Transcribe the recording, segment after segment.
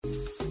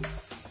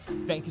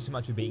thank you so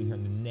much for being here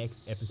on the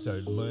next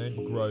episode,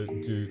 Learn, Grow,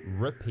 Do,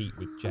 Repeat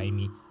with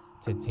Jamie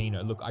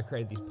Tatino. Look, I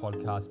created this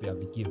podcast to be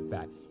able to give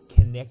back,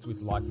 connect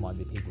with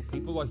like-minded people,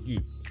 people like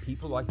you,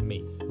 people like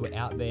me, who are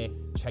out there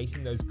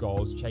chasing those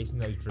goals, chasing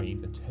those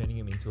dreams, and turning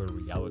them into a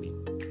reality.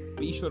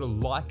 Be sure to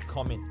like,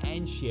 comment,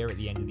 and share at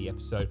the end of the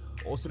episode.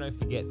 Also, don't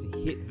forget to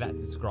hit that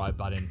subscribe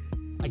button.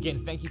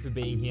 Again, thank you for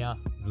being here.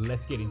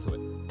 Let's get into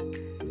it.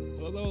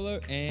 Hello,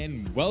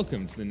 and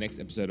welcome to the next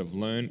episode of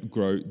Learn,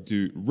 Grow,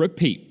 Do,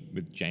 Repeat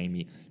with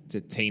Jamie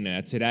Tatino.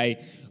 Now,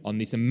 today, on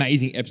this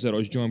amazing episode, I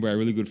was joined by a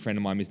really good friend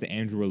of mine, Mr.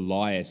 Andrew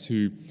Elias,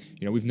 who,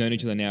 we've known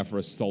each other now for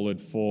a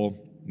solid 4,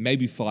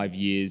 maybe 5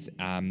 years,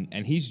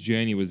 and his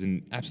journey was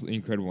an absolutely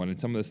incredible one. And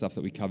some of the stuff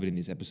that we covered in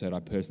this episode, I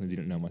personally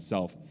didn't know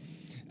myself.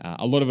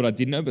 A lot of it I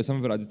did know, but some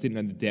of it I just didn't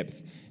know the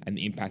depth and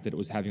the impact that it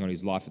was having on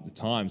his life at the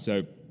time.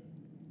 So,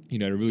 to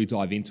really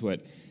dive into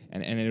it,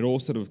 and it all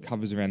sort of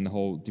covers around the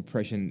whole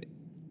depression,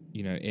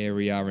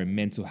 area and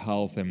mental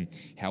health and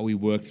how we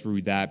work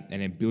through that,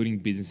 and then building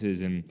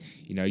businesses and,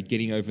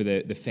 getting over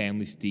the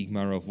family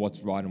stigma of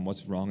what's right and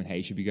what's wrong and how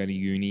you should be going to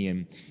uni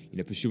and,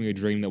 pursuing a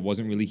dream that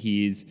wasn't really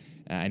his,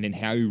 and then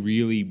how he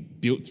really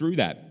built through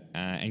that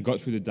and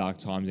got through the dark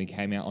times and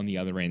came out on the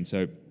other end.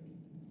 So,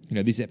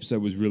 this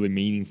episode was really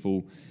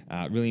meaningful,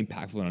 really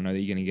impactful, and I know that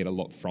you're going to get a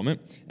lot from it.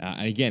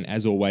 And again,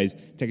 as always,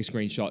 take a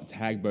screenshot,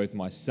 tag both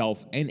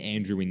myself and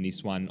Andrew in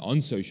this one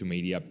on social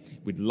media.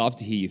 We'd love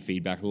to hear your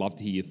feedback, love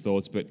to hear your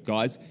thoughts. But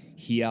guys,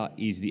 here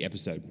is the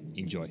episode.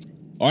 Enjoy.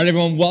 All right,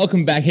 everyone,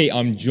 welcome back. Hey,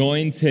 I'm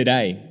joined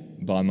today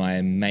by my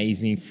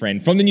amazing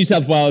friend from the New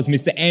South Wales,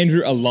 Mr.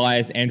 Andrew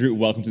Elias. Andrew,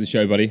 welcome to the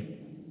show, buddy.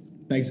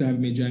 Thanks for having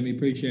me, Jamie.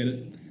 Appreciate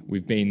it.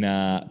 We've been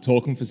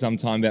talking for some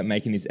time about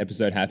making this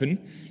episode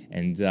happen,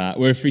 and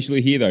we're officially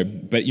here, though.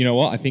 But you know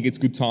what? I think it's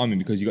good timing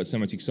because you've got so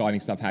much exciting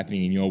stuff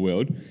happening in your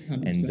world,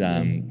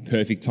 and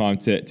perfect time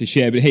to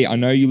share. But hey, I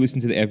know you listen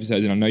to the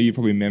episodes, and I know you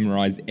probably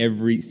memorized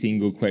every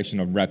single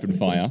question of rapid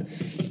fire,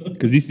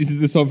 because this is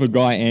the sort of a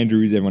guy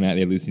Andrew is. Everyone out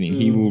there listening,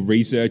 he will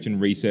research,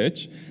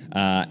 but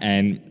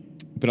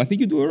I think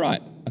you'll do it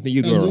right. I think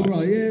you'll do it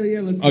right.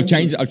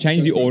 Yeah. I've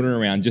changed the order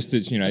around just to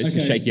just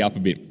to shake you up a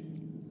bit.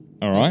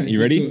 All right,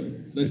 you ready?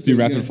 Let's do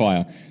rapid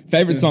fire.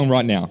 Favorite song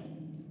right now?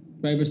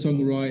 Favorite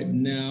song right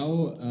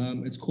now?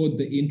 It's called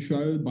The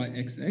Intro by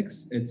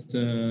XX. It's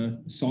a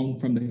song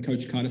from the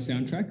Coach Carter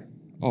soundtrack.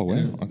 Oh,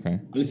 wow. Okay.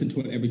 I listen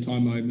to it every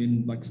time I'm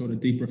in sort of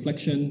deep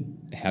reflection.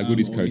 How good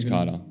is Coach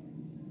Carter?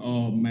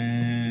 Oh,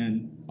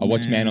 man. I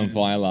watched Man on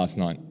Fire last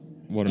night.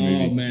 What a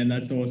movie. Oh, man,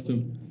 that's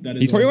awesome.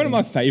 He's probably one of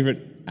my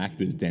favorite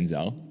actors,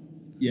 Denzel.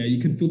 Yeah,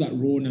 you can feel that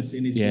rawness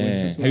in his voice.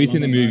 That's what Have you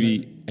seen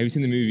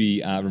the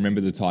movie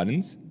Remember the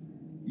Titans?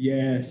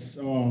 Yes.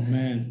 Oh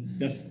man,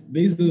 that's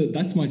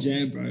my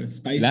jam, bro.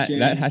 Space Jam.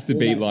 That has to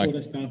be like sort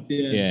of stuff.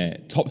 Yeah.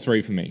 Top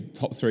 3 for me.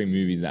 Top 3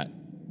 movies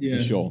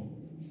for sure.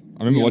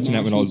 I remember watching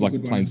that when I was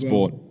playing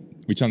sport.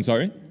 Which one?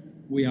 Sorry.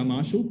 We Are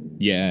Marshall.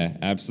 Yeah,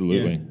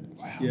 absolutely.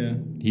 Yeah. Wow. Yeah.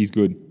 He's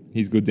good,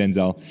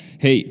 Denzel.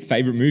 Hey,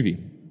 favorite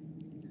movie?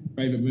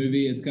 Favorite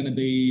movie? It's gonna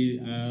be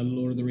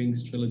Lord of the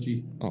Rings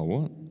trilogy. Oh,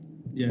 what?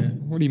 Yeah.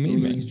 What do you mean, Lord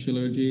of the man? Rings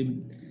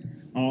trilogy.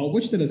 I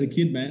watched it as a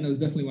kid, man. It was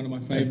definitely one of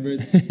my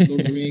favorites. Lord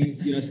of the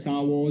Rings,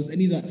 Star Wars,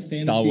 any of that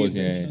fantasy Star Wars,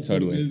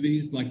 totally.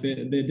 Movies,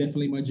 they're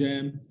definitely my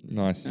jam.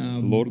 Nice.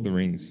 Lord of the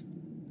Rings.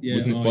 Yeah,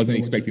 wasn't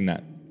expecting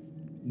that.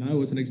 No, I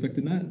wasn't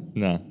expecting that.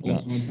 No.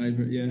 All-time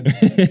favorite, yeah.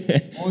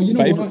 Oh, you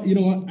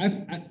know what?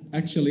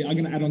 Actually, I'm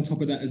gonna add on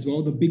top of that as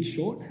well. The Big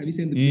Short. Have you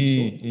seen The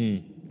Big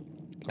Short?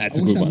 That's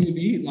a good one.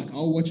 Movie,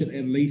 I'll watch it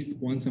at least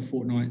once a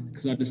fortnight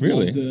because I just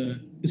love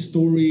the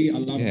story. I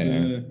love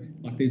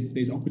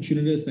there's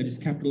opportunities. They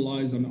just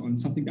capitalize on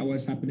something that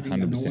was happening 100%.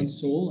 That no one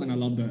saw, and I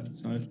love that.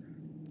 So,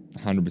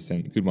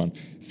 100%, good one.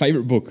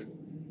 Favorite book?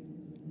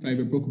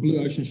 Blue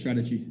Ocean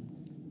Strategy.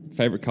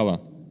 Favorite color?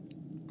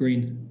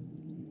 Green.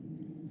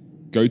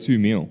 Go-to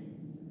meal?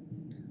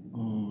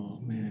 Oh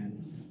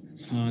man,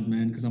 it's hard,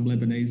 man, because I'm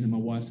Lebanese and my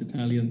wife's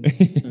Italian,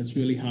 so it's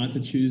really hard to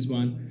choose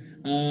one.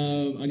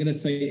 I'm gonna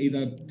say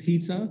either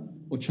pizza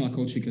or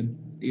charcoal chicken.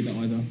 Either.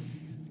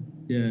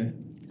 Yeah.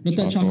 Not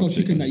that charcoal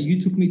chicken that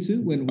you took me to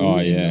when we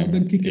were in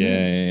Melbourne kicking it.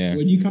 Yeah.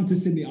 When you come to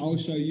Sydney, I'll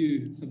show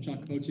you some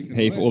charcoal chicken.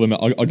 Hey, for all them,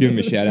 I'll give him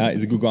a shout out.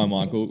 He's a good guy,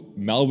 Michael.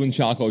 Melbourne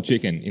Charcoal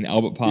Chicken in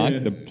Albert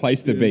Park, the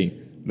place to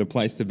be. The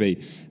place to be.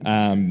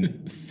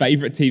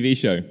 Favorite TV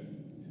show?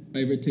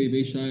 Favorite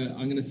TV show?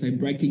 I'm going to say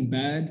Breaking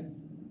Bad,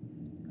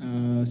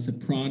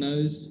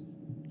 Sopranos.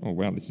 Oh,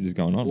 wow, this is just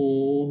going on.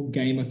 Or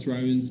Game of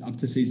Thrones up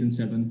to season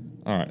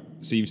 7. All right.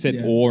 So you've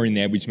said or in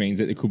there, which means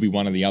that it could be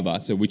one or the other.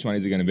 So which one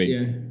is it going to be?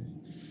 Yeah.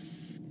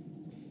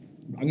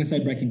 I'm going to say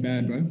Breaking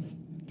Bad, bro.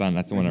 Done.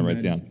 That's the one I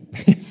wrote down.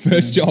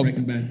 First job.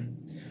 Breaking Bad.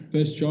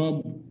 First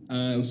job,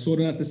 it was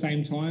sort of at the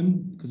same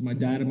time because my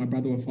dad and my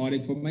brother were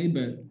fighting for me,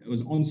 but it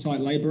was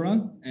on-site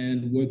labourer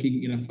and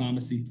working in a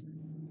pharmacy.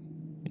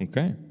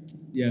 Okay.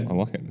 Yeah. I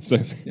like it. So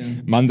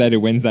Monday to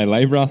Wednesday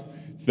labourer,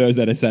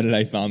 Thursday to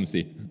Saturday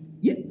pharmacy.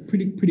 Yeah,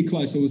 pretty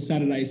close. So it was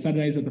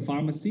Saturdays at the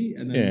pharmacy,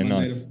 and then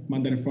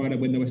Monday to Friday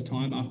when there was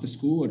time after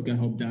school, I'd go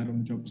help Dad on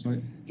the job site.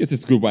 I guess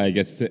it's a good way, I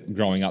guess,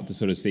 growing up to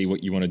sort of see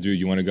what you want to do. Do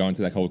you want to go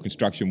into that whole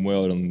construction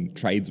world and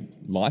trade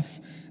life,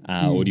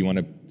 or do you want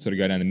to sort of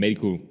go down the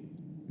medical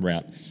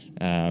route?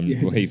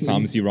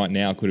 Pharmacy right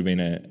now could have been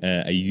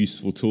a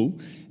useful tool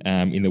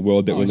in the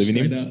world that we're living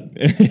in.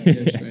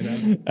 Straight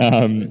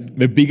up.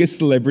 The biggest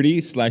celebrity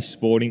 /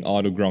 sporting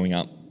idol growing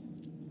up?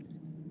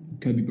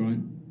 Kobe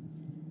Bryant.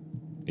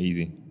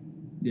 Easy.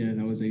 Yeah,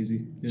 that was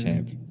easy. Yeah.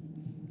 Champ. Do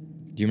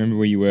you remember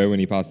where you were when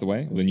he passed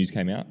away, or the news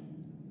came out?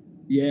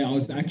 Yeah, I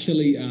was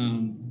actually,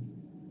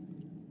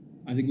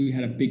 I think we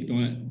had a big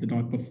night the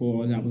night before. I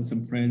was out with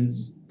some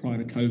friends prior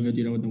to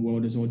COVID, when the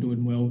world is all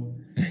doing well.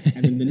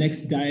 And then the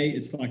next day,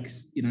 it's like,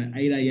 8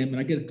 a.m. and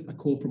I get a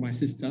call from my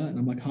sister and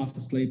I'm like half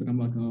asleep and I'm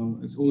like, oh,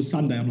 it's all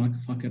Sunday. I'm like,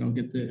 fuck it, I'll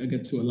get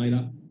to it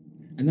later.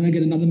 And then I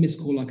get another missed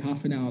call like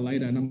half an hour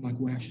later and I'm like,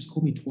 wow, she's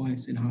called me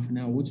twice in half an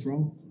hour. What's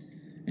wrong?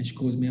 And she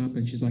calls me up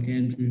and she's like,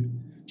 Andrew,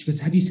 she goes,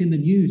 have you seen the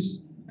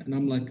news? And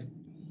I'm like,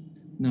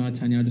 no,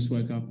 Tanya, I just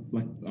woke up.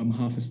 Like, I'm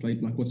half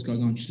asleep. Like, what's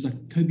going on? She's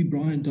like, Kobe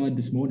Bryant died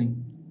this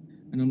morning.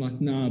 And I'm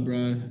like, nah,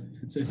 bro,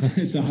 it's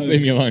a hoax.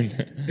 Leave me alone.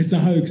 It's a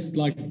hoax.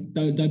 Like,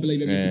 don't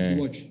believe everything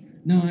you watch.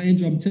 No,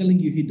 Andrew, I'm telling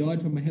you, he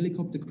died from a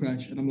helicopter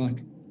crash. And I'm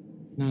like,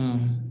 nah,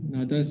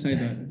 don't say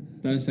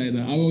that. Don't say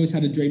that. I've always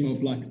had a dream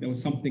of like, there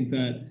was something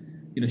that,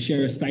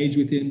 share a stage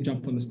with him,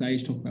 jump on the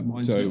stage, talk about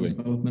mindset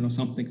development or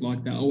something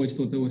like that. I always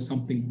thought there was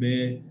something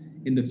there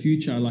in the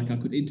future, like I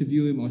could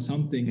interview him or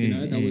something,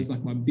 that was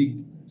like my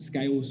big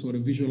scale sort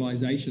of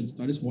visualizations.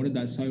 I just wanted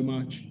that so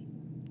much.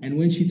 And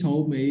when she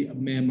told me,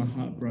 man, my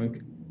heart broke.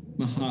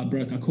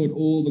 I called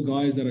all the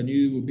guys that I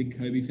knew were big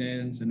Kobe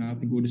fans, and I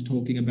think we were just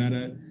talking about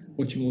it,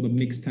 watching all the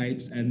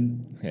mixtapes,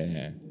 and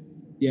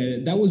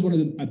that was one of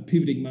a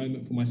pivoting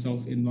moment for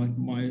myself in like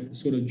my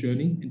sort of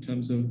journey in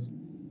terms of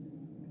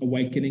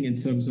awakening, in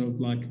terms of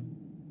like,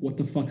 what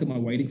the fuck am I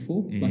waiting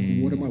for? Like,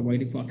 what am I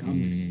waiting for? Like,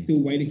 I'm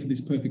still waiting for this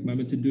perfect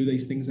moment to do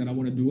these things that I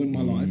want to do in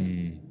my life.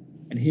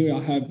 And here I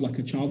have like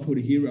a childhood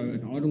hero,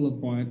 an idol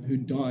of mine who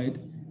died.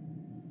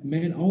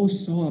 Man, I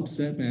was so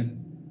upset,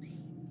 man.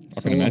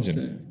 I can imagine.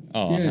 Upset.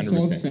 Oh, yeah, 100%.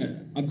 so upset.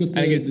 I've got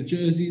the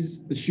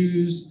jerseys, the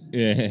shoes.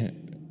 Yeah,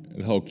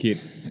 the whole kit.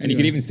 And you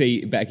could even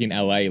see back in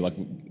LA, like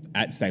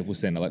at Staples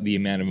Center, like the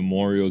amount of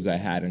memorials they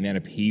had, the amount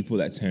of people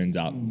that turned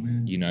up,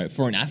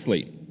 for an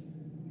athlete,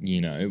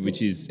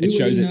 which is, it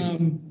shows that.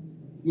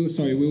 We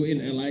were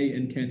in LA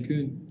and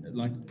Cancun,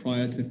 like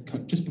prior to,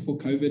 just before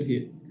COVID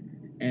hit.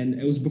 And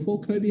it was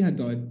before Kobe had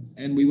died.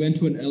 And we went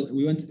to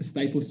the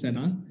Staples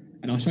Center.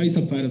 And I'll show you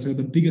some photos. I got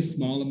the biggest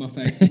smile on my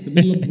face. It's the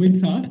middle of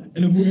winter,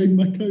 and I'm wearing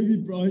my Kobe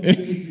Bryant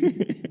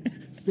jersey,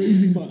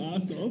 freezing my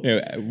ass off.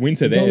 Yeah,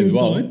 winter there as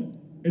well.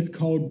 It's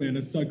cold, man.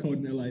 It's so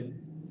cold in LA.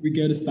 We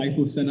go to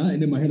Staples Center,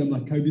 and in my head, I'm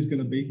like, Kobe's going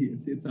to be here.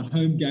 It's a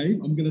home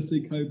game. I'm going to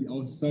see Kobe. I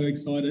was so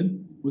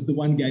excited. It was the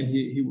one game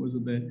he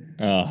wasn't there.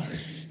 Oh.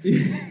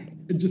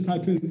 It just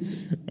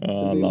happened.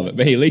 Oh, I love it.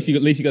 But hey, at least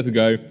you got to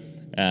go.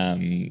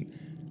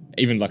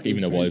 Even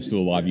though while he was still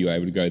alive, you were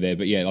able to go there.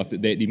 But yeah, like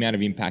the amount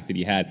of impact that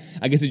he had,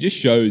 I guess it just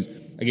shows,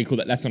 again, cool,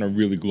 that's on a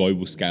really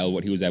global scale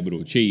what he was able to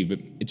achieve. But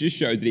it just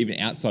shows that even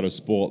outside of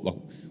sport, like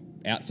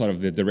outside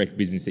of the direct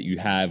business that you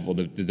have or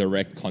the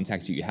direct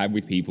contacts that you have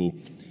with people,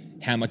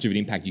 how much of an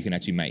impact you can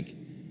actually make.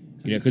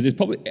 Because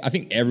I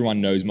think everyone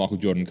knows Michael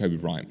Jordan and Kobe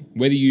Bryant.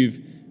 Whether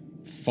you've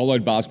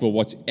followed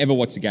basketball, ever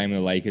watched a game of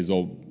the Lakers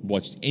or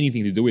watched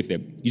anything to do with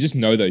it, you just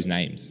know those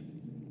names.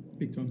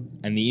 Big time.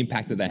 And the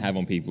impact that they have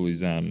on people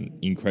is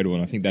incredible.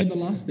 And I think that's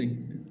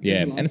everlasting.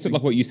 Yeah, and it's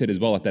like what you said as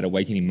well, like that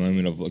awakening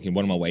moment of like,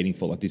 what am I waiting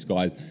for? Like this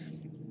guy's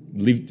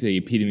lived the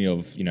epitome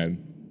of,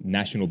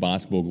 national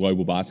basketball,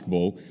 global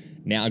basketball,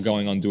 now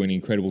going on doing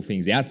incredible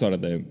things outside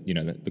of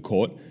the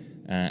court.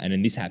 And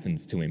then this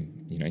happens to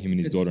him, him and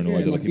his daughter and all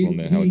those other people on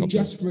the helicopter.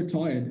 He just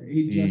retired.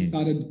 He just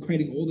started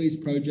creating all these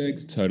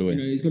projects. Totally.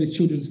 He's got his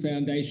children's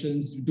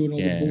foundations, doing all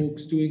the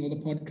books, doing all the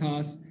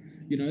podcasts.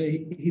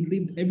 He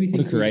lived everything.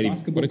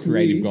 What a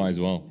creative guy as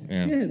well.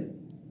 Yeah.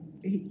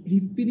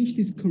 He finished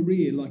his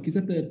career, like he's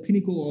at the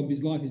pinnacle of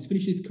his life. He's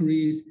finished his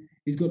careers.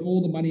 He's got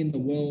all the money in the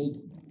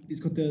world. He's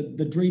got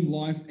the dream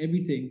life,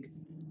 everything.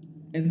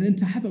 And then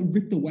to have it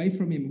ripped away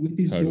from him with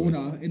his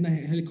daughter in the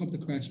helicopter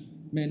crash,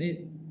 man,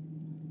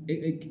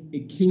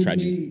 it killed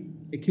me.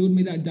 It killed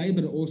me that day,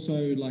 but it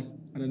also like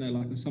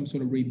some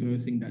sort of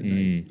rebirthing that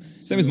day.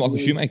 Same as Michael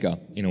Schumacher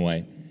in a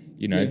way.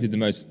 Did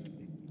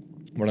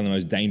one of the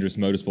most dangerous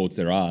motorsports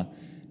there are,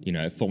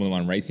 Formula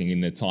One racing in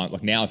the time.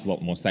 Like now it's a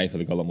lot more safer.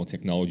 They've got a lot more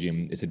technology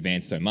and it's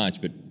advanced so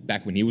much. But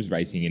back when he was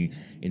racing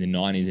in the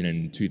 90s and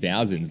in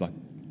 2000s, like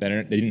they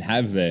didn't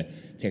have the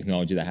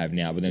technology they have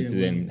now. But then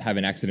then have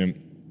an accident,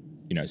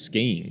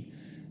 skiing.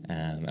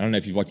 I don't know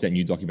if you've watched that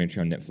new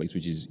documentary on Netflix,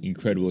 which is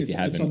incredible. If you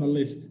haven't, it's on the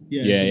list.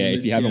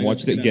 If you haven't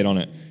watched it, get on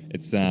it.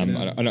 It's I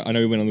know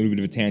we went a little bit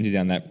of a tangent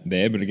down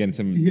there, but again,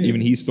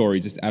 even his story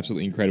is just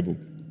absolutely incredible.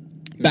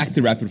 Back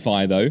to rapid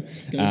fire though.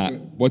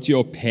 What's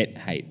your pet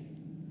hate?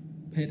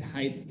 Pet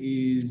hate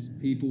is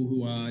people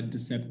who are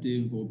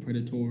deceptive or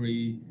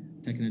predatory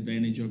taken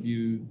advantage of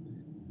you,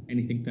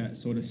 anything that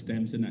sort of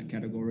stems in that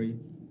category.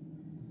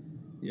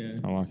 Yeah.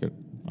 I like it.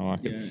 I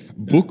like Yeah, it.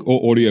 Book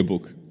or audio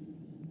book?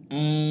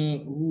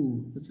 It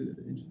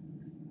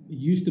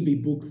used to be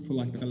book for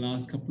like the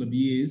last couple of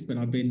years, but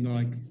I've been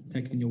like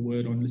taking your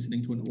word on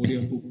listening to an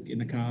audio book in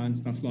the car and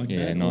stuff like that.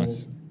 Yeah,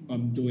 nice. Or if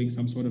I'm doing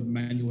some sort of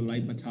manual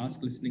labor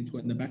task, listening to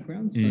it in the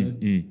background. So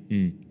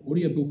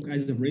audio book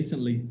as of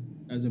recently,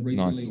 Nice.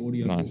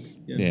 audio book. Nice.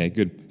 Yeah,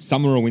 good.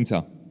 Summer or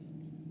winter?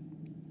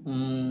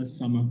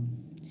 Summer.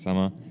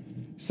 Summer.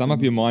 Sum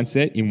up your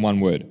mindset in one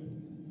word.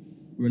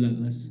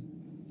 Relentless.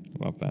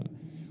 Love that.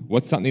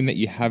 What's something that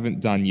you haven't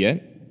done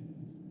yet,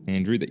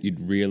 Andrew, that you'd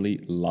really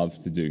love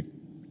to do?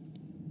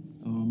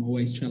 I'm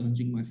always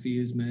challenging my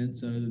fears, man.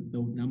 So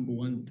the number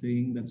one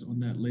thing that's on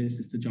that list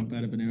is to jump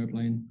out of an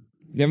airplane.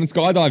 You haven't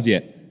skydived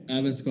yet? I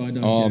haven't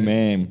skydived Oh, yet.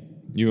 man.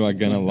 You are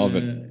going to love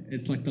it.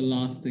 It's like the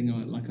last thing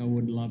I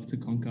would love to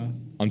conquer.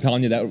 I'm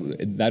telling you,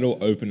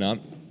 that'll open up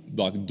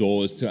like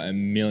doors to a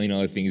million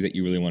other things that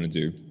you really want to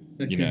do.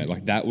 Okay. You know,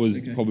 like that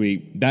was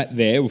probably, that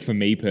there for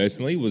me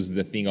personally was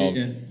the thing of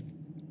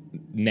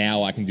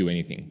now I can do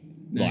anything.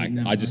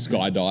 I just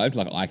skydived,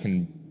 like I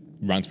can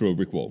run through a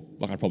brick wall.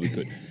 Like I probably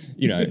could,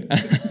 you know,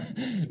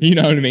 you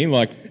know what I mean?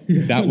 Like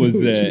that was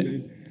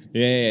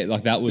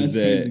like that was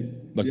crazy.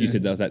 Like you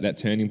said, that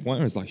turning point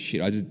where it's like,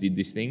 shit, I just did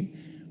this thing.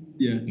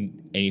 Yeah.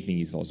 Anything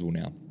is possible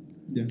now.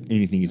 Yeah.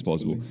 Anything is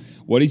possible.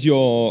 What is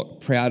your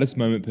proudest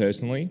moment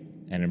personally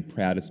and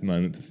proudest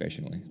moment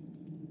professionally?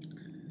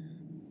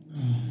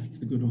 Oh,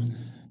 that's a good one.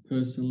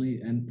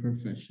 Personally and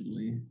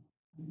professionally.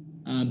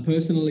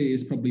 Personally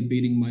is probably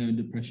beating my own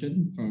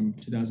depression from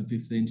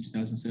 2015 to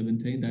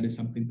 2017. That is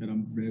something that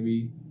I'm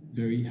very,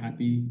 very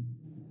happy.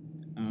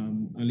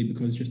 Only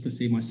because just to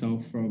see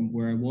myself from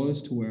where I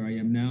was to where I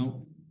am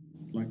now,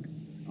 like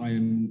I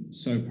am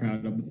so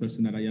proud of the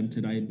person that I am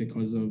today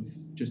because of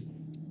just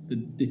the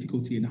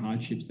difficulty and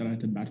hardships that I had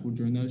to battle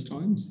during those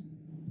times.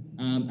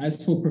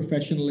 As for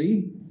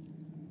professionally,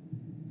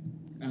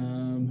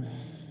 I'm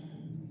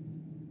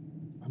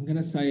going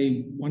to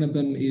say one of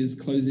them is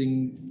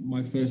closing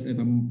my first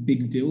ever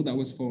big deal. That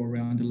was for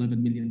around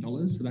 $11 million.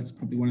 So that's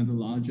probably one of the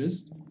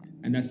largest.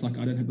 And that's like,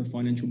 I don't have a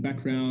financial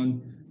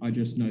background. I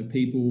just know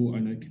people, I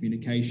know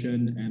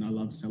communication, and I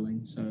love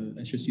selling. So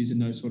it's just using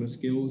those sort of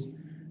skills.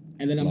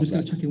 And then I'm just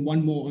going to chuck in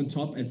one more on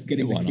top. It's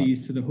getting the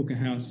keys to the Hookah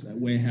House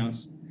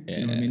warehouse. Yeah.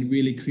 You know what I mean?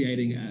 Really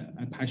creating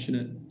a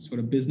passionate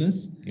sort of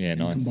business. Yeah,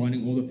 nice.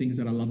 Combining all the things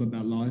that I love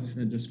about life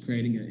and just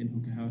creating it in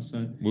Hookah House.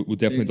 So we'll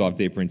definitely dive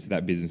deeper into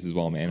that business as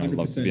well, man. I'd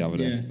love to be able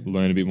to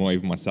learn a bit more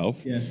even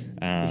myself. Yeah.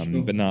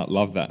 Sure. But no,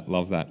 love that.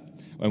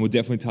 And we'll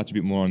definitely touch a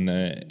bit more on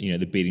the, you know,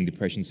 the beating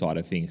depression side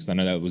of things, because I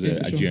know that was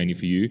a journey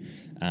for you.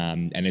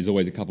 And there's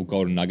always a couple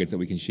golden nuggets that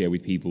we can share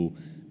with people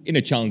in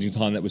a challenging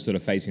time that we're sort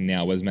of facing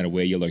now. It doesn't matter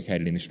where you're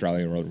located in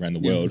Australia or around the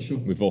world. Sure.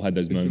 We've all had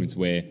those moments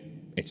where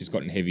it's just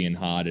gotten heavy and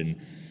hard, and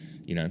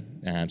you know.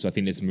 So I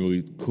think there's some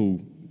really cool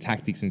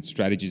tactics and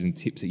strategies and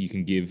tips that you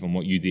can give on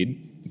what you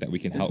did that we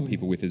can help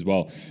people with as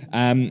well.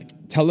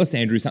 Tell us,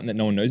 Andrew, something that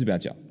no one knows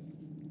about you.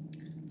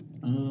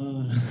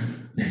 I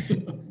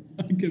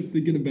kept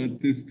thinking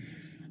about this.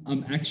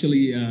 I'm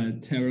actually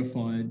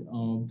terrified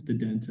of the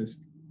dentist.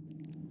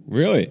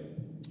 Really?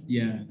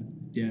 Yeah.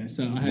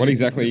 So I had what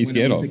exactly are you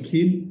scared of? When I was a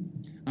kid,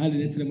 I had an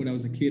incident when I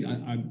was a kid.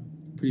 I'm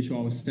pretty sure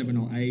I was 7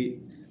 or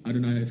 8. I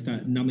don't know if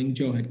that numbing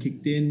gel had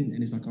kicked in, and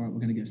he's like, all right, we're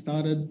going to get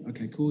started.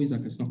 Okay, cool. He's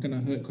like, it's not going to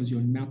hurt because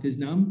your mouth is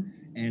numb,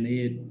 and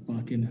it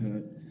fucking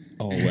hurt.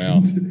 Oh,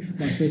 wow.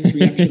 My first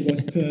reaction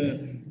was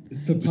to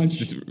punch.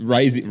 Just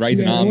raise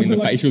an arm in the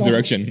like facial stop.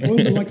 direction. It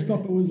wasn't like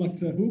stop, it was like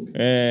to hook.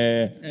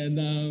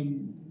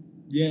 And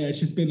it's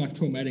just been like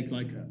traumatic,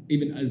 like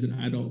even as an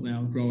adult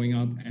now growing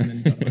up, and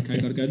then got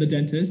to go to the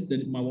dentist.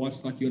 Then my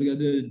wife's like, you got to go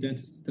to the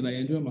dentist today,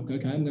 Andrew. I'm like,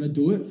 okay, I'm going to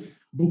do it.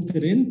 Booked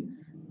it in,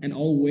 and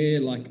I'll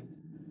wear like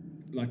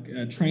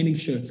training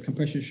shirts,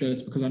 compression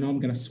shirts, because I know I'm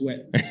going to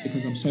sweat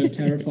because I'm so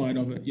terrified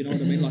of it. You know what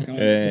I mean? Like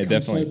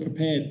I'm so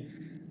prepared.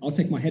 I'll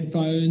take my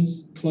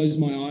headphones, close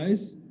my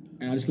eyes,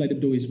 and I just let him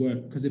do his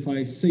work. Because if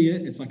I see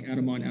it, it's like out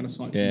of mind, out of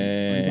sight.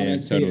 If I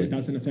don't see it, it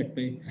doesn't affect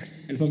me.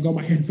 And if I've got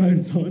my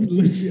headphones on,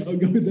 legit, I'll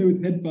go in there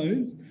with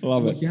headphones.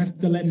 Love it. Like, you have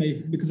to let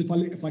me, because if I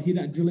hear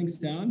that drilling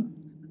sound,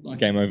 like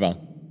game over.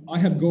 I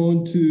have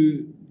gone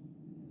to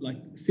like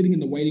sitting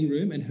in the waiting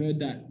room and heard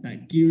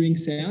that gearing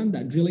sound,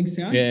 that drilling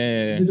sound.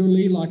 Yeah.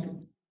 Literally, like,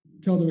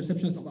 tell the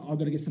receptionist, I've got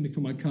to get something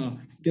from my car.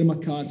 Get in my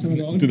car, turn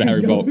it on. Do the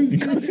Harry Bolt.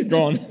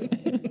 Go on.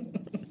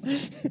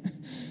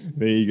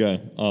 There you go.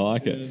 I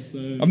like it. Yeah,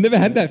 so, I've never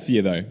had that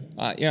fear though.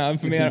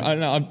 For me, I don't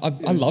know.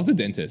 I love the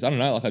dentist. I don't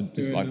know. Like I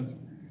just I don't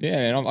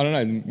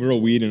know. We're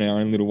all weird in our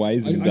own little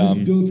ways. I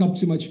just built up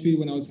too much fear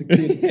when I was a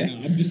kid.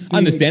 I'm just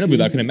understandably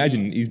though. I can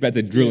imagine he's about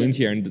to drill into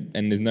here and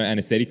there's no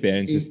anesthetic there.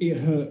 And it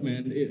hurt,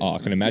 man. I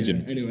can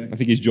imagine. Yeah, anyway, I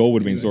think his jaw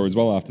would have been sore as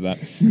well after that.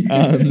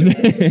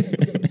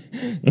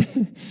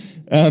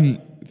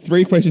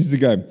 3 questions to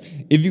go.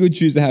 If you could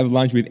choose to have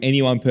lunch with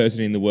any one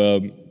person in the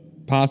world,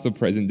 past or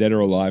present, dead or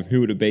alive,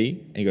 who would it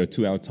be? And you got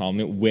a 2-hour time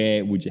limit.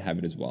 Where would you have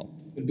it as well?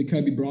 It'd be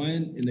Kobe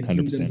Bryant in the 100%.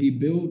 kingdom he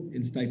built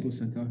in Staples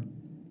Center.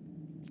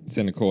 It's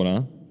in the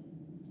corner.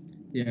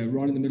 Yeah,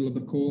 right in the middle of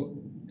the court,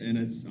 and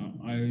it's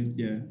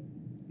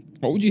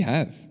What would you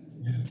have?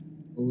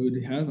 What would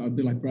we have? I'd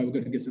be like, bro, we've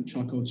got to get some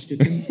charcoal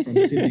chicken from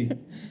Sydney.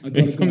 I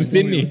got to From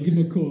Sydney? I'll give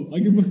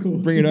him a call.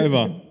 Bring it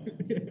over.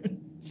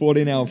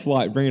 14-hour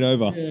flight. Bring it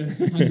over. Yeah,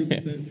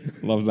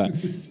 100%. Love that.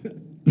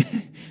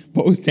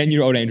 What was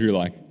 10-year-old Andrew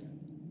like?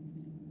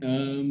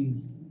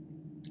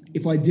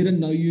 If I didn't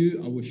know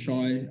you, I was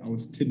shy. I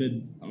was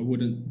timid. I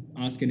wouldn't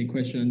ask any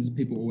questions.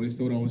 People always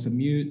thought I was a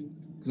mute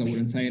because I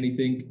wouldn't say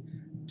anything.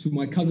 To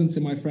my cousins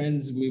and my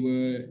friends, we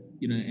were,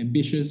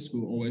 ambitious.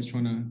 We were always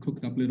trying to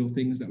cook up little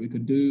things that we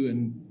could do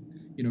and,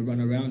 run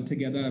around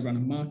together, run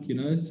amok,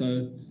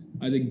 So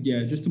I think,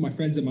 just to my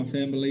friends and my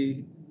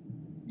family,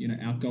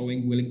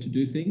 outgoing, willing to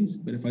do things.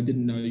 But if I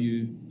didn't know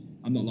you,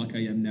 I'm not like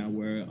I am now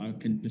where I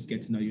can just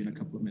get to know you in a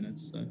couple of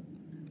minutes. So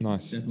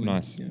Nice.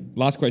 yeah.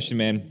 Last question,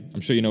 man.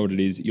 I'm sure you know what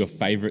it is. Your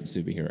favorite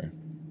superhero?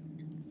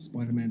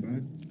 Spider-Man, bro.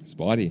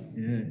 Spidey.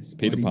 Yeah,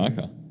 Peter Spidey, Parker.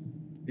 bro.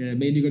 Yeah,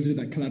 me and you got to do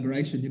that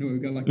collaboration. We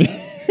go like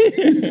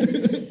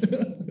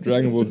that.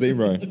 Dragon Ball Z,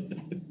 bro.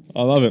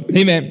 I love it.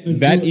 Hey, man,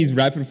 that is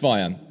rapid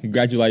fire.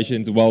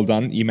 Congratulations. Well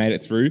done. You made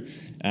it through.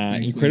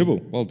 Thanks, Incredible.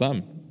 Man. Well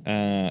done.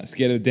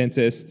 Scared of the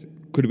dentist.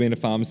 Could have been a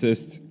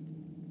pharmacist.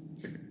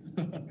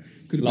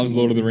 Loves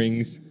Lord of the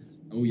Rings.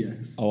 Oh, yeah.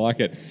 I like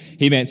it.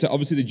 Hey, man, so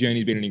obviously the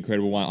journey's been an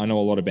incredible one. I know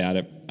a lot about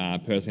it.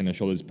 Personally, I'm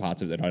sure there's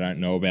parts of it that I don't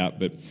know about,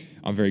 but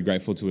I'm very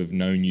grateful to have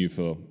known you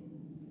for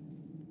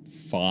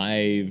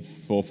 4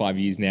 or 5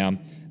 years now.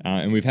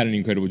 And we've had an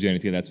incredible journey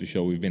together, that's for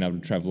sure. We've been able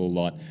to travel a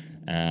lot,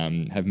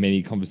 have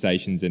many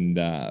conversations and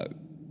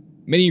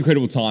many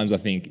incredible times, I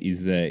think,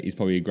 is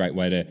probably a great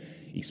way to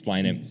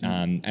explain it.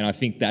 And I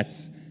think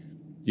that's,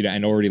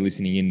 and already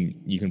listening in,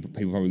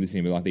 people probably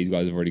listening, but like these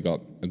guys have already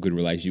got a good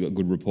relationship, got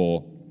good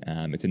rapport.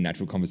 It's a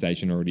natural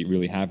conversation already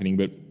really happening,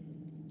 but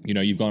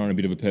you've gone on a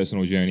bit of a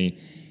personal journey.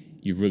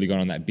 You've really gone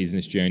on that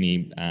business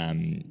journey.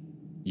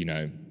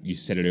 You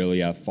said it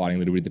earlier, fighting a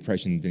little bit of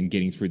depression, then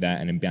getting through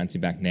that, and then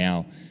bouncing back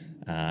now,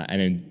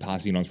 and then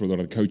passing it on through a lot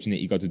of the coaching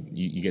that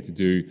you get to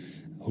do.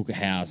 Hook a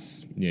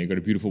house, you got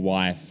a beautiful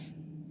wife.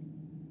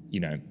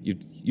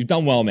 You've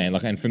done well, man.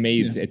 Like, and for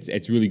me,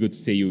 it's really good to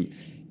see you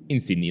in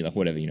Sydney, like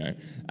whatever,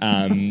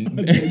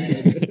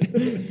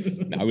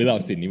 No, we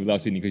love Sydney. We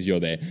love Sydney because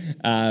you're there.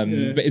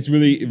 But it's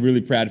really,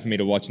 really proud for me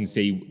to watch and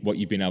see what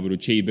you've been able to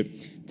achieve. But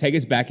take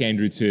us back,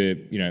 Andrew,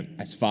 to,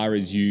 as far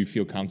as you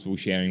feel comfortable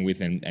sharing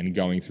with and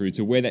going through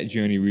to where that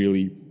journey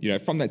really,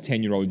 from that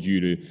 10-year-old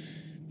you to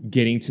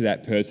getting to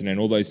that person and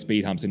all those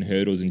speed humps and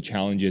hurdles and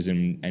challenges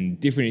and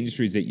different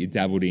industries that you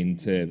dabbled in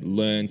to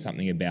learn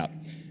something about.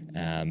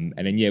 And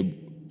then,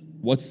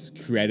 what's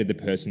created the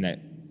person that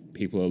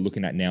people are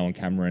looking at now on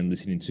camera and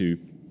listening to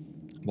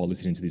while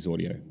listening to this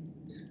audio?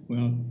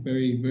 Well,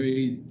 very,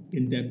 very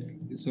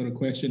in-depth sort of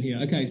question here.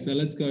 Okay, so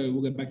let's go.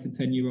 We'll go back to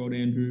 10-year-old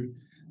Andrew.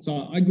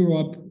 So I grew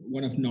up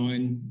one of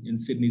 9 in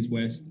Sydney's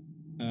West.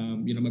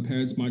 My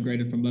parents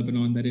migrated from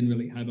Lebanon. They didn't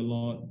really have a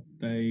lot.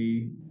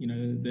 They,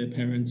 their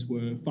parents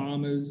were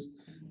farmers.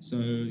 So,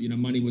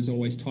 money was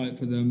always tight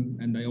for them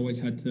and they always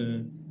had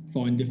to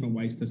find different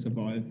ways to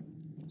survive.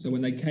 So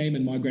when they came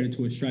and migrated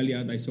to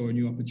Australia, they saw a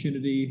new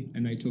opportunity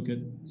and they took it.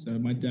 So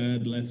my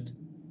dad left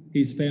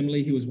his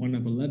family. He was one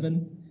of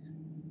 11.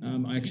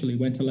 I actually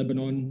went to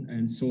Lebanon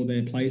and saw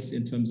their place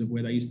in terms of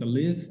where they used to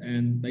live.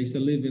 And they used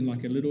to live in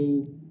like a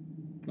little,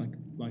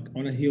 like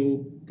on a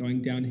hill,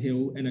 going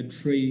downhill, and a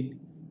tree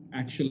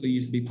actually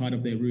used to be part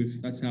of their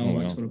roof. That's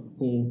how sort of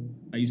poor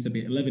they used to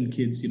be. 11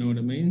 kids, you know what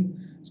I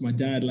mean? So my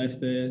dad left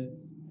there.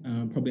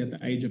 Probably at the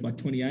age of like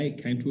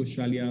 28, came to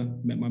Australia,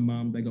 met my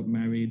mum, they got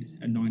married,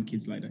 and 9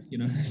 kids later,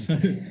 So,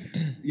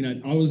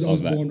 I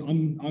was born,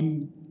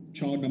 I'm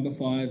child number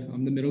 5,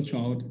 I'm the middle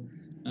child.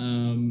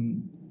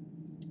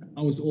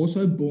 I was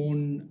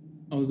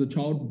the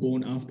child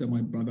born after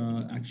my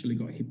brother actually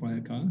got hit by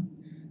a car.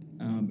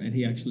 And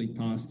he actually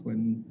passed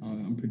when,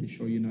 I'm pretty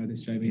sure you know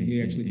this, Jamie,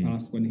 he actually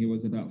passed when he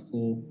was about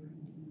 4.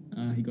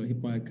 He got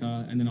hit by a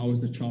car, and then I was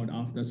the child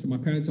after. So my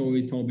parents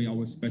always told me I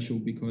was special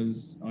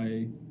because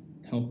I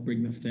helped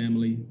bring the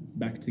family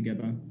back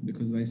together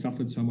because they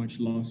suffered so much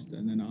loss.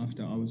 And then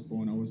after I was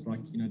born, I was like,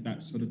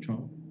 that sort of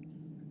child.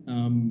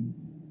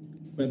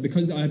 But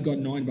because I've got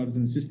 9 brothers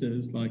and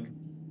sisters, like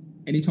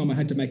anytime I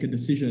had to make a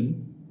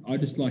decision,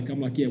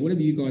 I'm like, yeah,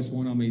 whatever you guys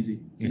want, I'm easy.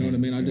 You know what I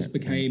mean? I just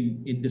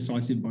became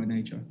indecisive by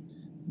nature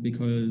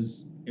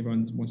because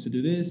everyone wants to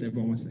do this,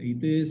 everyone wants to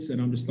eat this.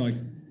 And I'm just like,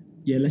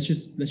 yeah, let's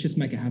just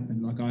make it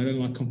happen. Like, I don't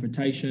like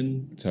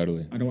confrontation.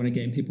 Totally. I don't want to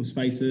get in people's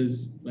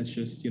faces. Let's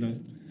just,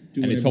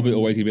 do and it's probably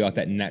always going to be like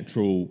that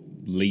natural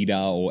leader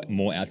or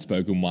more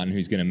outspoken one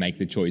who's going to make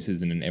the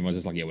choices, and then everyone's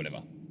just like, yeah,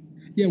 whatever.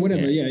 Yeah,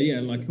 whatever.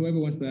 Yeah. Like, whoever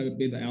wants to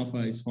be the alpha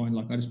is fine.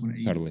 Like, I just want to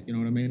eat. Totally. You know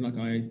what I mean? Like,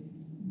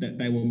 that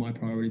they were my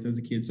priorities as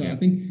a kid. So I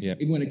think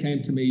even when it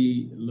came to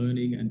me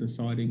learning and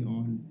deciding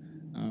on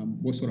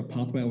what sort of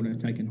pathway I wanted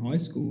to take in high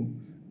school,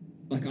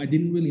 like, I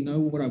didn't really know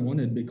what I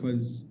wanted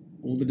because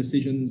all the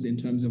decisions in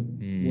terms of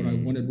what I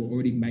wanted were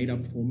already made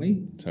up for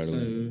me. Totally.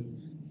 So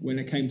when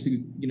it came to,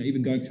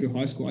 even going through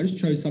high school, I just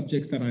chose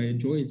subjects that I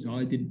enjoyed. So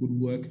I did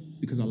woodwork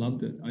because I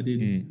loved it. I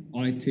did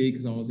IT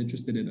because I was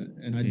interested in it.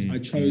 And I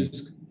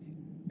chose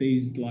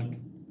these like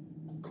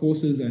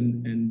courses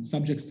and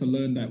subjects to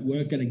learn that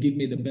weren't going to give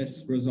me the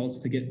best results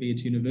to get me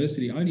into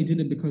university. I only did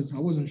it because I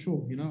wasn't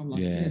sure, I'm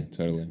like,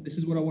 totally. This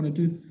is what I want to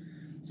do.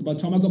 So by the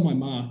time I got my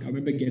mark, I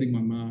remember getting my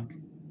mark,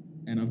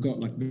 and I've got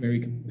like very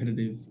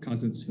competitive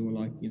cousins who are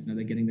like,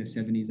 they're getting their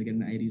 70s, they're getting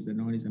their 80s, their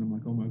 90s. And I'm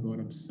like, oh my God,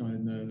 I'm so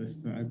nervous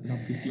to open up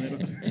this letter.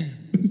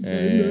 I'm so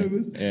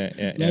nervous.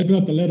 I open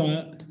up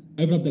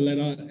the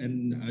letter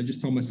and I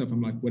just told myself, I'm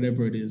like,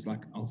 whatever it is,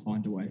 like, I'll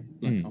find a way.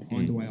 Like, I'll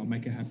find a way, I'll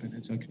make it happen.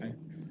 It's okay.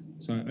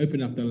 So I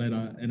opened up the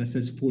letter and it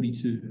says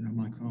 42. And I'm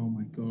like, oh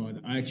my God.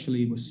 I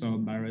actually was so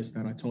embarrassed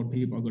that I told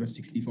people I got a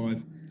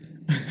 65.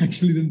 I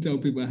actually didn't tell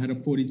people I had a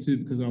 42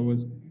 because I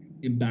was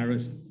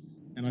embarrassed.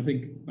 And I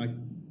think, like,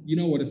 you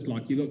know what it's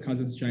like. You've got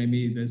cousins,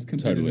 Jamie. There's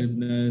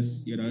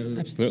competitiveness,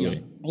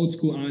 Absolutely. Old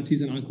school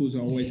aunties and uncles are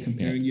always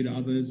comparing you to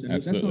others.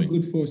 And that's not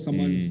good for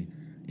someone's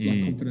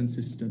confidence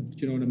system.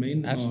 Do you know what I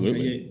mean? Absolutely.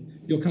 Oh, okay,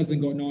 your cousin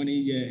got 90.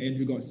 Yeah,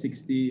 Andrew got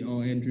 60.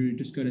 Oh, Andrew,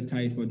 just go to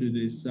TAFE or do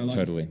this. So,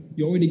 like,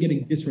 you're already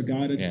getting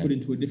disregarded, put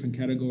into a different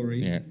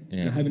category. I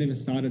haven't even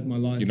started my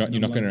life. You're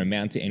not going to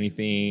amount to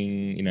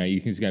anything. You're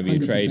just going to be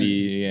 100%. A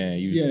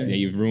tradie.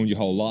 You've ruined your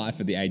whole life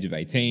at the age of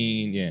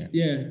 18.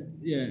 Yeah.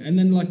 And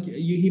then, like,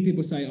 you hear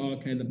people say, oh,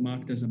 okay, the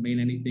mark doesn't mean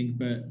anything.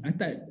 But at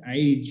that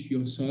age,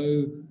 you're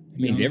so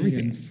means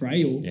everything. And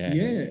frail.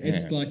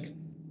 It's like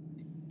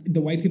the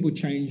way people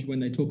change when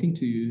they're talking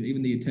to you,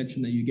 even the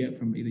attention that you get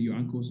from either your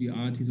uncles, your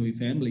aunties, or your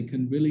family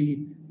can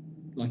really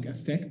like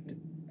affect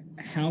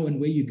how and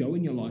where you go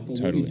in your life or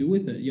what you do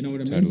with it. You know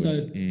what I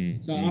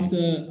mean? So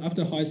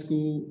after high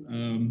school,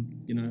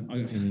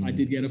 I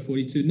did get a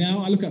 42.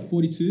 Now I look at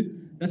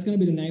 42. That's going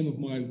to be the name of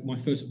my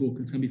first book.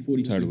 It's going to be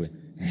 42. Totally.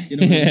 You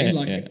know what I mean?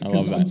 Like, I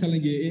love that. I'm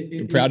telling you,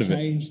 it proud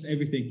changed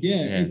everything.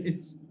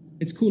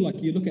 It's cool.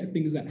 Like, you look at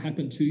things that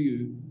happen to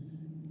you,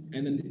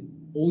 and then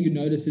all you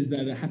notice is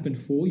that it happened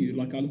for you.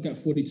 Like, I look at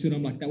 42 and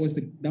I'm like, that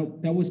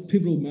was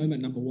pivotal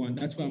moment number one.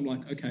 That's why I'm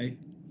like, okay,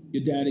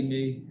 you're doubting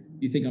me.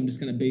 You think I'm just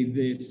going to be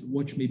this.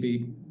 Watch me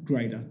be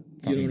greater.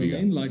 You know what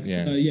I mean? Like,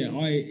 so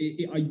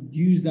I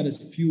use that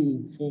as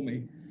fuel for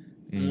me.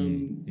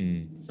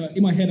 So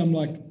in my head, I'm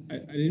like, I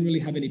didn't really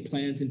have any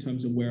plans in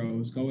terms of where I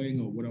was going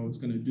or what I was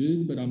going to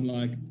do, but I'm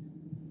like,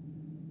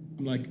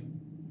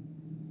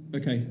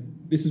 okay,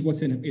 this is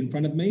what's in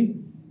front of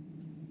me.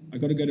 I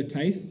got to go to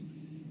TAFE.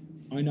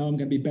 I know I'm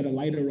going to be better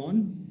later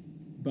on,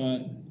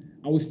 but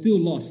I was still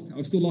lost. I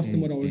was still lost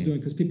in what I was doing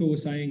because people were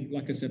saying,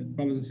 like I said,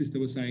 brothers and sisters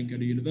were saying, go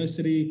to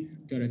university,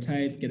 go to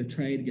TAFE, get a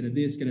trade, get a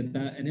this, get a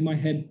that. And in my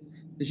head,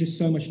 there's just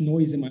so much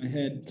noise in my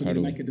head for me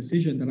to make a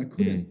decision that I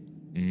couldn't.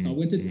 So I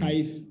went to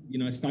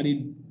TAFE,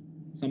 studied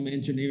some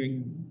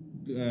engineering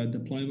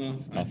diploma,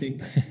 I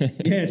think.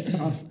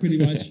 Stuff,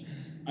 pretty much.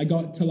 I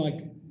got to like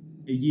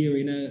a year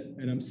in it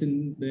and I'm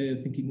sitting there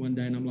thinking one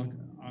day and I'm like,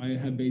 I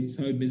have been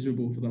so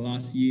miserable for the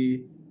last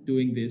year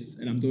doing this,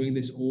 and I'm doing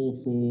this all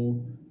for,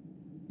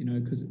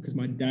 because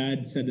my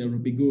dad said it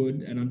would be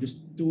good, and I'm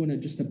just doing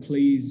it just to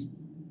please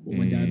what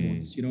my dad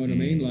wants. You know what I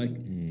mean? Like,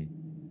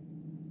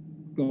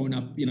 growing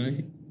up,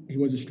 he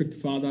was a strict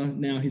father.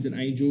 Now he's an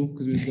angel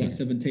because we've got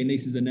 17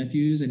 nieces and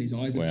nephews, and his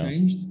eyes have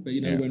changed. But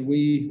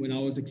when I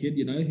was a kid,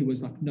 he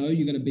was like, "No,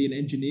 you're going to be an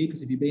engineer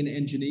because if you be an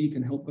engineer, you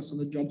can help us on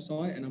the job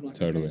site." And I'm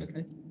like,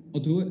 "Okay, I'll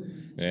do it."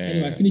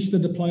 Anyway, I finished the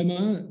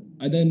diploma.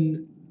 I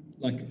then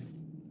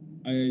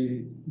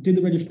I did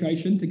the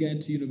registration to get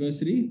into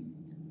university,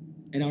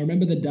 and I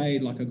remember the day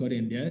I got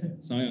in.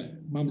 So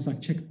mum was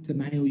like, check the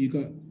mail, you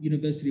got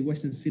University of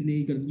Western Sydney,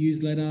 you got a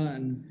newsletter,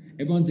 and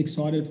everyone's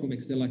excited for me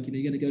because they're like,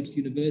 you're going to go to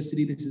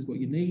university, this is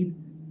what you need.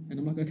 And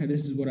I'm like, okay,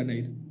 this is what I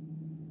need.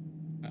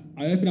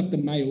 I open up the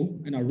mail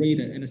and I read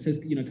it, and it says,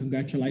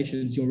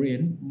 congratulations, you're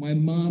in. My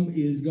mum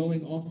is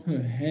going off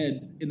her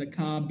head in the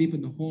car,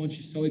 beeping the horn.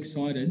 She's so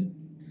excited.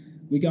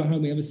 We go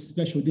home, we have a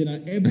special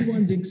dinner.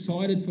 Everyone's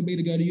excited for me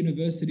to go to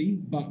university,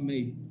 but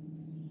me.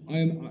 I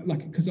am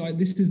because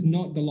this is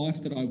not the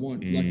life that I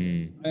want.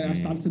 I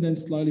started to then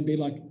slowly be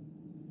like,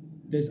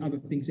 there's other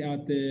things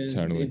out there.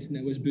 Totally. The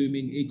internet was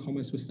booming,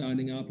 e-commerce was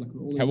starting up.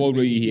 How old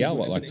were you here?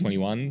 What, like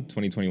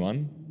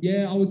 2021?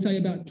 Yeah, I would say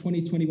about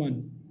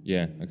 2021.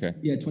 Yeah, okay.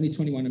 Yeah,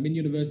 2021. I'm in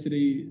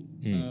university.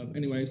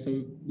 Anyway,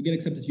 so we get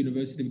accepted to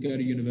university. We go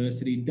to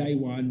university. Day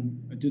one,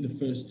 I do the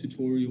first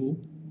tutorial,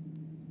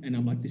 and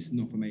I'm like, this is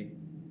not for me.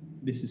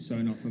 This is so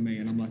not for me.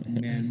 And I'm like,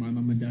 man, my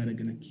mum and dad are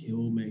going to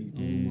kill me.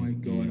 Oh my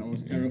God. I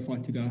was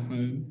terrified to go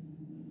home.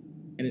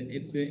 And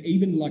it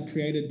even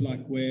created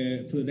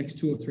where for the next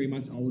 2 or 3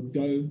 months, I would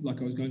go,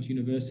 I was going to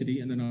university,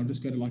 and then I'll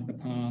just go to the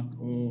park,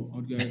 or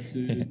I'd go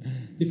to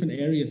different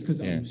areas because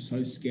I'm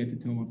so scared to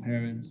tell my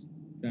parents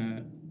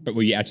that. But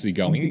were you actually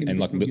going and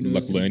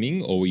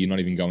learning, or were you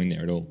not even going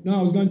there at all? No,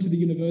 I was going to the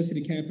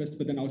university campus,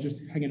 but then I was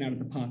just hanging out at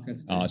the park.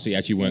 So you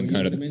actually weren't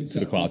going to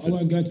the classes? I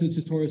wasn't going to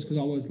the tutorials because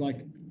I was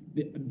like,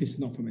 this is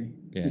not for me.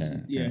 Yeah,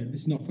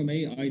 This is not for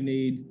me. I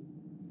need,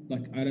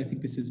 like, I don't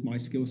think this is my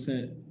skill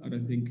set. I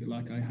don't think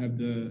like I have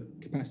the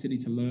capacity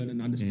to learn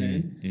and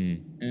understand.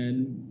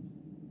 And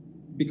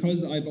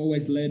because I've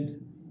always led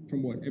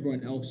from what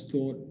everyone else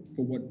thought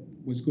for what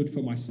was good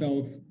for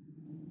myself,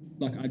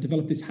 like I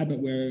developed this habit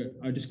where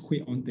I just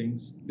quit on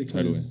things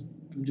because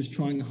I'm just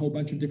trying a whole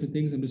bunch of different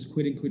things. I'm just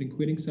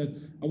quitting. So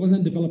I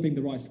wasn't developing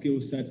the right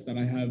skill sets that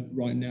I have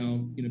right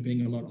now, you know,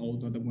 being a lot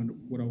older than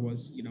what I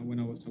was, you know, when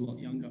I was a lot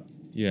younger.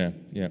 Yeah.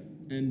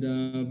 And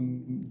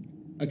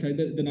okay,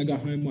 then I go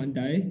home one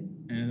day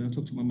and I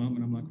talk to my mum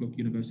and I'm like, look,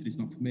 university's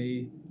not for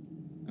me.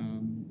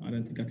 I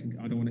don't think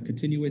I don't want to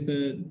continue with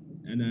it.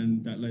 And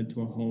then that led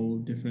to a whole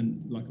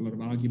different, like a lot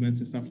of arguments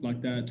and stuff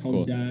like that.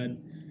 Told Dad.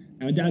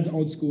 And my dad's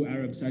old school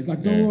Arab. So he's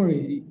like, don't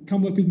worry,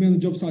 come work with me on the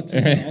job site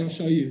tomorrow. I'll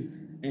show you.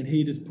 And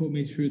he just put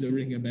me through the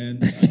ringer, man.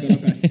 I got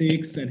up at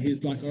 6 and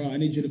he's like, all right, I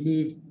need you to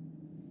move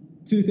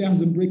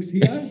 2,000 bricks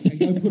here and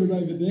go put it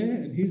over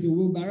there. And here's a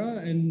wheelbarrow.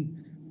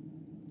 And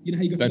you know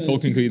how you got They're those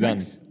talking to you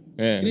then.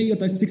 Yeah. You know, you got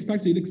those 6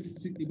 packs where you lick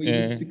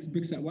 6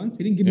 bricks at once.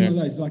 He didn't give me one of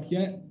those. He's like,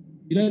 yeah,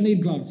 you don't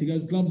need gloves. He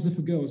goes, gloves are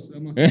for girls.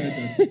 I'm like,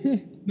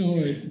 okay, no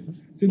worries.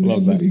 So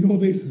moving all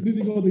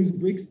these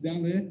bricks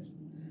down there.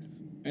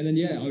 And then,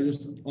 I was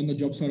just on the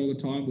job site all the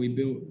time. We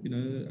built, you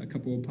know, a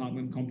couple of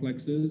apartment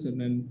complexes.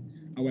 And then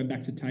I went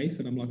back to TAFE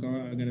and I'm like, all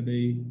right,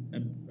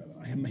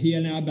 I'm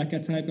here now, back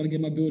at TAFE, got to get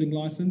my building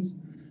license.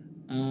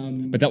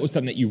 But that was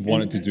something that you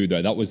wanted to do,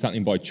 though. That was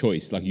something by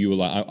choice. Like you were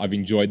like, I've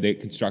enjoyed the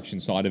construction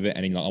side of it,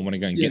 and I want to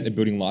go and get the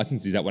building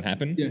license. Is that what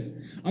happened? Yeah,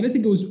 I don't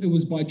think it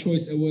was by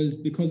choice. It was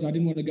because I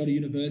didn't want to go to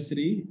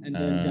university, and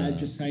then Dad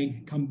just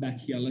saying, "Come back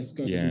here, let's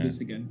go do this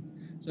again."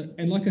 So,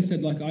 and like I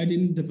said, like I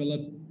didn't develop,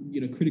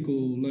 you know, critical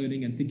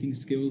learning and thinking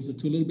skills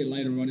until a little bit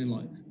later on in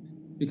life,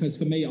 because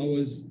for me, I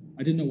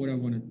didn't know what I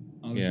wanted.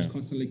 I was just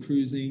constantly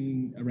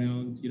cruising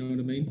around. You know what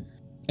I mean?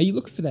 Are you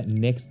looking for that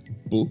next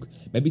book?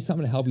 Maybe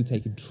something to help you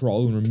take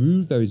control and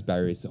remove those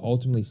barriers to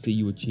ultimately see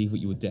you achieve what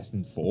you were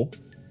destined for?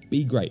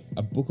 Be Great,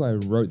 a book I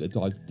wrote that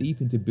dives deep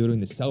into building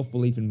the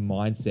self-belief and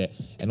mindset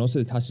and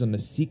also touches on the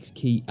 6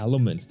 key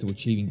elements to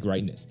achieving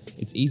greatness.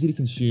 It's easy to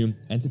consume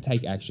and to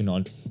take action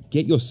on.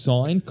 Get your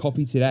signed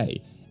copy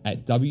today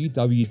at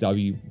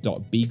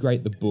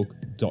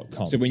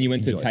www.begreatthebook.com. So when you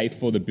went to TAFE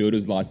for the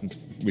builder's license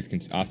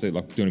after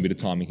like doing a bit of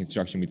time in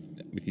construction with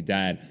your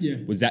dad,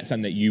 was that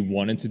something that you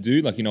wanted to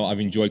do? Like, you know,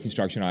 I've enjoyed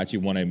construction. I actually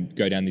want to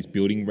go down this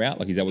building route.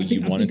 Like, is that what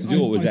you wanted to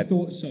do, or was that? I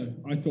thought so.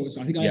 I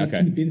think I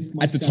convinced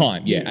myself. At the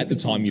time, at the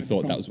time you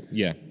thought that was,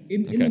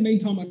 In the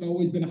meantime, I've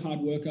always been a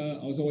hard worker.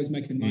 I was always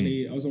making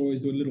money. I was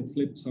always doing little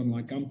flips on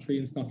like Gumtree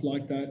and stuff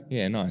like that.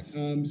 Yeah, nice.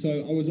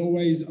 So I was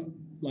always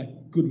like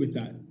good with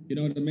that. You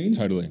know what I mean?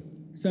 Totally.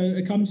 So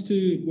it comes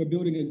to, we're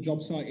building a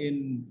job site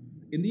in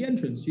the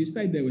entrance. You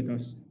stayed there with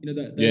us. You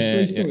know, those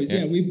 3 stories.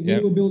 We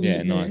were building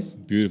it there. Nice.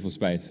 Beautiful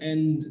space.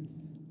 And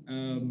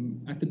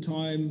at the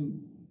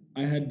time,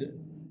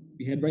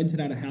 we had rented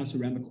out a house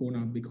around the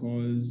corner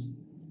because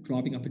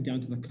driving up and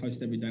down to the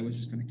coast every day was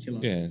just going to kill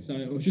us. Yeah. So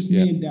it was just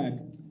me and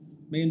Dad.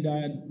 Me and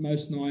Dad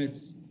most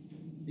nights.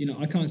 You know,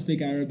 I can't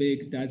speak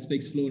Arabic. Dad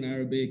speaks fluent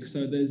Arabic. So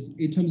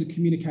in terms of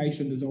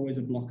communication, there's always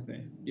a block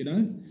there, you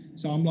know?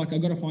 So I'm like,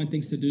 I've got to find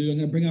things to do. I'm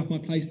going to bring up my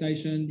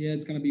PlayStation. Yeah,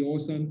 it's going to be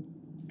awesome.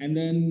 And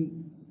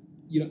then,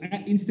 you know,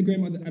 at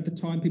Instagram at the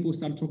time, people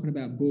started talking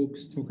about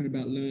books, talking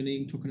about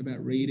learning, talking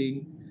about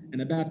reading.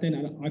 And about then,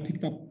 I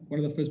picked up one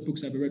of the first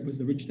books I ever read was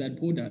the Rich Dad,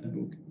 Poor Dad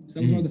book. So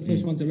that was one of the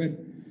first ones I read.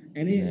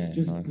 And it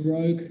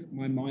broke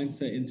my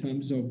mindset in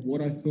terms of what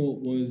I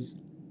thought was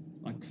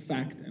like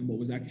fact and what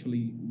was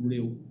actually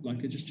real.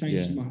 Like it just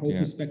changed my whole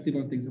perspective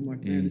on things. I'm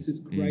like, man, this is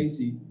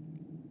crazy.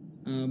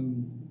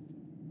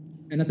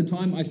 And at the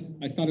time I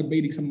started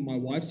meeting some of my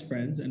wife's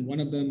friends, and one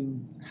of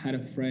them had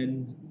a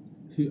friend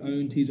who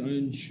owned his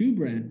own shoe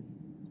brand.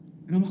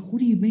 And I'm like, what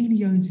do you mean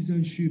he owns his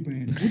own shoe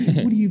brand?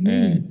 What do you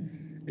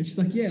mean? And she's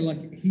like,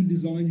 like he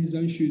designs his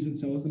own shoes and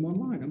sells them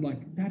online. I'm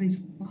like, that is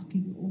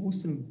fucking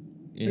awesome.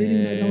 I didn't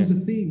even know that was a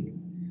thing.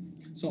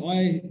 So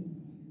I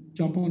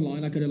jump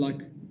online. I go to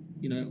like,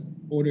 you know,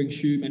 ordering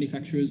shoe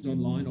manufacturers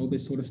online, all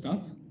this sort of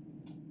stuff.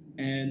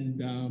 And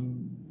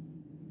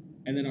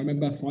then I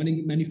remember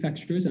finding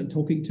manufacturers and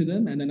talking to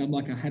them. And then I'm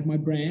like, I had my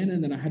brand,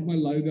 and then I had my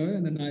logo,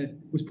 and then I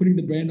was putting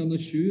the brand on the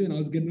shoe, and I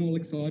was getting all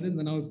excited. And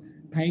then I was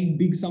paying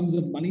big sums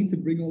of money to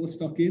bring all the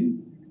stock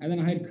in. And then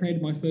I had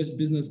created my first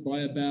business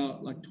by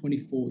about like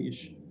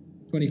 24-ish.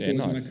 24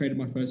 is when I created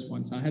my first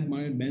one. So I had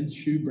my own men's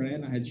shoe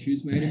brand. I had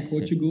shoes made in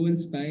Portugal and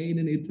Spain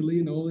and Italy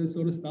and all this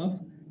sort of stuff.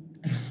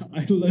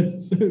 I learned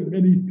so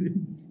many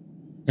things.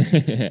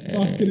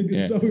 Marketing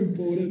is so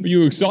important. But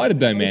you were excited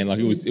though, man. Like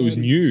it was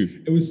new.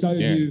 It was so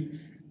new.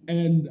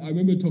 And I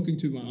remember talking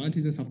to my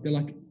aunties and stuff. They're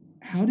like,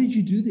 how did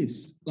you do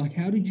this? Like,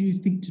 how did you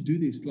think to do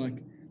this?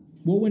 Like,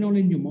 what went on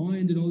in your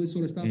mind and all this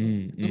sort of stuff?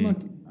 I'm like,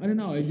 I don't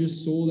know. I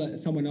just saw that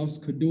someone else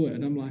could do it.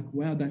 And I'm like,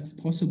 wow, that's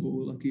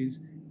possible. Like he's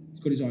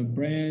got his own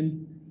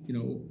brand, you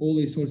know, all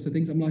these sorts of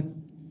things. I'm like,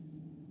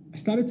 I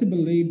started to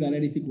believe that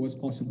anything was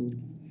possible.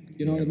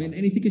 You know what I mean?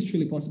 Anything is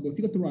truly possible. If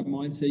you got the right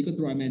mindset, you got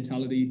the right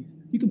mentality,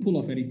 you can pull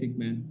off anything,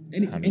 man.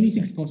 100%.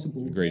 Anything's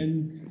possible. Agreed.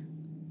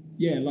 And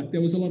yeah, like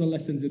there was a lot of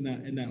lessons in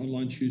that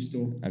online shoe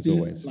store. As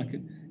always. Like,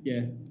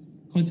 yeah,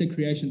 content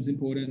creation is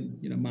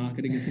important. You know,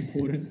 marketing is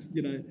important.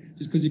 You know,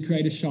 just because you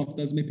create a shop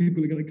doesn't mean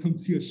people are going to come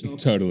to your shop.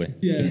 Totally.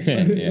 Yeah,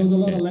 so there was a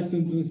lot of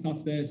lessons and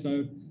stuff there.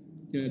 So,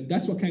 yeah,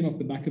 that's what came off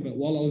the back of it.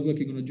 While I was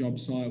working on a job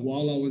site,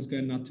 while I was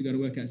going up to go to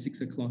work at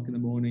 6 o'clock in the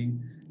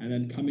morning, and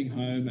then coming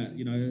home at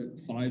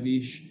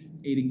 5-ish,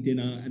 eating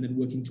dinner, and then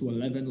working to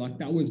 11. Like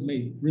that was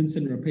me, rinse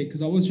and repeat.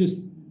 Because I was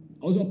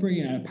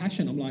operating out of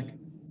passion. I'm like,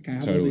 okay, I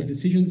have all these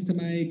decisions to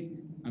make.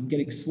 I'm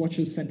getting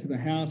swatches sent to the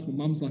house. My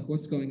mum's like,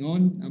 what's going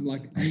on? I'm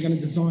like, I'm going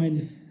to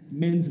design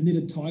men's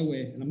knitted tie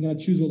wear, and I'm going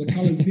to choose all the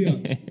colors here.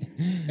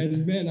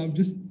 And man,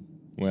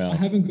 I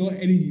haven't got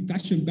any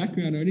fashion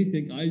background or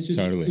anything. It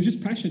was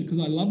just passion because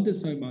I loved it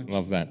so much.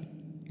 Love that.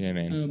 Yeah,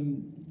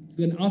 man. So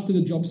then after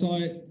the job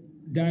site,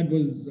 Dad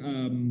was,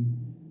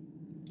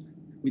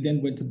 we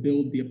then went to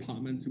build the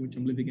apartments in which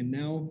I'm living in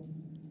now.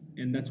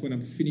 And that's when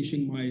I'm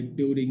finishing my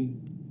building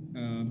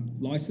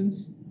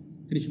license.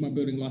 Finishing my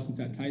building license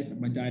at TAFE.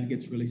 My dad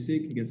gets really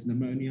sick. He gets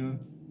pneumonia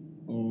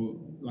or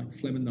like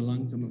phlegm in the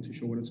lungs. I'm not too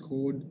sure what it's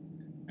called.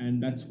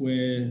 And that's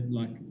where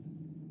like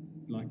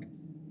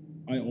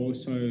I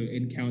also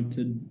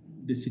encountered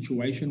this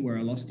situation where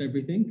I lost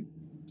everything.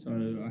 So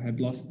I had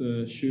lost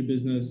the shoe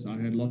business. I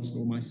had lost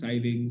all my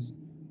savings,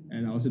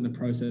 and I was in the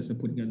process of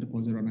putting a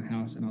deposit on a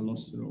house, and I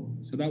lost it all.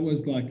 So that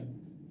was like,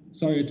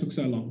 sorry it took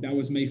so long. That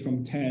was me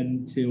from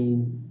 10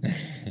 till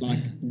like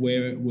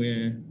where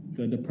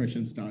the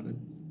depression started.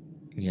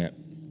 Yeah.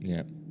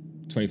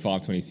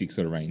 25, 26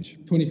 sort of range.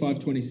 25,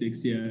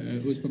 26, yeah.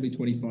 It was probably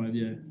 25,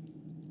 yeah.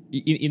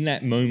 In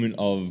that moment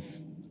of,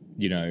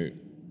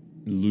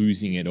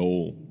 losing it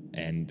all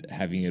and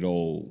having it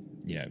all,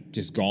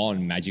 just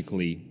gone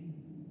magically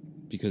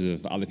because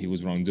of other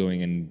people's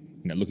wrongdoing, and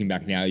looking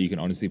back now, you can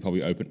honestly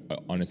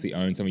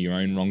own some of your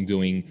own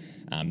wrongdoing,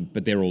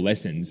 but they're all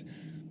lessons.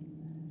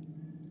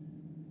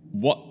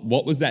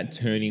 What was that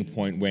turning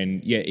point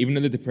when, even though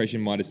the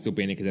depression might have still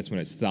been there because that's when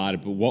it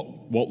started, but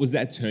what was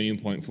that turning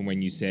point from when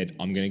you said,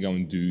 I'm going to go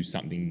and do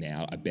something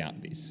now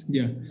about this?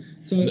 Yeah.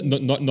 So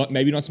not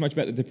maybe not so much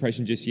about the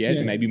depression just yet,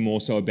 but maybe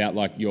more so about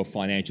like your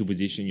financial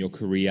position, your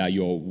career,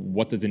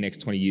 what does the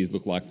next 20 years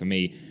look like for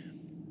me?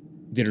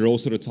 Did it all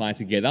sort of tie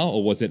together,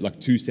 or was it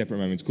like two separate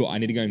moments? Cool, I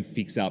need to go and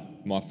fix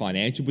up my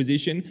financial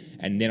position,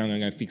 and then I'm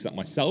going to go fix up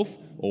myself,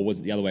 or was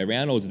it the other way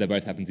around, or did they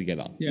both happen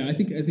together? Yeah, I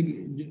think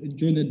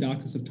during the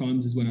darkest of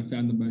times is when I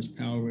found the most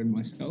power in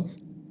myself.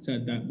 So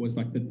that was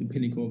like the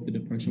pinnacle of the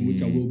depression,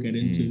 which I will get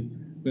into.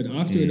 But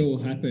after it all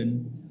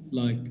happened,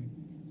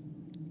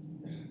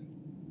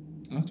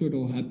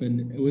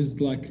 it was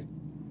like,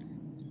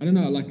 I don't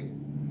know, like,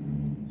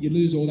 you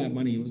lose all that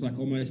money. It was like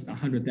almost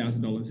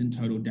 $100,000 in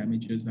total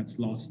damages that's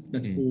lost.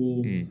 That's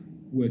all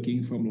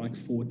working from like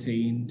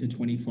 14 to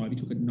 25. You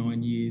took it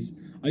 9 years.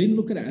 I didn't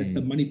look at it as the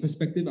money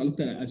perspective. I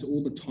looked at it as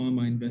all the time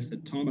I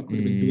invested. Time I could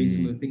have been doing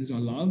some of the things I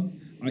love.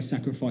 I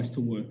sacrificed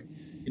to work.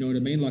 You know what I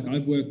mean? Like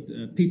I've worked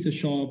a pizza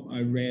shop.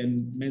 I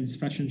ran men's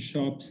fashion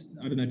shops.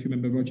 I don't know if you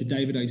remember Roger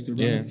David. I used to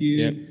run a few.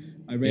 Yeah.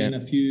 I ran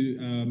a few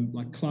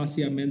like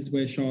classier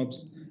menswear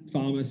shops,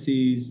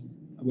 pharmacies.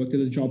 I worked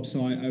at a job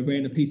site. I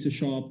ran a pizza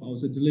shop. I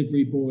was a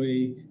delivery boy.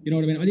 You know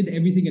what I mean? I did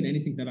everything and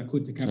anything that I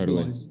could to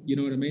capitalize. Totally. You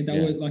know what I mean? That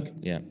was like,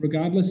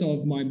 regardless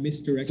of my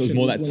misdirection. So it was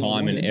more that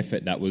time and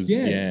effort that was,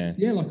 Yeah,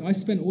 like I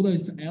spent all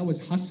those hours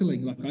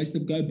hustling. Like I used to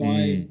go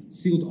buy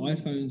sealed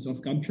iPhones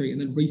off Gumtree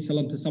and then resell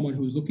them to someone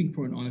who was looking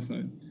for an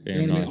iPhone. Yeah,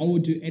 you know what nice. I mean? I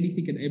would do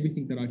anything and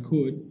everything that I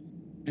could.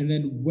 And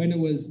then when it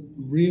was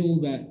real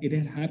that it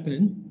had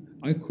happened,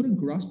 I couldn't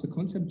grasp the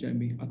concept,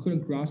 Jamie. I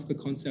couldn't grasp the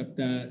concept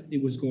that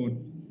it was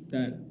gone.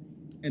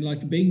 And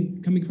like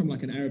coming from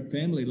like an Arab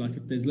family, like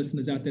if there's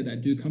listeners out there that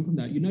do come from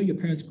that, your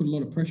parents put a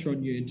lot of pressure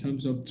on you in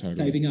terms of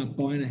saving up,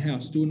 buying a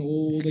house, doing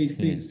all these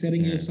things,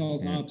 setting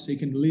yourself up so you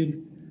can live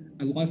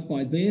a life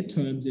by their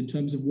terms in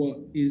terms of what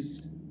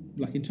is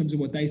like, in terms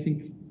of what they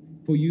think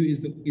for you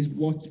is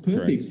what's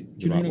perfect. Correct.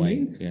 Do you know what I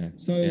mean? Yeah.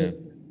 So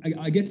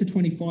I get to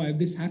 25,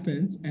 this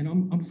happens, and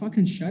I'm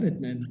fucking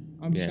shattered, man.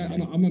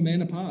 I'm a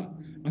man apart.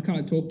 I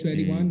can't talk to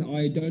anyone.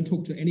 I don't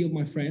talk to any of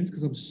my friends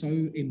because I'm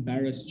so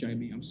embarrassed,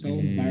 Jamie. I'm so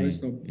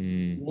embarrassed of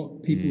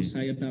what people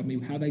say about me,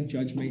 how they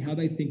judge me, how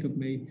they think of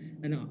me.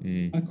 And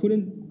I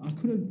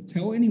couldn't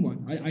tell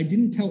anyone. I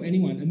didn't tell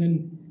anyone. And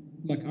then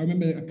like, I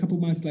remember a couple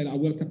months later, I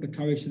worked up the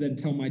courage to then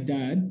tell my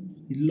dad.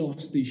 He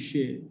lost his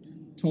shit.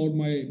 Told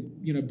my,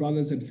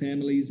 brothers and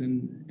families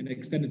and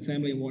extended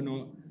family and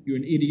whatnot, you're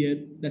an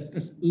idiot.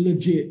 That's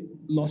legit.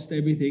 Lost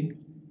everything.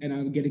 And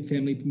I'm getting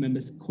family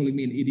members calling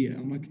me an idiot.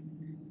 I'm like,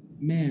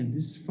 man,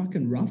 this is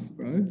fucking rough,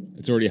 bro.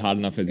 It's already hard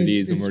enough as it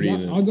is.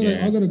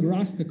 I got to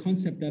grasp the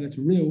concept that it's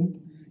real.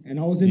 And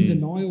I was in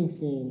denial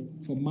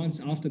for months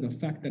after the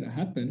fact that it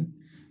happened.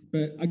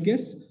 But I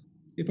guess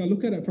if I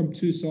look at it from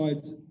two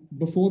sides,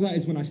 before that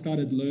is when I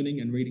started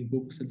learning and reading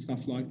books and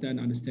stuff like that and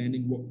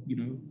understanding what,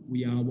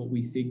 we are what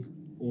we think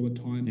all the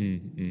time.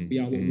 We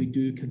are what we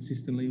do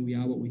consistently. We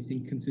are what we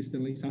think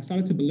consistently. So I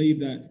started to believe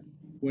that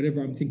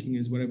whatever I'm thinking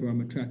is whatever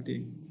I'm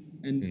attracting.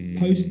 And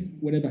post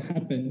whatever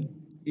happened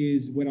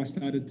is when I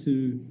started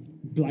to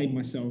blame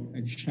myself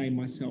and shame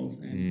myself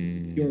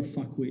and you're a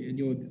fuckwit and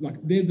you're like,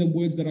 they're the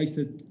words that I used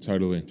to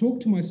Totally. talk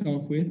to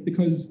myself with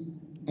because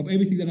of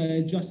everything that I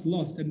had just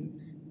lost. And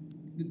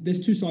there's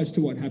two sides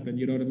to what happened,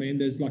 you know what I mean?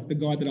 There's like the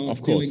guy that I was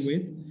dealing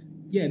with.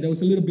 Yeah, there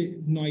was a little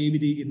bit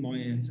naivety in my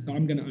end. So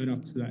I'm going to own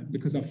up to that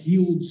because I've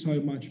healed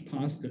so much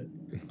past it.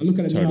 I look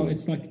at it now,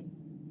 it's like,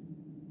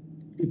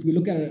 if we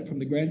look at it from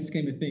the grand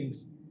scheme of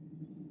things,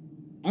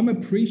 I'm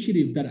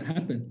appreciative that it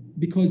happened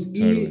because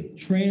it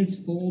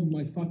transformed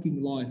my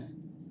fucking life.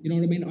 You know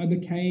what I mean? I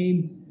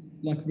became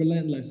like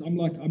relentless. I'm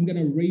like, I'm going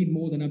to read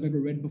more than I've ever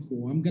read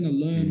before. I'm going to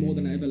learn more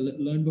than I ever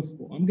learned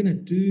before. I'm going to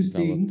do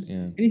things.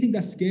 Anything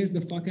that scares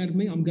the fuck out of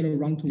me, I'm going to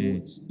run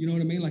towards. You know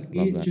what I mean? Like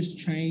it just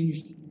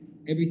changed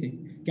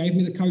everything. Gave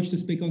me the courage to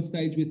speak on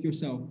stage with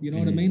yourself. You know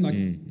what I mean?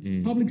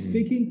 Like public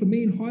speaking for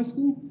me in high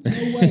school,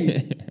 no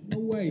way. No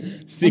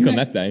way. Sick on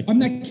that day. I'm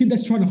that kid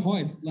that's trying to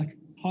hide. Like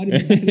hiding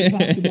in the back of the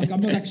classroom. Like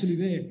I'm not actually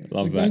there.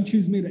 Love like, don't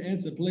choose me to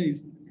answer,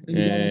 please. And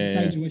we got on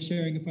stage and we're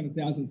sharing in front of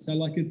thousands. So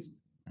like it's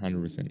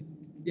 100%.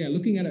 Yeah,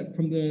 looking at it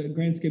from the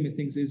grand scheme of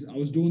things is I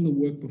was doing the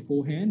work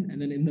beforehand and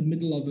then in the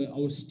middle of it, I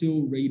was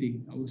still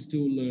reading. I was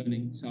still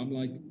learning. So I'm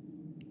like,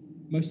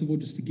 most of all,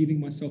 just forgiving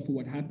myself for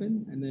what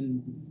happened and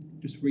then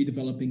just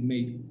redeveloping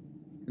me.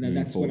 And then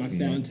that's when I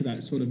found to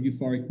that sort of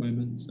euphoric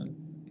moment. So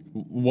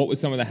what were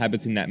some of the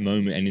habits in that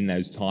moment and in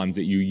those times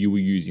that you were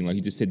using? Like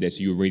you just said there,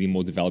 so you were reading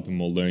more, developing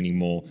more, learning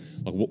more.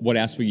 Like what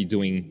else were you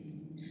doing?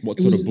 What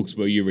sort of books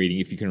were you reading,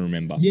 if you can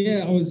remember?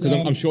 Yeah, I was...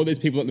 Because I'm sure there's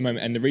people at the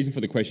moment, and the reason for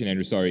the question,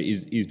 Andrew, sorry,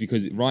 is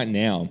because right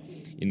now,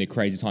 in the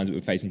crazy times that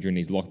we're facing during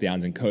these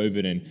lockdowns and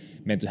COVID and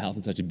mental health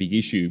is such a big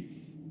issue,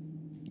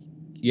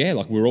 yeah,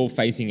 like we're all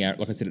facing our,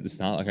 like I said at the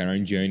start, like our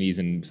own journeys,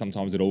 and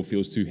sometimes it all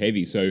feels too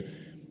heavy. So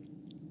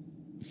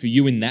for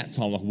you in that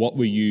time, like what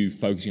were you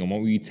focusing on?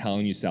 What were you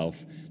telling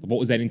yourself? Like, what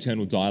was that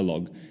internal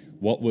dialogue?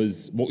 What were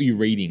you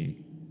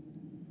reading?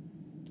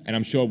 And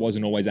I'm sure it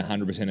wasn't always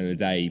 100% of the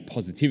day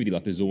positivity.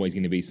 Like there's always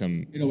going to be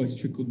some... It always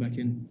trickled back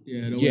in.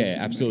 Yeah,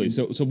 absolutely.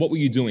 So what were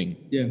you doing?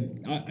 Yeah,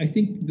 I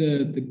think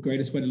the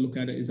greatest way to look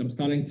at it is I'm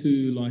starting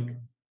to like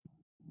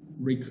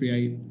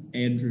recreate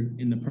Andrew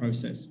in the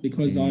process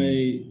because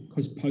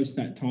post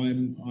that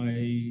time,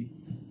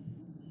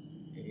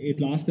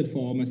 it lasted for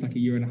almost like a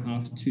year and a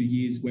half, 2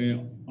 years where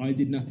I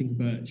did nothing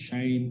but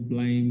shame,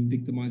 blame,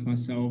 victimize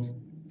myself,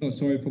 felt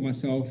sorry for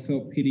myself,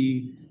 felt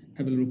pity,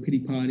 have a little pity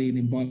party and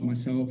invite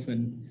myself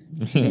and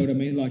you know what I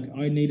mean? Like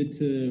I needed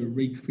to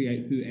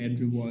recreate who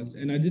Andrew was.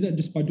 And I did it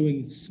just by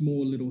doing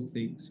small little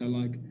things. So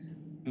like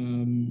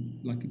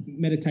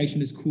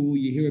meditation is cool.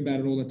 You hear about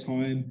it all the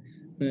time,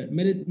 but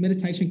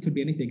meditation could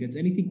be anything. It's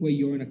anything where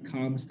you're in a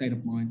calm state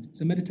of mind.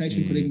 So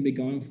meditation could even be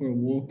going for a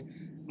walk.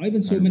 I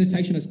even saw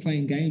meditation as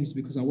playing games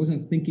because I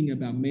wasn't thinking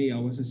about me. I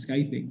was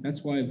escaping.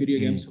 That's why video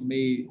games for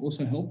me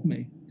also helped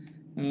me.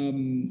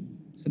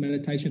 So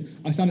meditation.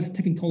 I started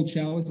taking cold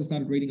showers. I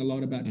started reading a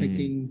lot about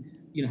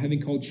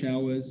having cold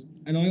showers.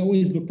 And I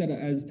always looked at it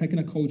as taking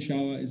a cold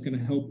shower is going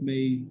to help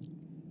me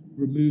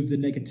remove the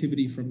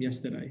negativity from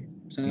yesterday.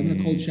 So having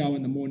a cold shower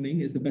in the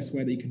morning is the best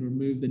way that you can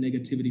remove the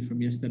negativity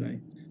from yesterday.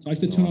 So I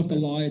used to turn off the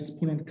lights,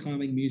 put on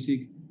calming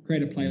music,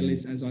 create a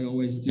playlist as I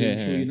always do. I'm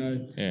sure you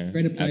know.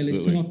 Create a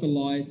playlist, turn off the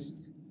lights,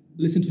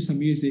 listen to some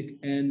music,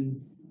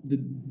 and the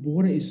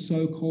water is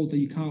so cold that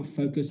you can't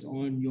focus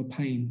on your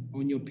pain,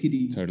 on your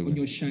pity, on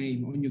your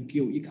shame, on your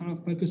guilt. You can't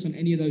focus on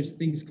any of those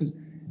things because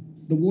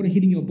the water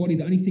hitting your body,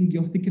 the only thing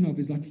you're thinking of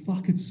is like,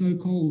 fuck, it's so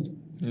cold.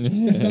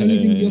 That's the only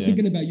thing you're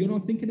thinking about. You're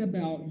not thinking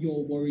about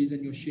your worries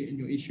and your shit and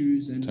your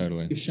issues and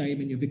your shame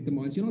and your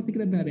victimized. You're not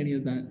thinking about any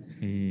of that.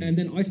 And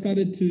then I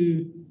started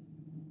to,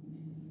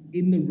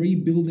 in the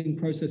rebuilding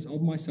process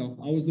of myself,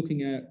 I was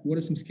looking at what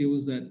are some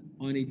skills that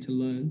I need to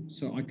learn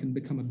so I can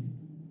become a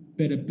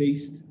better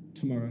beast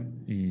tomorrow.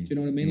 Do you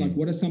know what I mean? Like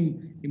what are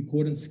some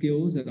important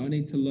skills that I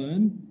need to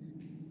learn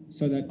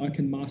so that I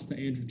can master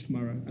Andrew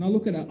tomorrow? And I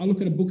look at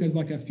a book as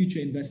like a future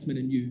investment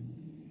in you.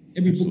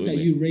 Every book that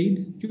you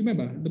read, do you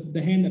remember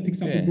the hand that picks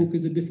up a book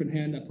is a different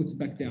hand that puts it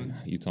back down?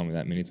 You told me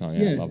that many times.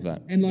 Yeah, I love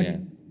that. And like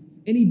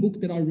any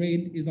book that I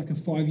read is like a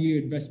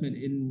 5-year investment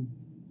in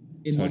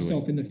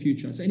myself in the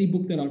future. So any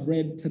book that I've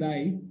read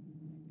today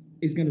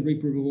is going to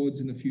reap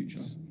rewards in the future.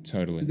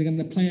 Totally. They're going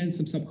to plant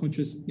some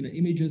subconscious,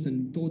 images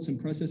and thoughts and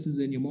processes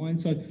in your mind.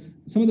 So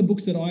some of the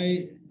books that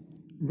I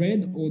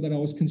read or that I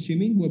was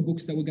consuming were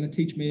books that were going to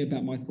teach me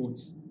about my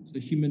thoughts. So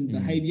human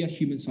behavior,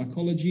 human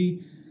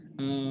psychology.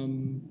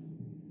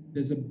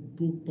 There's a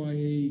book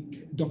by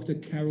Dr.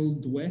 Carol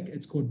Dweck.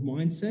 It's called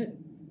Mindset.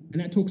 And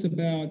that talks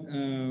about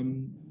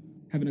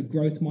having a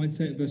growth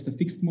mindset versus a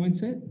fixed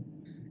mindset.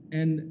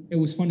 And it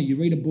was funny, you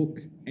read a book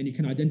and you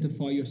can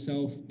identify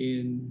yourself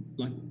in,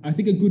 like, I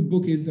think a good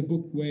book is a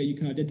book where you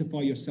can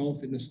identify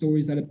yourself in the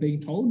stories that are being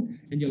told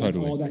and you're like,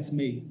 oh, that's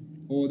me.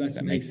 Or that's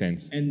me. That makes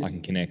sense. And I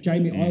can connect.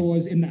 Jamie, I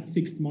was in that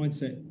fixed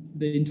mindset.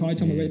 The entire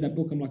time I read that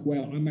book, I'm like,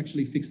 wow, I'm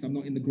actually fixed. I'm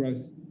not in the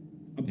growth.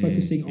 I'm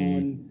focusing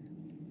on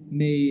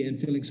me and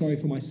feeling sorry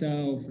for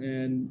myself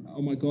and,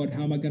 oh my God,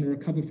 how am I going to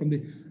recover from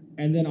this?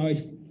 And then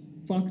I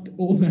fucked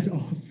all that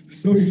off.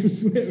 Sorry for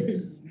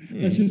swearing.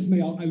 That's just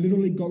me. I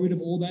literally got rid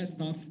of all that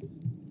stuff.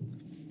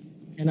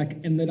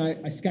 And then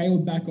I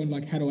scaled back on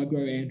like, how do I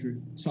grow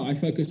Andrew? So I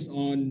focused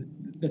on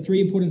the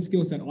 3 important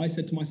skills that I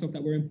said to myself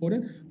that were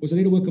important was I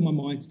need to work on my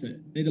mindset.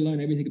 I need to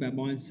learn everything about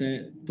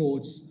mindset,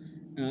 thoughts,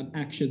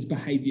 actions,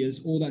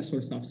 behaviors, all that sort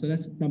of stuff. So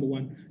that's number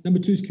 1. Number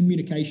 2 is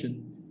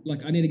communication.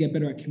 Like I need to get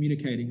better at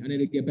communicating. I need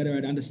to get better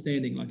at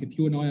understanding. Like if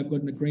you and I have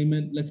got an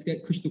agreement, let's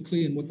get crystal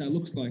clear in what that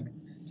looks like.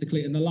 So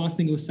clear. And the last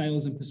thing was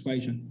sales and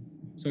persuasion.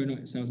 Sorry,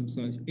 not sales and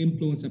persuasion,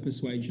 influence and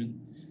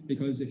persuasion.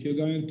 Because if you're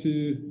going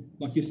to,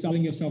 like you're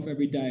selling yourself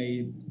every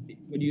day,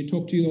 when you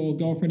talk to your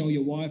girlfriend or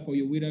your wife or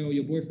your widow or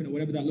your boyfriend or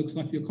whatever that looks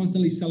like, you're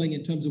constantly selling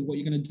in terms of what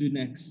you're going to do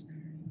next.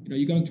 You know,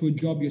 you're going to a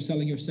job, you're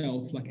selling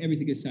yourself. Like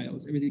everything is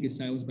sales. Everything is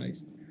sales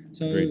based.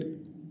 So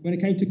when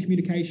it came to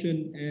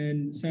communication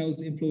and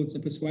sales, influence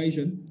and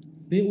persuasion,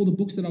 they're all the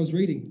books that I was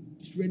reading.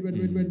 Just read.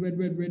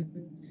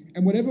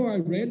 And whatever I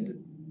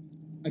read,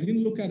 I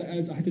didn't look at it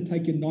as I had to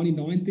take in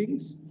 99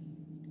 things.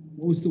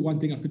 What was the one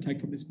thing I could take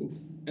from this book?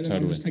 And then I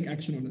would just take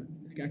action on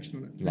it, take action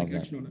on it.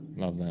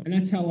 Love that. And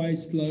that's how I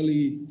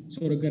slowly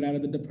sort of got out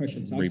of the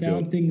depression. So I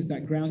found things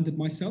that grounded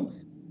myself.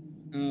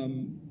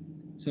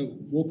 So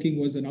walking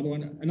was another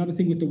one. Another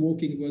thing with the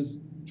walking was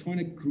trying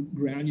to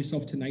ground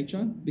yourself to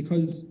nature,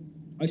 because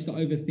I used to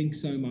overthink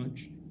so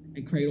much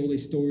and create all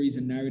these stories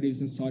and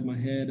narratives inside my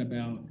head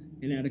about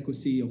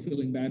inadequacy or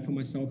feeling bad for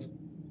myself.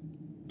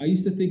 I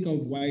used to think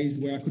of ways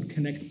where I could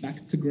connect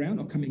back to ground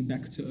or coming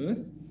back to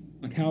earth.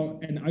 Like how,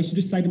 and I used to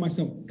just say to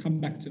myself, come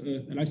back to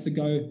earth. And I used to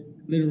go,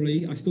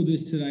 literally, I still do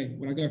this today.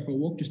 When I go for a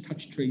walk, just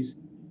touch trees.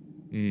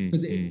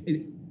 Because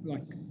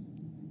like,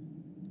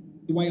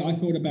 the way I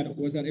thought about it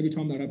was that every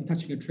time that I'm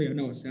touching a tree, I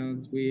know it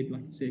sounds weird,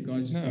 like you see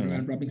guys just going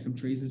around rubbing some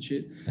trees and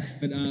shit.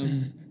 But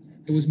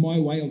it was my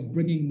way of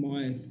bringing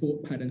my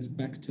thought patterns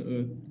back to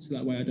earth. So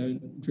that way I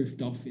don't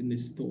drift off in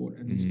this thought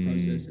and this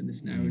process and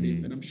this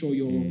narrative. And I'm sure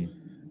you're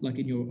like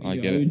in your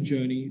own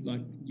journey,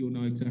 like you'll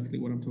know exactly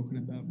what I'm talking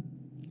about.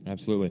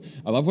 Absolutely.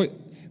 I love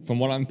from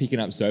what I'm picking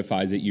up so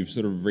far is that you've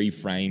sort of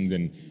reframed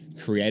and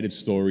created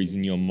stories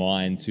in your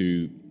mind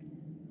to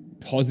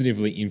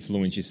positively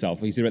influence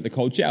yourself. Like you said about the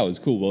cold showers,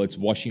 cool. Well, it's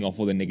washing off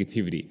all the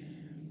negativity.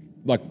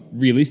 Like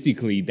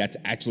realistically, that's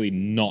actually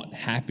not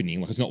happening.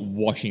 Like it's not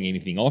washing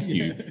anything off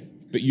you.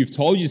 But you've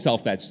told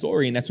yourself that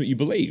story and that's what you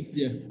believe.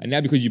 Yeah. And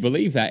now because you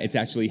believe that, it's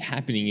actually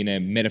happening in a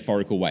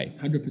metaphorical way.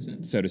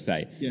 100%. So to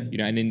say. Yeah. You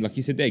know, and then like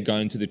you said there,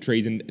 going to the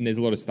trees and there's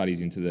a lot of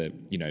studies into the,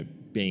 you know,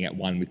 being at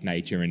one with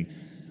nature. And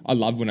I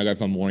love when I go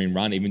for a morning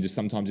run, even just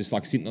sometimes just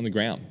like sitting on the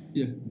ground.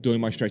 Yeah.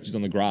 Doing my stretches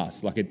on the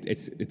grass. Like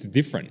it's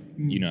different,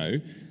 you know.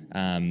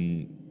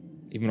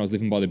 Even when I was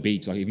living by the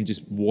beach, like even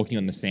just walking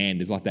on the sand,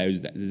 there's like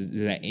there's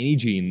that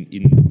energy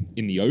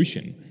in the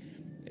ocean.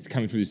 It's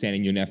coming through the sand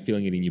and you're now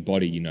feeling it in your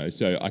body, you know.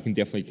 So I can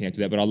definitely connect with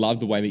that. But I love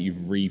the way that you've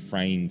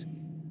reframed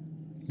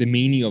the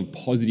meaning of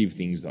positive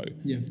things, though.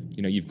 Yeah.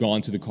 You know, you've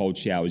gone to the cold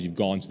showers, you've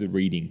gone to the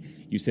reading.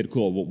 You said,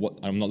 cool, what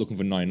I'm not looking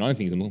for 99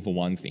 things, I'm looking for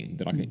one thing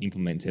that I can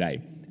implement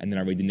today. And then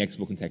I read the next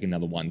book and take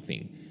another one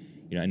thing.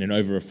 You know, and then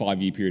over a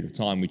 5-year period of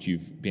time, which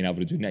you've been able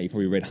to do now, you've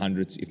probably read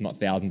hundreds, if not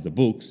thousands of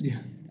books. Yeah.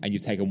 And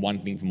you've taken one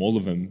thing from all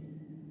of them.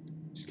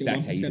 Just get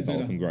that's how you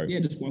develop better. And grow. Yeah,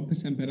 just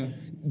 1% better.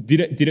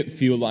 Did it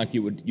feel like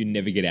you'd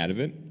never get out of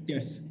it?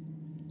 Yes.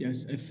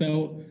 It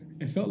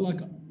felt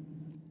like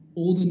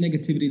all the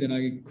negativity that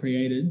I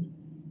created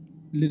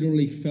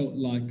literally felt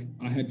like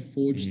I had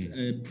forged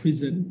a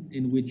prison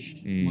in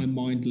which my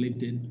mind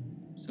lived in.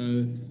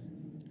 So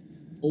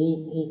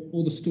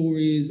all the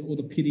stories, all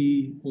the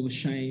pity, all the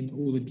shame,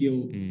 all the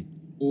guilt,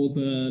 all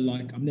the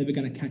like, I'm never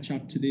going to catch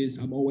up to this,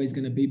 I'm always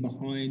going to be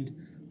behind,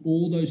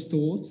 all those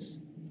thoughts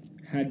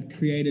had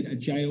created a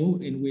jail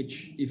in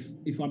which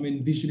if I'm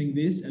envisioning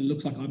this, it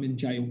looks like I'm in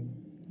jail.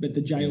 But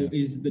the jail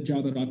is the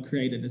jail that I've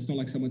created. It's not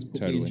like someone's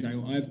put me in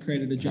jail. I've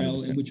created a jail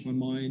 100%. In which my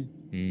mind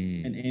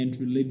and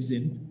Andrew lives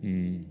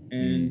in.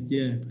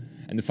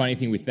 And the funny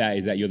thing with that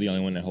is that you're the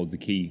only one that holds the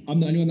key. I'm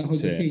the only one that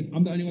holds the key.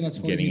 I'm the only one that's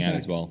getting out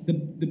as well. The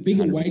big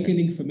 100%.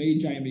 Awakening for me,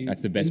 Jamie.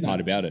 That's the best part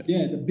about it.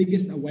 Yeah, the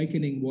biggest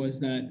awakening was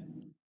that,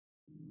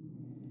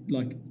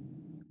 like,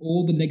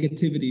 all the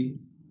negativity.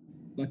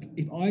 Like,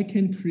 if I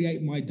can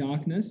create my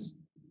darkness,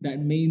 that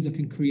means I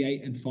can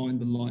create and find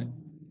the light.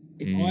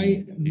 If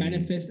I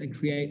manifest and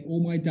create all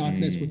my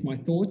darkness with my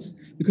thoughts,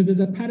 because there's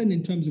a pattern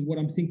in terms of what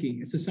I'm thinking.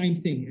 It's the same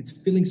thing. It's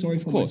feeling sorry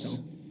for myself.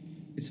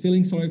 It's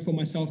feeling sorry for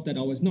myself that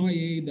I was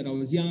naive, that I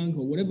was young,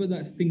 or whatever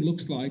that thing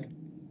looks like.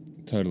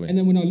 Totally. And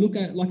then when I look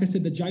at, like I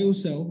said, the jail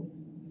cell,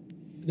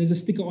 there's a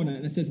sticker on it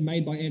and it says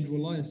made by Andrew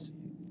Elias.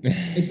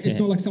 It's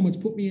not like someone's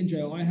put me in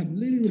jail. I have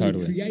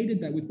literally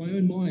created that with my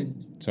own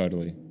mind.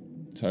 Totally.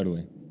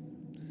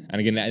 And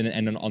again,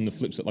 and on the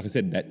flip side, like I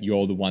said, that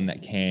you're the one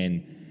that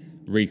can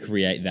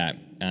recreate that.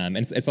 And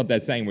it's like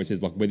that saying where it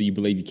says, like, whether you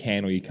believe you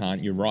can or you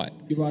can't, you're right.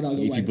 You're right either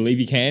way. If you believe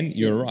you can,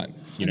 you're right.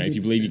 You know, if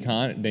you believe you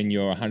can't, then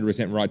you're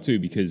 100% right too,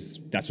 because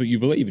that's what you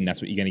believe and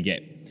that's what you're going to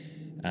get.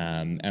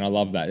 And I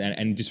love that.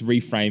 And just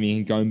reframing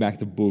and going back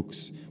to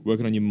books,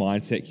 working on your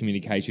mindset,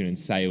 communication, and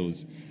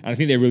sales. And I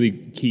think they're really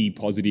key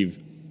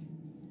positive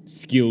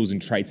skills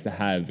and traits to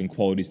have and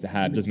qualities to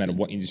have. Doesn't matter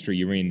what industry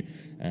you're in.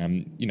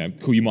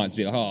 Cool, you might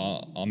be like,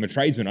 oh, I'm a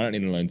tradesman, I don't need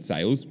to learn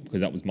sales,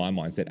 because that was my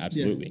mindset,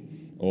 absolutely.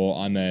 Yeah. Or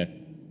I'm a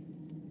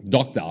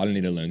doctor, I don't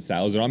need to learn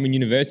sales. Or I'm in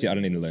university, I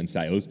don't need to learn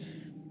sales.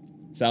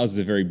 Sales is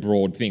a very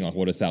broad thing. Like,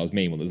 what does sales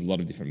mean? Well, there's a lot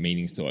of different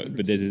meanings to it.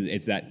 But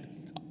it's that.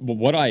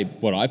 What I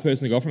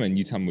personally got from it, and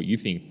you tell me what you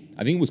think.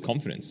 I think it was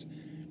confidence,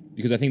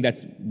 because I think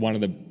that's one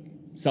of the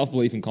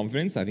self-belief and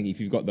confidence. I think if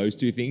you've got those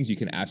two things, you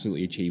can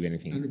absolutely achieve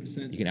anything.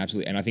 100%. You can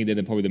absolutely, and I think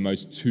they're probably the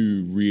most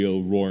two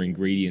real raw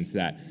ingredients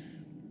that,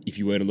 if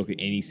you were to look at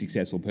any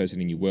successful person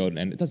in your world,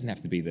 and it doesn't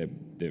have to be the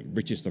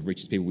richest of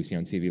richest people we see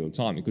on TV all the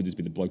time. It could just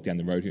be the bloke down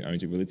the road who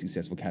owns a really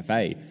successful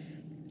cafe.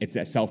 It's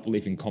that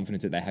self-belief and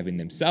confidence that they have in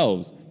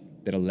themselves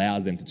that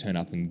allows them to turn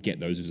up and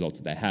get those results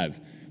that they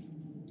have.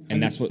 And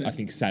 100%. That's what I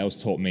think sales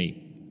taught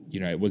me.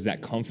 It was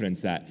that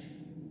confidence that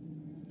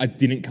I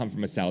didn't come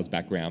from a sales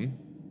background.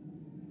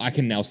 I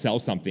can now sell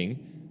something.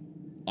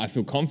 I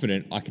feel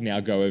confident. I can now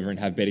go over and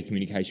have better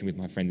communication with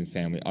my friends and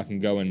family. I can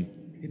go and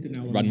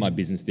run my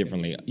business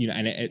differently.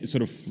 And it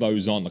sort of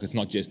flows on. Like, it's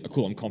not just,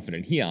 cool, I'm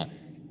confident here.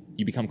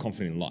 You become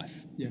confident in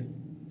life. Yeah.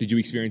 Did you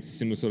experience a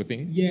similar sort of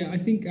thing? Yeah, I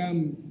think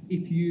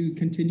if you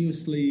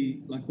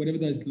continuously, like, whatever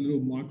those little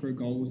micro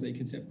goals that you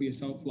can set for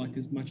yourself, like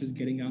as much as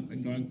getting up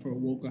and going for a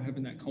walk or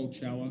having that cold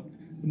shower,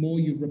 the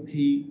more you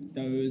repeat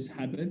those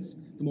habits,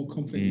 the more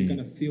confident you're going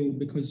to feel,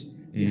 because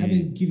you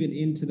haven't given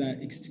in to that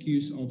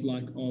excuse of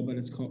like, oh, but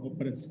it's cold,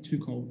 but it's too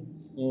cold,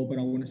 or but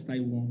I want to stay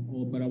warm,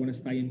 or but I want to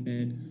stay in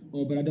bed,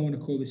 or but I don't want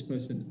to call this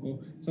person. Or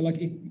so, like,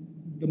 if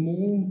the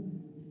more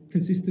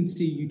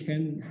consistency you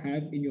can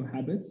have in your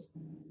habits,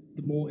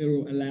 the more it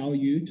will allow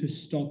you to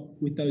stop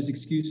with those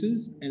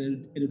excuses,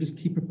 and it'll just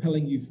keep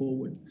propelling you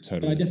forward.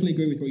 Totally. But I definitely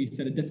agree with what you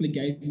said. It definitely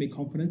gave me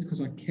confidence,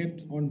 because I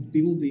kept on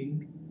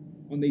building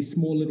on these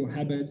small little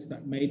habits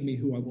that made me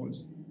who I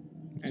was.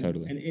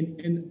 Totally.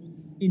 And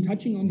in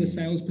touching on the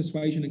sales,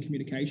 persuasion, and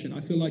communication,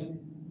 I feel like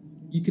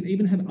you can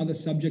even have other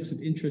subjects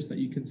of interest that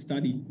you can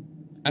study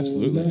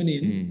Absolutely. or learn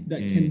in that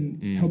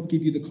can help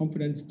give you the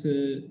confidence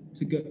to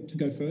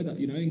go further.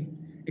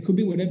 It could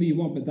be whatever you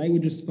want, but they were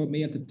just, for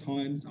me at the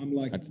times, I'm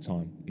like, at the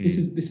time, this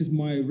is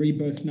my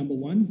rebirth number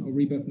 1 or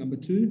rebirth number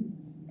 2,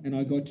 and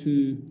I got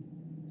to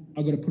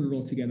put it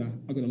all together.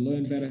 I got to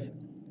learn better,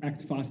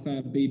 act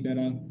faster, be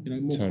better,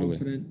 more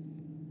confident,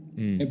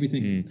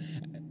 everything.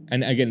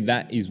 And again,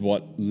 that is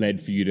what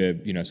led for you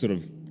to, sort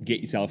of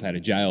get yourself out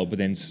of jail, but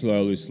then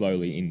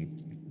slowly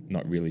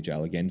not really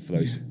jail again, for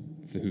those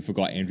who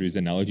forgot Andrew's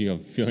analogy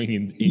of feeling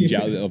in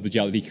jail, of the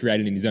jail that he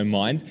created in his own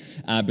mind.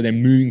 But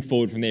then moving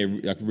forward from there,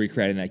 like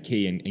recreating that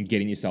key and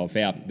getting yourself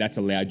out, that's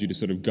allowed you to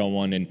sort of go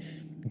on and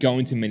go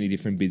into many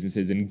different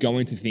businesses and go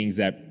into things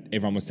that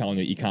everyone was telling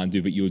you that you can't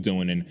do, but you were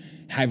doing, and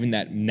having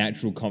that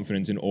natural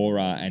confidence and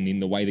aura, and in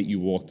the way that you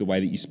walked, the way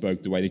that you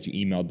spoke, the way that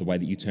you emailed, the way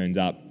that you turned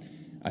up.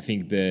 I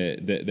think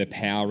the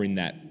power in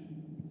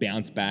that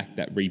bounce back,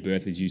 that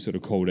rebirth, as you sort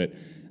of called it,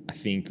 I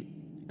think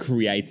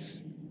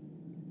creates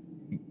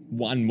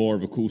one more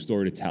of a cool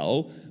story to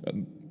tell,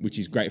 which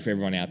is great for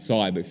everyone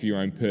outside, but for your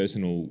own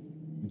personal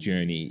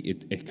journey,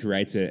 it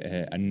creates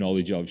a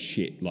knowledge of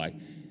shit, like,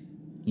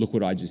 look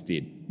what I just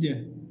did. Yeah.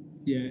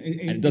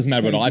 And it doesn't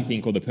matter what I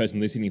think or the person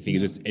listening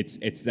thinks.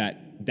 It's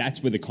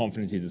that's where the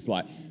confidence is. It's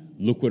like,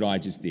 look what I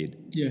just did.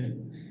 Yeah.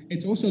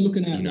 It's also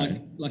looking at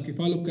like if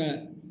I look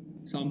at,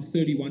 so I'm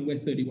 31, we're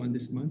 31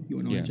 this month, you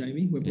and I,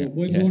 Jamie. We're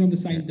born on the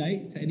same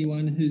date, to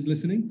anyone who's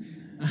listening.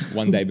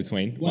 One day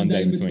between. One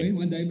day between.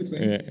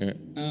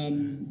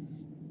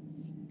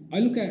 I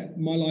look at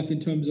my life in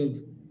terms of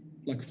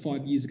like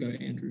 5 years ago,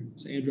 Andrew.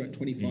 So Andrew at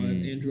 25,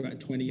 Andrew at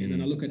 20, and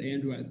then I look at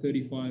Andrew at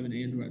 35 and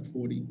Andrew at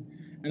 40.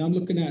 And I'm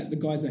looking at the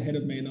guys ahead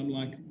of me, and I'm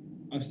like,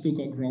 I've still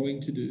got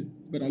growing to do.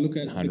 But I look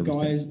at 100%. The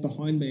guys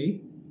behind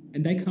me,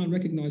 and they can't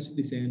recognize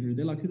this Andrew.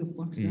 They're like, who the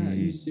fuck's that? Are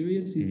you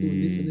serious? He's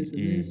doing this and this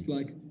and this.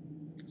 Like,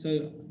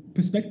 so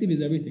perspective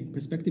is everything.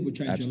 Perspective will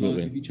change your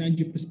life. If you change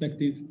your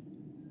perspective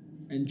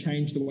and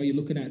change the way you're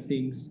looking at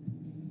things,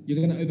 you're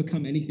going to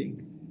overcome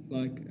anything.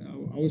 Like,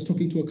 I was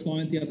talking to a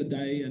client the other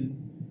day,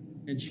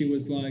 and she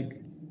was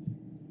like,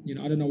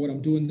 I don't know what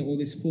I'm doing all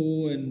this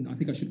for, and I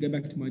think I should go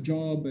back to my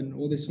job and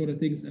all this sort of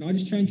things. And I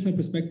just changed her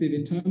perspective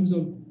in terms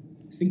of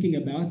thinking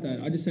about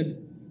that. I just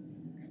said,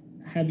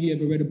 have you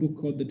ever read a book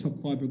called The Top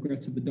 5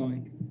 Regrets of the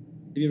Dying?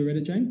 Have you ever read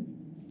it, Jane?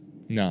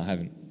 No, I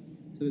haven't.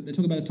 So they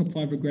talk about the top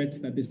 5 regrets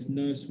that this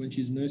nurse, when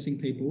she's nursing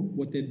people,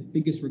 what their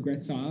biggest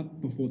regrets are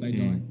before they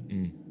die.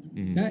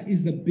 That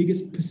is the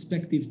biggest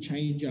perspective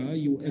changer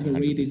you'll ever 100%.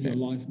 Read in your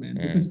life, man.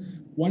 Yeah. Because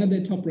one of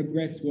their top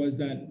regrets was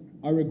that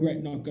I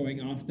regret not going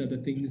after the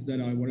things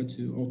that I wanted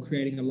to, or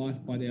creating a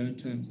life by their own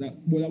terms. That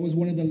was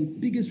one of the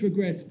biggest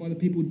regrets by the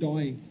people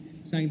dying,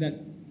 saying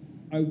that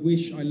I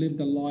wish I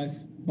lived a life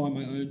by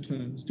my own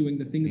terms, doing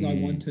the things I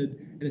wanted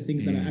and the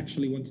things that I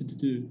actually wanted to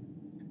do.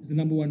 It's the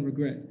number 1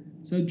 regret.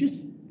 So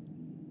just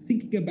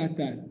thinking about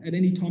that at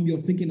any time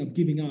you're thinking of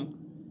giving up,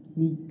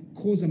 will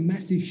cause a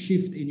massive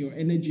shift in your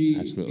energy,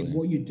 Absolutely. in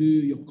what you do,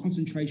 your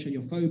concentration,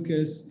 your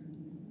focus.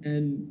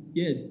 And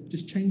yeah,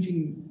 just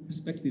changing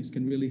perspectives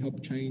can really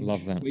help change.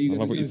 Love that. Where you're I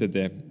love gonna what you go. said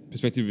there.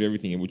 Perspective of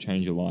everything, it will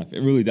change your life.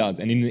 It really does.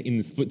 And in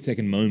the split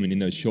second moment, in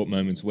those short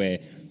moments where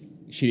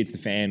shit hits the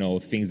fan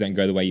or things don't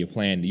go the way you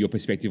planned, your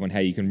perspective on how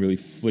you can really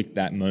flick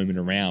that moment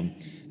around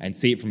and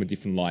see it from a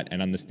different light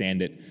and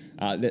understand it.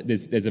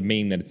 There's a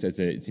meme that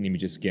it's an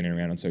image that's getting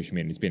around on social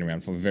media. It's been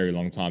around for a very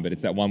long time, but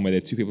it's that one where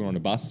there's two people on a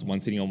bus, one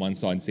sitting on one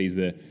side and sees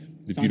the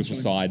beautiful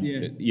side,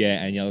 and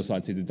the other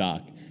side sees the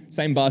dark.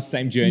 Same bus,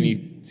 same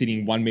journey,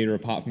 sitting 1 meter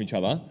apart from each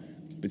other,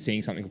 but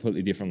seeing something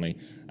completely differently.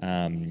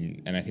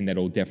 And I think that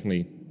all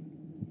definitely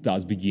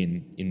does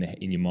begin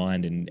in your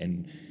mind, and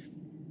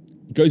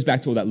it goes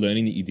back to all that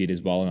learning that you did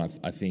as well. And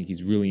I think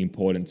is really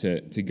important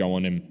to go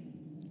on, and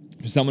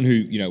for someone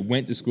who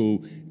went to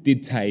school,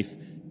 did TAFE,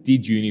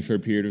 did uni for a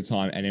period of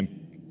time, and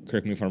then,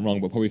 correct me if I'm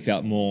wrong, but probably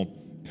felt more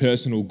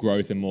personal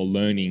growth and more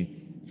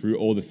learning through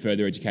all the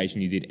further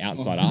education you did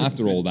outside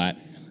after all that,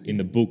 in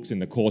the books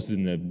and the courses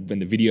and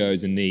the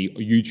videos and the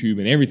YouTube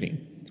and everything.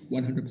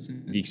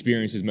 100%. The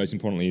experiences, most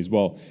importantly, as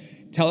well.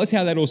 Tell us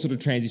how that all sort of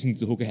transitioned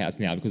to Hookah House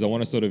now, because I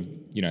want to sort of,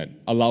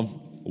 I love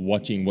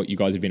watching what you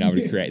guys have been able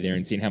to create there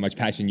and seeing how much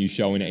passion you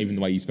show in it, even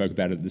the way you spoke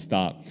about it at the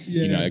start.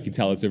 I can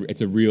tell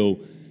it's a real,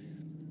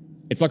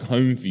 it's like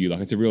home for you. Like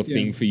it's a real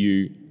thing for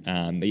you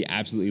that you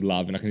absolutely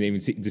love. And I can even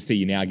see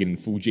you now getting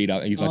full G'd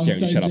up. He's like,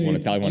 Jeremy, shut up. I want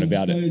to tell everyone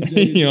about it.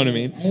 You know what I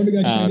mean? I want to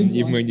go straight into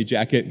even wearing your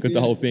jacket, got the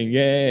whole thing.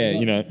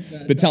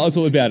 But tell us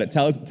all about it.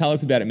 Tell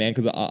us about it, man,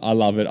 because I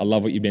love it. I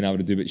love what you've been able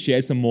to do. But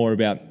share some more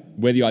about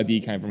where the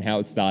idea came from, how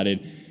it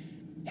started,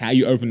 how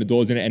you opened the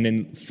doors in it, and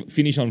then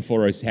finish on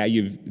for us how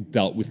you've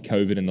dealt with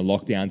COVID and the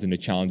lockdowns and the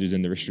challenges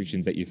and the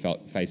restrictions that you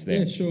faced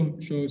there. Yeah,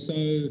 sure. So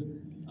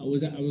I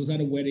was at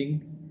a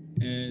wedding,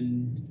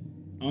 and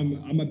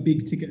I'm a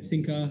big ticket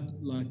thinker.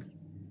 Like,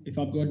 if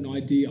I've got an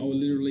idea, I will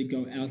literally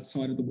go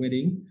outside of the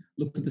wedding,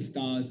 look at the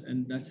stars,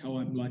 and that's how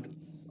I'm like,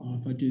 oh,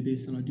 if I do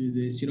this and I do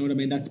this, you know what I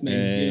mean? That's me. You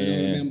know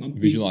what I mean? I'm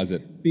Visualize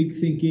it. Big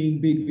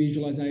thinking, big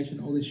visualization,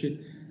 all this shit.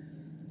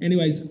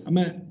 Anyways, I'm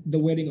at the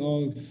wedding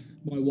of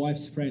my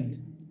wife's friend,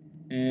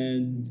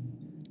 and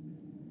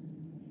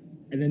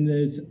then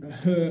there's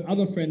her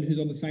other friend who's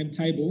on the same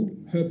table,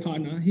 her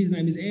partner, his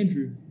name is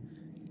Andrew.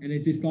 And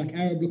there's this like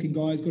Arab-looking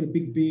guy, he's got a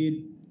big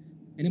beard.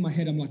 And in my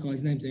head, I'm like, oh,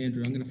 his name's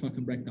Andrew. I'm going to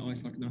fucking break the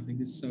ice like nothing.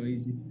 This is so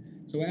easy.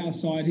 So we're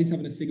outside, he's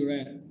having a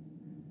cigarette.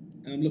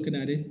 And I'm looking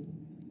at him.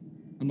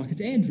 I'm like,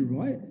 it's Andrew,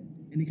 right?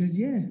 And he goes,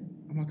 yeah.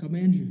 I'm like, I'm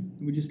Andrew.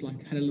 And we just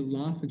like had a little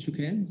laugh and shook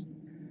hands.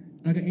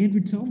 And I go,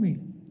 Andrew, tell me.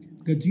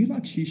 I go, do you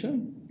like shisha?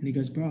 And he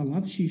goes, bro, I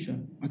love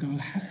shisha. I go,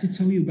 I have to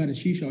tell you about a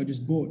shisha I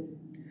just bought.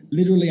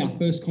 Literally our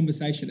first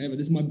conversation ever.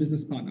 This is my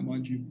business partner,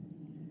 mind you.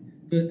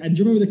 And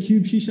do you remember the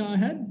cube shisha I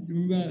had? Do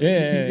you remember?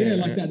 Yeah,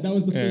 like that. That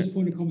was the first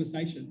point of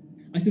conversation.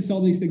 I used to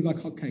sell these things like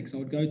hotcakes. I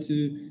would go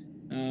to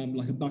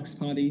like a Bucks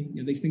party.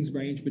 These things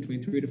range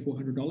between $300 to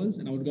 $400,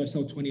 and I would go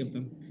sell 20 of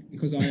them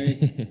because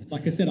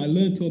like I said, I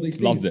learned all these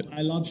things. Loved it.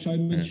 I love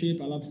showmanship.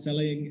 I love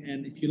selling.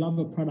 And if you love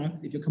a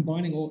product, if you're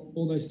combining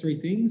all those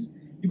three things,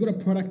 you've got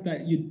a product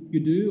that you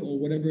do or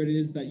whatever it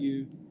is that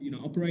you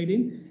operate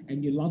in,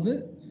 and you love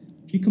it.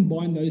 If you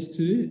combine those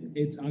two,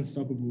 it's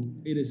unstoppable.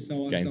 It is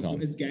so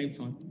unstoppable. It's game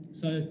time.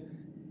 So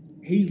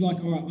he's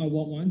like, all right, I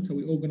want one. So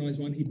we organize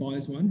one. He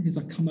buys one. He's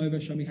like, come over,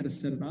 show me how to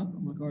set it up.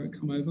 I'm like, all right,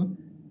 come over.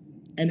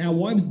 And our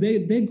wives, they're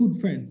good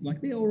friends.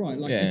 Like, they're all right.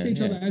 Like, they see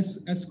each other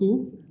at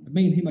school.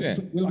 Me and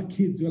him, we're like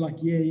kids. We're like,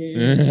 yeah.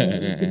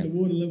 Right, let's get the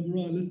water level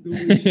right. Let's do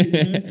all this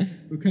shit,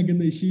 We're cranking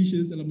these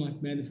shishas. And I'm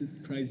like, man, this is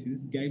crazy.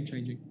 This is game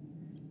changing.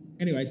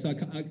 Anyway, so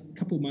a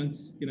couple of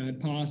months, had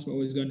passed where I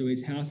was going to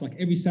his house. Like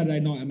every Saturday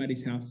night, I'm at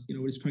his house.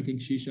 We're just cranking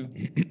shisha.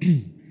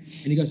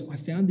 And he goes, I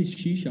found this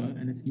shisha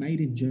and it's made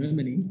in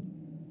Germany.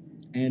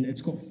 And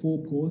it's got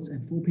 4 ports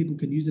and 4 people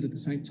can use it at the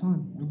same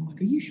time. And I'm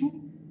like, are you sure?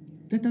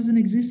 That doesn't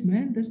exist,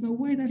 man. There's no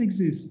way that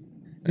exists.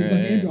 He's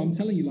like, Andrew, I'm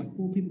telling you, like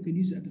 4 people can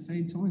use it at the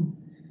same time.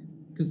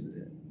 Because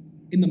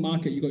in the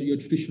market, you got your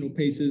traditional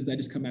pieces. They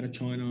just come out of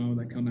China, or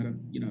they come out of,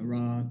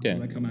 Iraq, or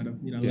they come out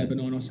of,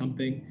 Lebanon or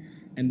something.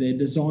 And their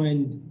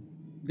design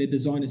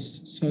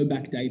is so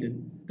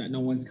backdated that no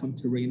one's come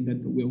to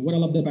reinvent the wheel. What I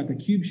loved about the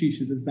cube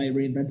shishas is they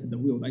reinvented the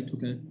wheel. They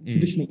took a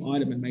traditional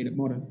item and made it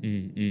modern.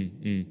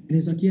 And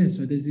he's like, yeah,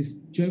 so there's this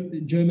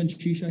German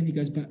shisha. He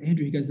goes, but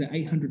Andrew, they're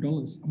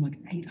 $800. I'm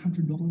like,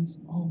 $800?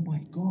 Oh my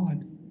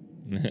God.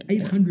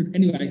 800.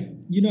 Anyway,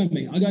 you know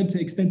me. I go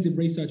into extensive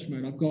research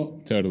mode. I've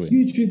got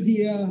YouTube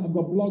here. I've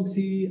got blogs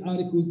here,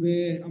 articles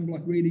there. I'm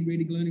like reading,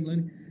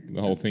 learning.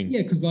 The whole thing.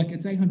 Yeah, because like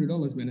it's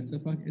 $800, man. It's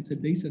a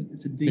decent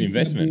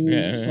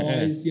investment.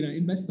 Size,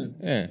 investment.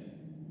 Yeah.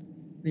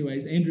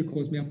 Anyways, Andrew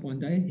calls me up one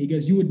day. He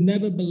goes, you would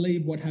never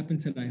believe what happened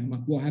today. I'm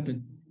like, what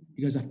happened?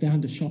 He goes, I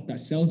found a shop that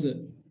sells it.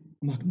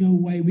 I'm like, no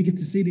way, we get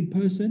to see it in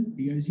person?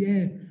 He goes,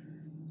 yeah.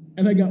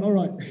 And I go, all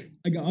right.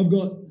 I've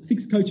got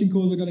 6 coaching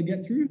calls I got to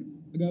get through.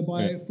 I go,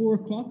 by 4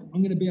 o'clock,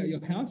 I'm going to be at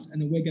your house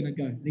and then we're going to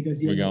go. And he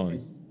goes, yeah, we're going.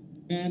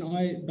 Man,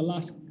 the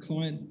last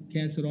client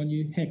cancelled on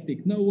you.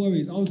 Hectic. No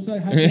worries. I was so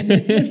happy. I'm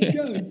like, let's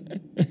go.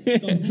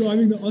 So I'm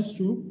driving to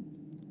Austral,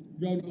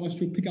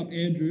 pick up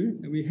Andrew,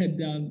 and we head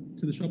down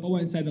to the shop. I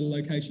won't say the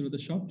location of the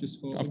shop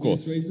just for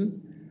obvious reasons.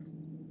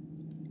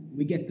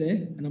 We get there,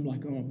 and I'm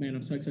like, oh man,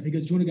 I'm so excited. He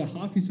goes, do you want to go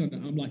halfies on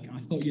it? I'm like, I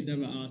thought you'd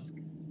never ask.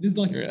 This is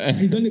like,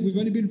 we've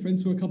only been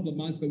friends for a couple of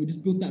months, but we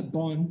just built that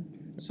bond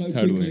so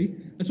quickly.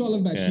 That's what I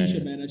love about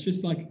Shisha, man. It's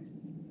just like,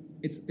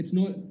 it's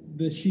not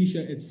the Shisha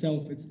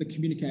itself, it's the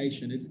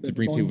communication, it's the to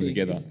bring bonding, people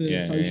together, it's the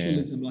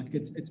socialism, like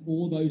it's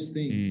all those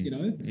things, you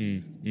know.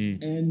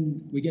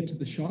 And we get to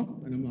the shop,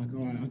 and I'm like,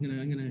 all right, I'm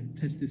gonna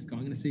test this guy.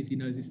 I'm gonna see if he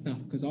knows his stuff,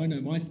 because I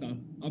know my stuff.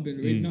 I've been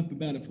reading up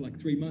about it for like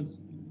 3 months.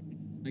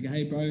 I go,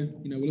 hey bro,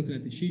 you know, we're looking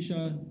at the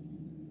Shisha.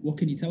 What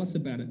can you tell us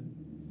about it?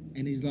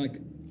 And he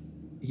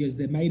goes,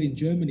 they're made in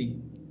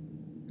Germany.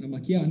 And I'm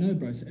like, yeah, I know,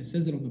 bro. It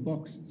says it on the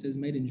box. It says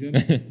made in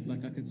Germany.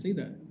 Like, I can see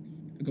that.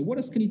 I go, what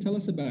else can you tell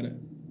us about it?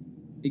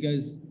 He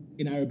goes,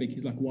 in Arabic,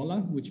 he's like,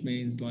 wallah, which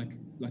means like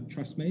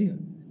trust me.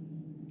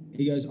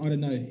 He goes, I don't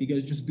know. He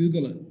goes, just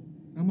Google it.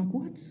 I'm like,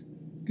 what?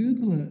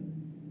 Google it?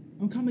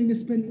 I'm coming to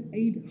spend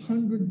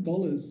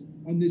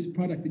 $800 on this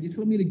product, and you're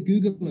telling me to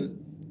Google it?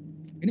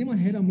 And in my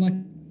head, I'm like,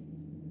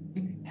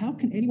 how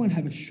can anyone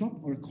have a shop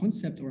or a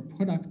concept or a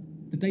product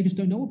that they just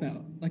don't know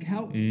about? Like,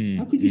 how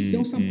could you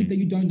sell something that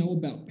you don't know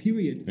about?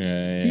 Period.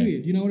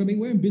 Period. You know what I mean?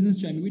 We're in business,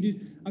 Jamie.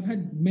 I've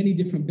had many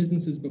different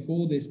businesses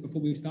before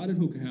we started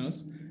Hookah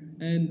House,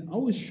 and I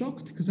was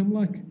shocked because I'm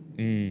like,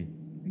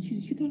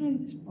 you don't know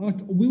this. Like,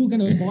 we were going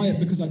to buy it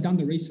because I'd done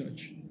the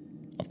research.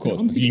 Of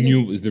course, you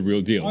knew it was the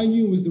real deal. I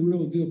knew it was the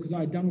real deal because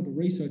I had done all the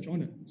research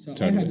on it. So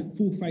I had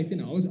full faith in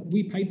it.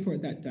 We paid for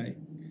it that day.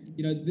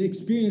 You know, the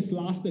experience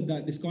lasted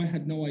that this guy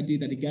had no idea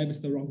that he gave us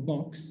the wrong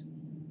box.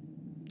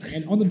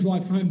 And on the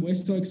drive home, we're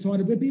so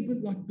excited. We're people,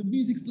 like, the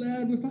music's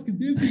loud. We're fucking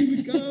dancing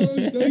in the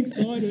car. So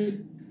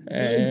excited. So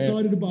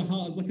excited in my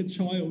heart. I was like a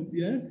child,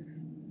 yeah?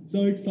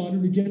 So excited.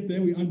 We get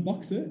there. We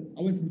unbox it.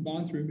 I went to the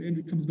bathroom.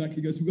 Andrew comes back.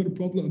 He goes, we've got a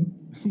problem.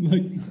 I'm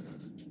like,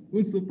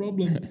 what's the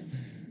problem?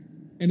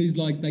 And he's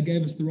like, they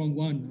gave us the wrong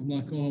one. I'm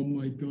like, oh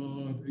my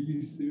God, are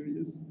you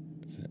serious?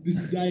 This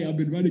day I've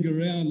been running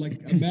around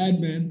like a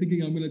madman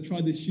thinking I'm going to try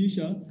this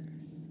Shisha,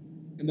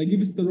 and they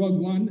give us the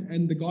wrong one.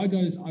 And the guy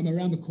goes, I'm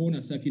around the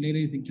corner, so if you need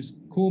anything, just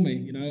call me.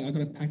 You know, I got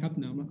to pack up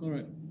now. I'm like, all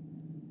right.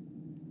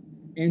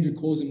 Andrew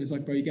calls him. He's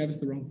like, bro, you gave us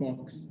the wrong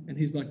box. And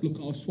he's like, look,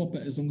 I'll swap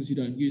it as long as you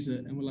don't use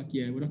it. And we're like,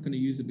 yeah, we're not going to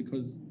use it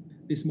because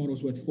this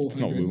model's worth 400.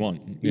 That's not what we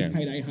want. We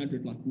paid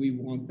 800. Like, we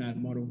want that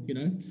model, you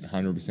know?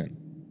 100%.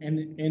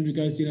 And Andrew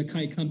goes, you know,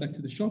 can't you come back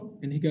to the shop?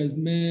 And he goes,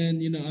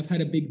 man, you know, I've had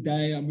a big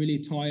day. I'm really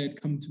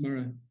tired. Come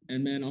tomorrow.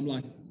 And man, I'm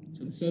like,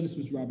 so the service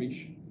was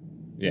rubbish.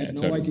 Yeah, I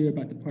had no idea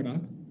about the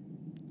product.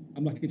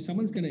 I'm like, if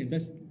someone's going to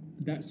invest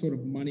that sort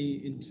of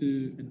money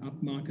into an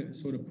upmarket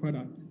sort of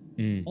product,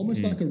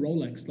 almost like a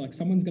Rolex, like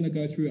someone's going to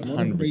go through a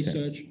lot 100%. of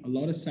research, a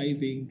lot of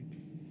saving,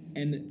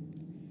 and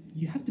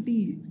you have to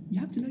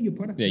know your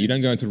product. Yeah, you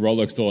don't go into a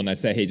Rolex store and they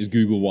say, hey, just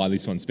Google why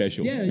this one's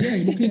special. Yeah.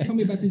 What can you tell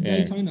me about this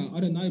Daytona? I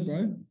don't know,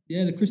 bro.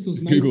 Yeah, the crystal's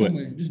just made Google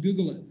somewhere. Just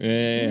Google it.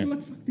 Yeah. I'm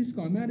like, fuck this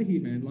guy. I'm out of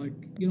here, man. Like,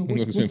 you know, I'm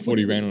going to spend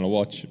 40 rand on a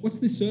watch. What's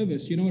this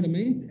service? You know what I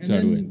mean? And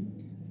Totally. then,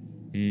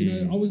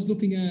 you know, I was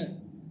looking at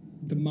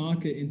the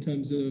market in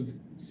terms of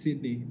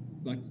Sydney,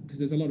 like, because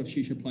there's a lot of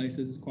Shisha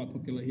places. It's quite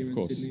popular here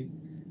in Sydney,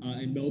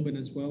 and Melbourne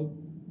as well.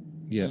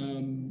 Yeah.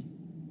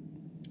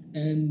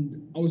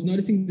 And I was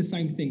noticing the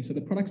same thing. So the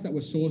products that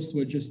were sourced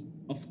were just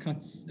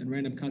offcuts and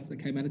random cuts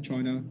that came out of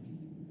China.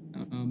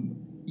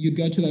 You'd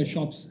go to those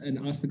shops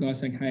and ask the guy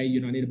saying, hey,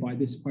 you know, I need to buy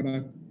this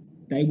product.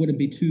 They wouldn't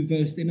be too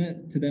versed in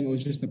it. To them, it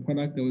was just a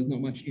product. There was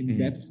not much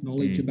in-depth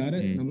knowledge about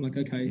it. And I'm like,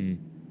 okay.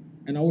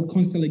 And I would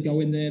constantly go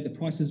in there. The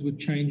prices would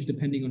change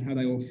depending on how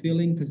they were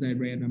feeling because they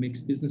ran a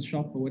mixed business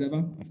shop or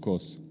whatever. Of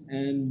course.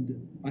 And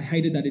I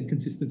hated that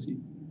inconsistency.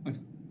 I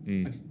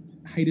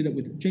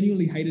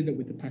genuinely hated it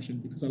with a passion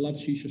because I love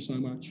Shisha so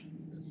much.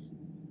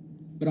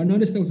 But I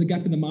noticed there was a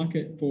gap in the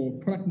market for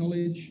product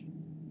knowledge,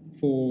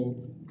 for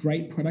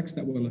great products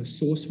that were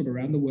sourced from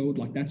around the world.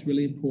 Like, that's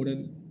really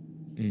important.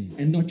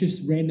 And not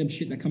just random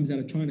shit that comes out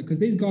of China. Because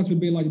these guys would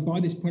be like, buy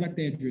this product,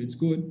 Andrew, it's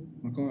good.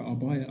 I'm like, all right, I'll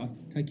buy it. I'll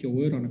take your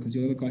word on it because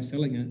you're the guy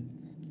selling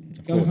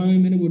it. Go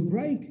home and it would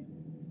break.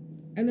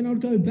 And then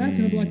I'd go back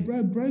and I'd be like,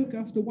 bro, broke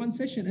after one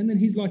session. And then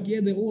he's like, yeah,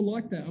 they're all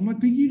like that. I'm like,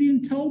 but you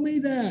didn't tell me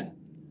that.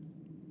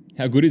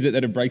 How good is it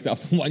that it breaks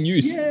after one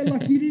use? Yeah,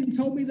 like, you didn't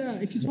tell me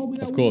that. If you told me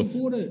that, I would have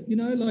bought it. You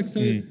know, like,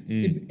 so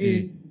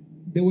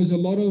there was a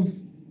lot of,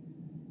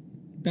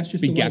 that's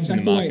just big gaps in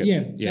the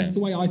market. That's the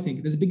way I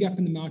think. There's a big gap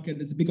in the market.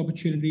 There's a big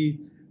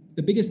opportunity.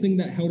 The biggest thing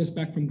that held us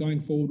back from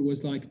going forward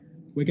was like,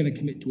 we're going to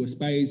commit to a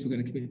space. We're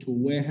going to commit to a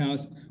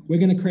warehouse. We're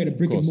going to create a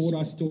brick and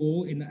mortar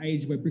store in the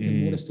age where brick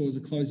and mortar stores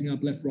are closing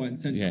up left, right, and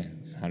center.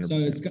 Yeah, 100%. So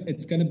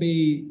it's going to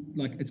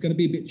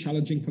be a bit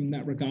challenging from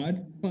that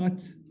regard.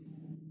 But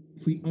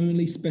if we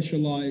only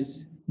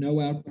specialize,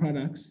 know our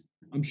products,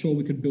 I'm sure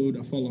we could build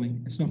a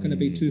following. It's not going to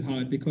be too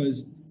hard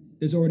because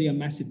there's already a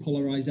massive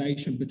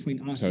polarization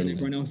between us and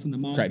everyone else in the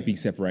market. Create big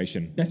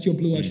separation. That's your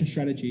blue ocean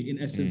strategy. In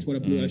essence, what a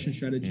blue ocean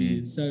strategy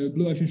is. So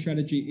blue ocean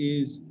strategy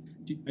is,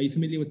 are you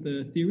familiar with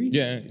the theory?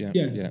 Yeah.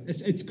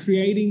 It's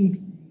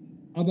creating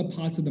other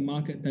parts of the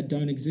market that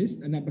don't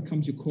exist, and that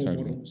becomes your core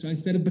model. So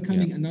instead of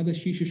becoming another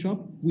shisha shop,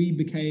 we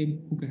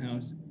became Hookah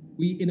House.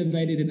 We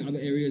innovated in other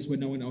areas where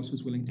no one else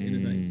was willing to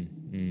innovate.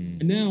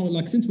 And now,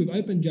 like, since we've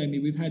opened, Jamie,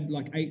 we've had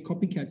like 8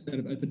 copycats that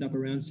have opened up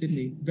around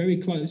Sydney, very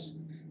close.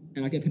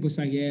 And I get people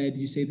saying, yeah, did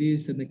you see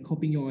this? And they're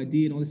copying your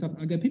idea and all this stuff.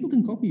 I go, people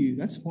can copy you.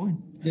 That's fine.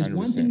 There's 100%.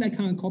 One thing they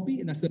can't copy,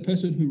 and that's the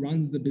person who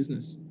runs the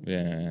business.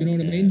 Yeah. You know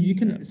what I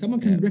mean? Someone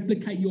can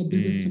replicate your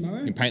business tomorrow.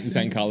 You can paint the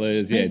same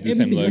colors, do the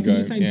same logo. do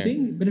the same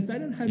thing. But if they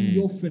don't have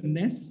your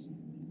finesse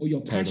or your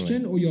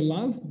passion or your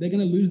love, they're going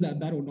to lose that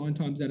battle 9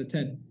 times out of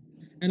 10.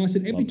 And I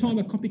said, every time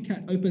a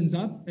copycat opens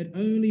up, it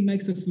only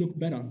makes us look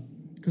better.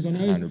 Because I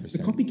know 100%.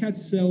 The copycats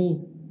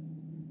sell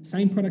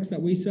same products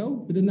that we sell,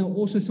 but then they'll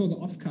also sell the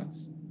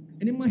offcuts.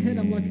 And in my head,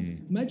 I'm like,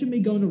 imagine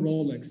me going to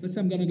Rolex. Let's say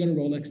I'm going to go to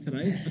Rolex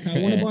today. Okay,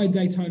 I want to buy a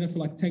Daytona for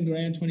like 10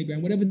 grand, 20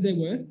 grand, whatever they're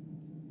worth.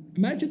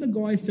 Imagine the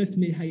guy says to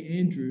me, hey,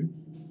 Andrew,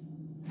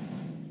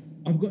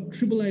 I've got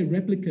AAA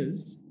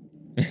replicas.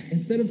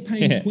 Instead of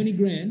paying 20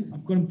 grand,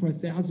 I've got them for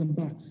 $1,000.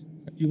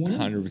 Do you want it?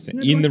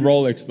 100%. In the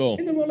Rolex store.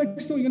 In the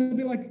Rolex store, you're going to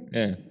be like,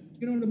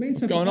 you know what I mean?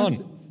 What's going on?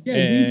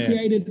 We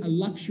created a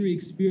luxury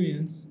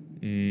experience.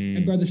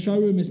 And bro, the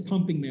showroom is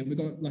pumping, man. We've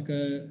got like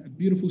a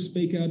beautiful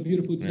speaker,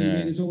 beautiful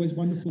TV. There's always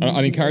wonderful.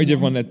 I'd encourage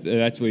everyone that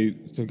actually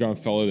to go and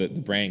follow the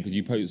brand, because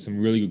you post some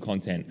really good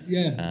content.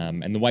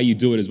 And the way you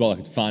do it as well, like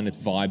it's fun, it's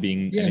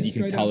vibing, and you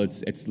can tell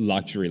it's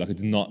luxury. Like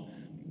it's not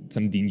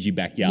some dingy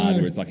backyard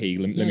where it's like, hey,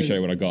 let me show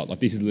you what I got. Like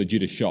this is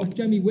legit a shop. Like,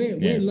 Jamie,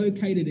 we're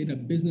located in a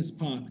business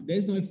park.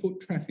 There's no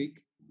foot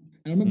traffic.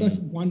 And I remember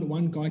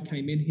one guy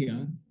came in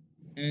here,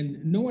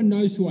 and no one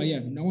knows who I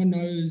am. No one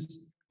knows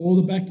all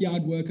the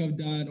backyard work I've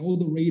done, all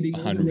the reading,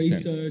 all 100%. The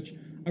research.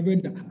 I've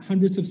read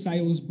hundreds of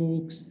sales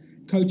books.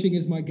 Coaching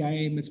is my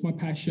game. It's my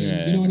passion.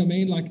 You know what I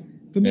mean? Like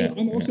for me,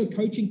 I'm also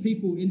coaching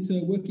people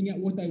into working out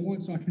what they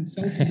want so I can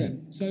sell to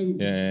them. So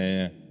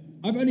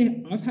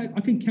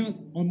I can count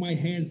on my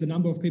hands the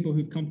number of people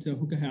who've come to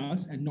Hookah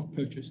House and not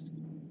purchased.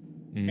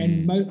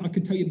 And I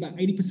could tell you about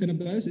 80% of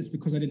those is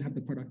because I didn't have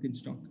the product in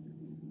stock.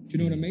 Do you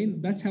know what I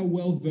mean? That's how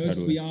well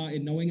versed we are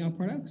in knowing our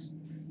products.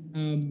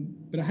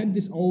 But I had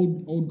this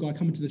old guy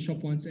come into the shop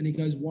once, and he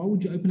goes, why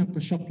would you open up a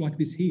shop like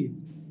this here?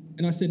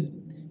 And I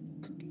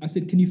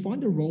said, can you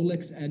find a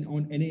Rolex and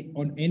on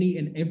any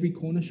and every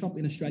corner shop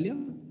in Australia?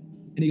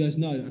 And he goes,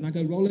 no. And I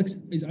go, Rolex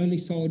is only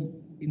sold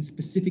in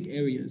specific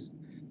areas.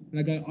 And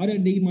I go, I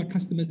don't need my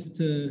customers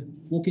to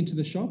walk into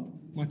the shop.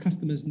 My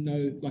customers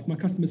know, like my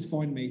customers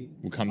find me.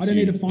 I don't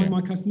need to find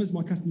my customers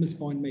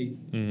find me.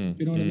 Do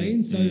you know what I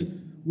mean? So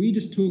we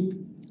just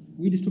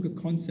took a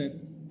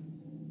concept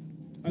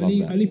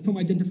only from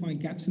identifying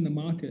gaps in the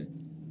market,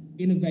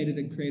 innovated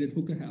and created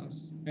Hookah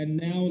House. And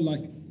now,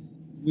 like,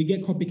 we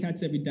get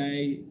copycats every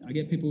day. I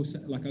get people,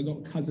 like, I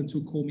got cousins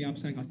who call me up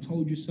saying, I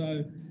told you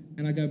so.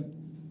 And I go,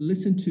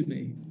 listen to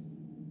me.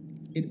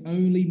 It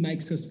only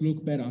makes us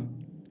look better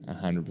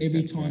 100%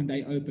 every time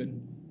they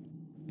open.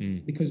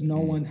 Because no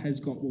one has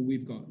got what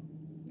we've got.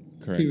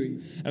 Correct.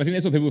 Period. And I think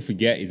that's what people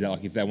forget is that,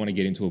 like, if they want to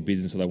get into a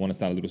business or they want to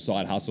start a little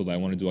side hustle, they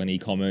want to do an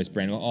e-commerce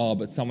brand, like,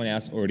 but someone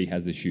else already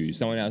has the shoes,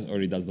 someone else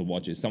already does the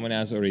watches, someone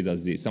else already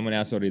does this, someone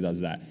else already does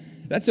that.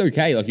 That's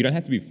okay. Like, you don't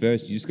have to be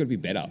first. You just got to be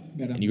better.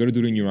 And you got to do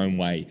it in your own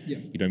way.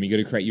 You know, you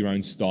got to create your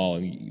own style.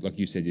 And like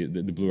you said,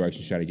 the Blue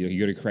Ocean strategy. Like, you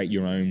got to create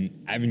your own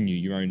avenue,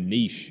 your own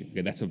niche.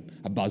 Okay, that's a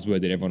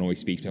buzzword that everyone always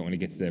speaks about when it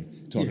gets to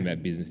talking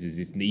about business, is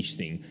this niche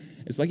thing.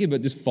 It's like,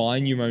 but just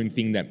find your own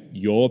thing that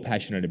you're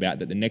passionate about,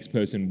 that the next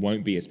person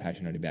won't be as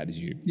passionate about as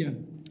you.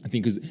 I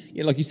think because,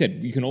 like you said,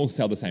 you can all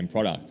sell the same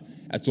product.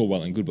 That's all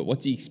well and good, but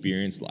what's the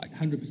experience like?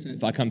 100%.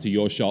 If I come to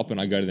your shop and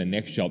I go to the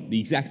next shop, the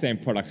exact same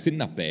product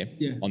sitting up there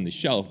on the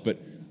shelf, but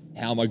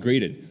how am I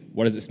greeted?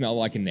 What does it smell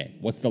like in there?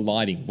 What's the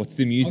lighting? What's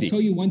the music? I'll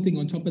tell you one thing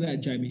on top of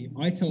that, Jamie.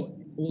 I tell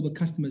all the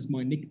customers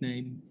my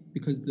nickname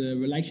because the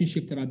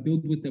relationship that I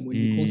build with them when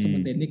you call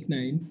someone their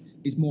nickname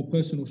is more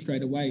personal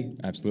straight away.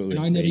 Absolutely.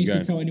 And I never used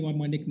to tell anyone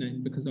my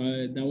nickname because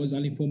that was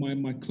only for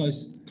my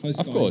close guys.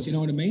 Of course. You know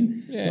what I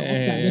mean?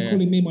 They're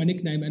calling me my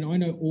nickname, and I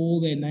know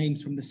all their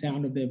names from the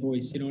sound of their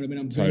voice. You know what I mean?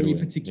 I'm very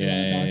particular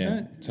about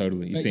that.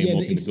 Totally. You see them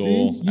walk in the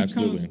door.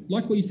 Absolutely.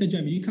 Like what you said,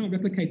 Jamie, you can't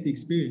replicate the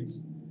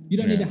experience. You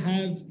don't need to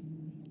have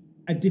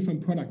a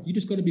different product. You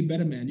just got to be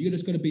better, man. You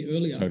just got to be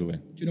earlier. Totally.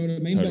 Do you know what I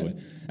mean? Totally.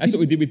 That's what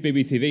we did with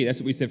BBTV. That's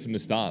what we said from the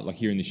start. Like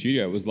here in the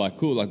studio, it was like,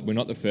 cool. Like we're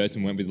not the first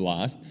and we won't be the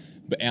last,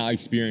 but our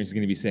experience is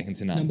going to be second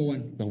to none. Number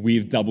one. Like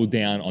we've doubled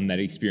down on that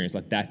experience.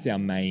 Like that's our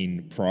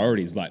main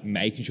priority, is like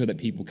making sure that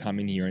people come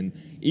in here, and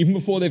even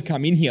before they've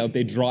come in here,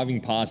 they're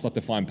driving past like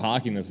to find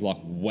parking. It's like,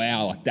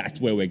 wow, like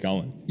that's where we're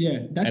going.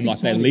 Yeah, that's and like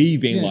exciting. they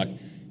leave being like,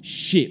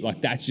 shit,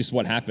 like that's just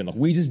what happened. Like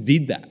we just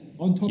did that.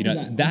 on top You know, of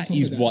that, that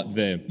is what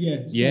the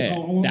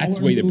that's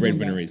where the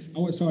breadwinner is.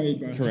 Sorry,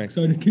 bro. Correct.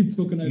 Sorry to keep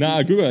talking over No,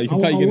 you. good. You can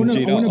tell you're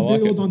getting G'd I up. I want like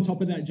to build it. on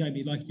top of that,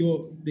 Jamie. Like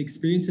the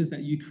experiences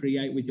that you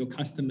create with your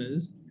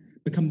customers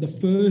become the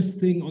first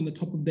thing on the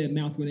top of their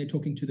mouth when they're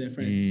talking to their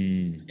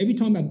friends. Every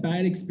time a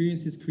bad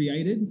experience is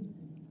created,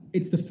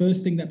 it's the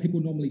first thing that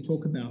people normally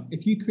talk about.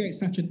 If you create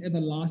such an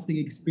everlasting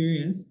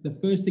experience, the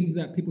first thing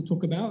that people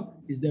talk about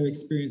is their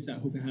experience at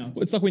Hookah House.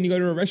 Well, it's like when you go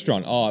to a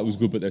restaurant. Oh, it was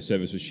good, but their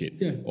service was shit.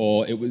 Yeah.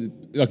 Or it was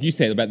like you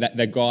said about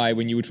that guy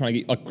when you were trying to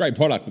get like great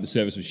product, but the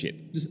service was shit.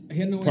 He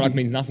had no Product idea.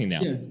 means nothing now.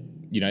 Yeah.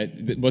 You know,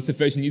 what's the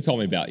first thing you told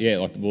me about? Yeah,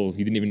 like, well,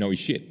 he didn't even know his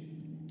shit.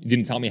 You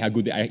didn't tell me how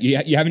good.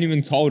 You haven't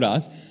even told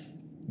us.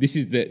 This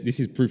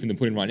is proof in the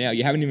pudding right now.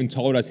 You haven't even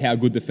told us how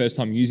good the first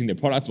time using the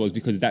product was,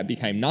 because that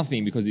became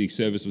nothing because the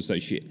service was so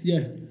shit.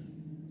 Yeah.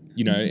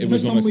 You know, it The was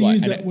first time almost we like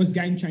used it was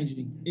game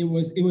changing. It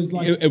was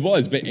like it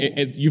was, but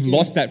you've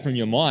lost that from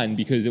your mind,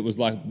 because it was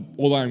like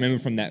all I remember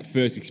from that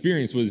first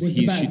experience was the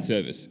his bad. shit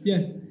service.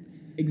 Yeah,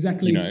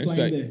 exactly. You know, Explained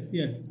so- there.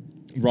 Yeah.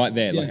 Right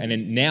there. Like, Yeah. and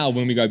then now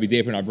when we go a bit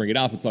deeper and I bring it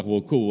up, it's like, well,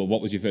 cool. Well, what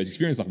was your first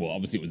experience? Like, well,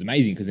 obviously it was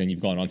amazing, because then you've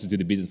gone on to do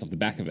the business off the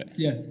back of it.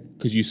 Yeah.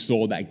 Because you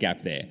saw that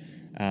gap there.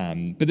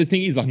 But the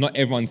thing is, like, not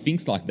everyone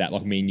thinks like that,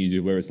 like me and you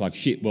do, where it's like,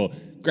 shit, well,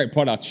 great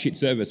product, shit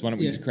service. Why don't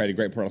we Yeah. just create a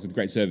great product with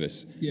great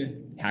service? Yeah.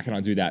 How can I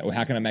do that? Or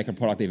how can I make a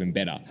product even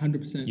better?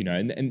 100%. You know,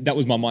 and that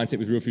was my mindset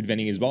with real food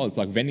vending as well. It's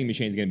like vending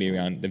machines are going to be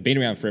around. They've been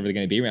around forever. They're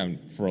going to be around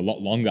for a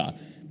lot longer.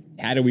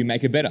 How do we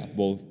make it better?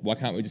 Well, why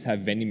can't we just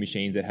have vending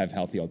machines that have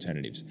healthy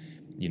alternatives?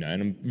 You know,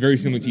 and I'm very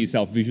similar to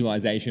yourself,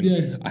 visualization.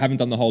 Yeah. I haven't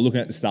done the whole looking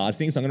at the stars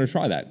thing, so I'm going to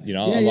try that. You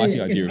know, Yeah, I like the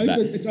yeah. idea It's of that.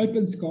 It's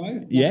open sky.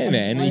 Like, Yeah,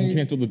 man. I- You can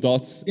connect all the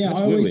dots. Yeah,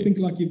 Absolutely. I always think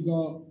like you've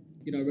got,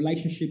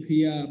 relationship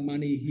here,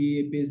 money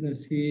here,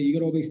 business here. You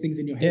got all these things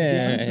in your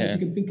head. Yeah, So yeah. if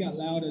you can think out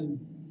loud and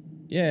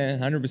Yeah,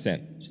 100%.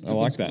 I open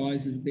like that.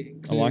 skies is a bit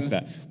I clearer. like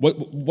that.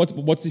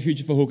 What's the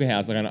future for Hookah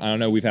House? Like, I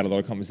know we've had a lot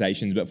of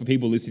conversations, but for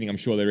people listening, I'm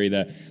sure they're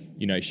either,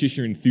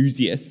 shisha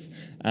enthusiasts,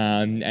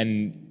 and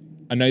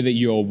I know that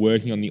you're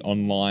working on the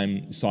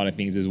online side of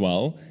things as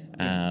well.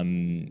 So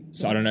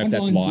I don't know if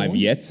that's Online's live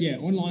launched. yet. Yeah,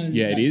 online.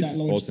 Yeah, it is. That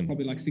launched Awesome.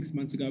 probably like 6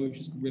 months ago, which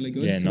is really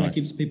good. Yeah, so nice. that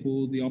gives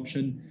people the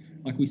option.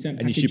 Like we sent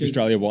And you packages. ship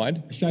Australia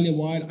wide, Australia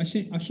wide. I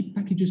shipped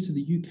packages to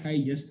the UK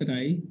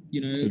yesterday.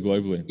 so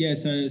globally. Yeah,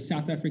 so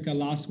South Africa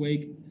last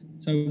week.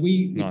 So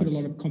we put Nice.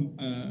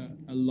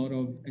 a lot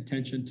of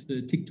attention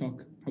to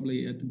TikTok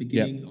probably at the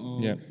beginning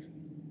of Yep.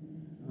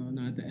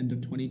 at the end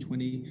of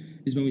 2020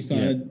 is when we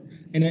started.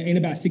 In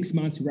about 6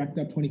 months, we racked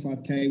up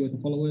 25K worth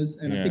of followers,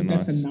 and I Yeah, think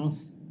that's nice. enough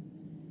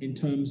in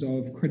terms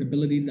of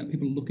credibility that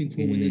people are looking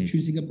for when they're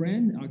choosing a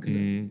brand. Because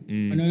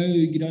I know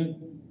you don't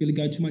really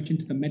go too much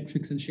into the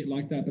metrics and shit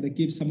like that, but it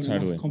gives someone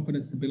Totally. enough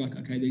confidence to be like,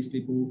 okay, these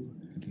people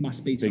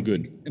must be They're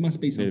something. good. It must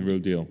be They're the something. real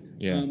deal.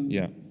 Yeah, Um,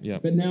 yeah.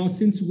 But now,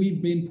 since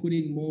we've been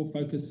putting more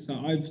focus, so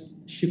I've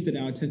shifted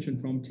our attention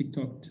from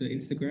TikTok to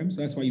Instagram. So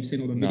that's why you've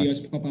seen all the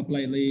Nice. videos pop up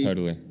lately.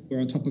 Totally. We're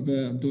on top of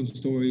it. I'm doing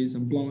stories.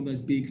 I'm blowing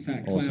those big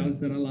fat Awesome. clouds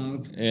that I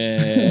love.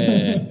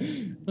 Yeah.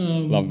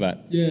 Love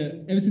that. Yeah.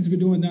 Ever since we've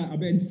been doing that, I've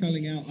been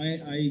selling out.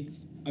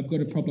 I've got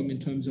a problem in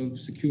terms of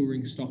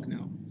securing stock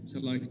now. So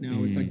like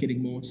now it's like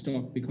getting more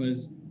stock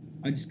because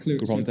I just clear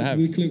Good it. problem to have.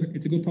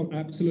 It's a good problem.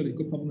 Absolutely.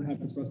 Good problem to have.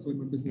 That's what I was telling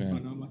my business Yeah.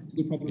 partner. I'm like, it's a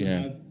good problem to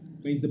Yeah. have.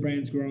 Means the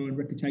brand's growing,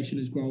 reputation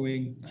is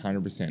growing.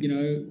 100%.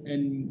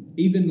 And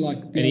even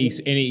like the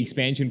Any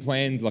expansion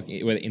plans, like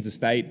whether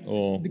interstate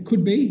or it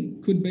could be.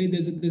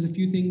 There's a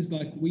few things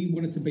like we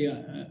wanted to be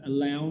a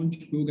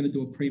lounge. We were going to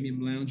do a premium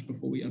lounge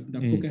before we opened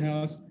up Hookah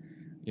House.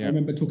 Yeah. I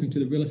remember talking to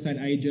the real estate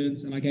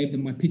agents and I gave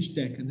them my pitch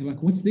deck and they're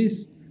like, "What's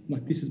this?" I'm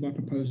like, "This is my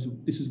proposal.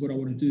 This is what I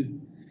want to do."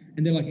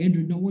 And they're like,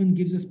 "Andrew, no one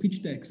gives us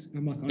pitch decks." And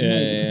I'm like, "I know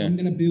because Yeah. I'm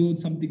going to build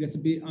something that's a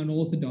bit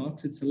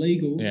unorthodox. It's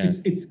illegal. Yeah.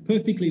 It's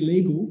perfectly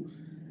legal,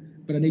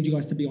 but I need you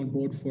guys to be on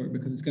board for it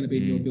because it's going to be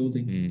in your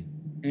building."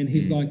 And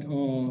he's like,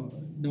 "Oh,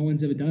 no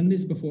one's ever done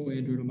this before,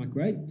 Andrew." And I'm like,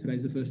 "Great,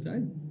 today's the first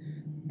day."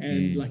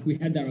 And like we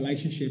had that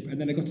relationship.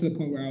 And then I got to the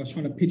point where I was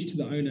trying to pitch to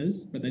the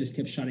owners, but they just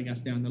kept shutting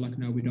us down. They're like,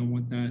 "No, we don't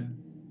want that."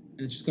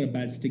 And it's just got a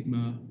bad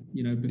stigma,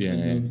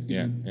 because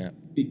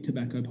of big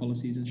tobacco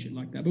policies and shit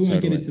like that. But we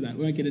won't get into that.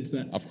 We won't get into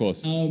that. Of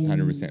course,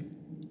 100%.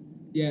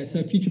 Yeah,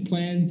 so future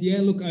plans.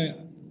 Yeah, look,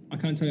 I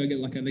can't tell you I get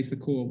like at least a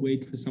call a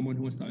week for someone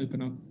who wants to open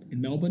up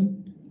in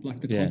Melbourne, like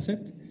the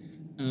concept.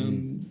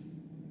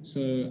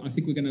 So I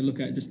think we're going to look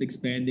at just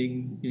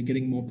expanding,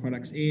 getting more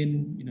products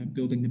in,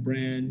 building the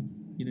brand,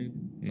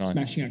 Nice.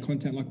 smashing out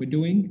content like we're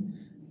doing.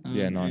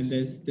 Nice. And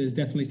there's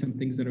definitely some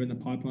things that are in the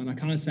pipeline. I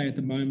can't say at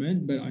the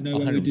moment, but I know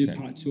when we do 100%.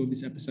 part 2 of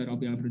this episode, I'll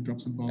be able to drop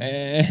some bombs.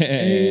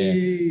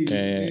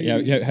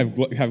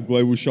 Have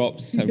global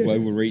shops, have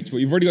global reach. Well,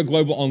 you've already got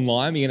global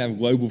online. You're gonna have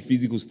global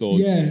physical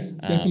stores. Yeah,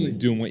 definitely.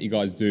 Doing what you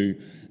guys do,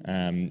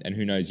 and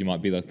who knows, you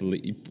might be like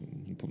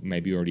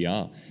maybe you already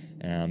are.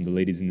 The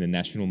leaders in the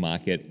national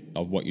market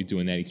of what you do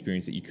and that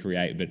experience that you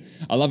create. But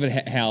I love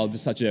it how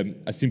just such a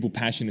simple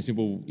passion, a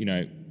simple,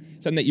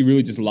 something that you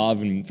really just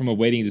love, and from a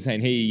wedding to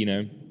saying,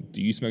 hey,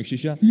 do you smoke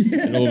shisha?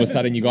 And all of a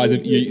sudden you guys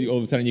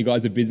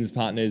are business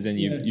partners, and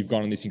you've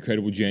gone on this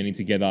incredible journey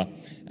together.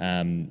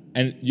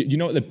 And you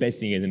know what the best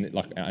thing is, and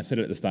like I said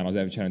it at the start, I was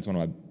over chatting to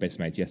one of my best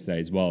mates yesterday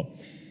as well.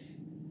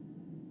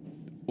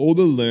 All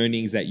the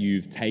learnings that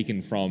you've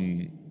taken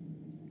from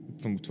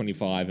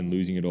 25 and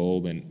losing it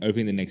all, and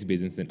opening the next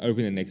business, and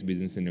opening the next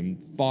business, and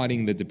then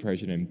fighting the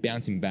depression and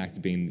bouncing back to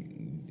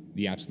being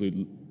the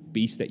absolute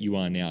beast that you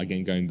are now.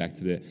 Again, going back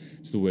to the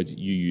words that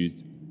you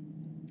used,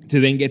 to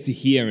then get to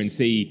hear and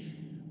see,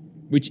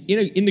 which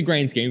in the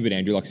grand scheme of it,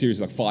 Andrew, like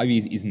seriously, like 5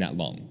 years isn't that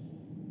long.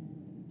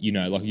 You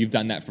know, like you've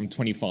done that from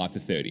 25 to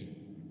 30.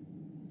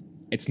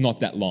 It's not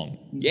that long.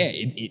 Yeah,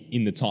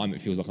 in the time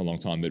it feels like a long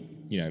time, but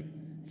you know,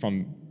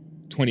 from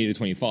 20 to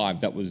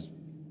 25, that was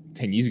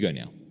 10 years ago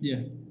now. Yeah.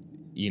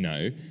 You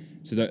know,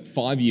 so that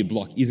 5 year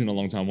block isn't a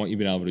long time. What you've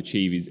been able to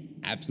achieve is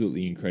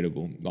absolutely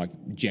incredible, like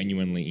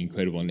genuinely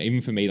incredible. And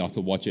even for me, like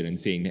to watch it and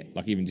seeing,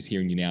 like even just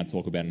hearing you now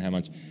talk about it and how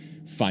much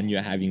fun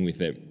you're having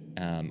with it.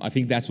 I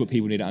think that's what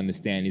people need to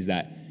understand is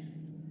that,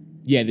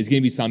 yeah, there's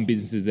going to be some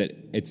businesses that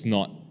it's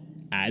not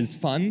as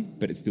fun,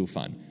 but it's still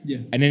fun. Yeah.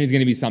 And then there's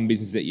going to be some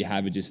businesses that you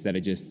have that are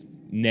just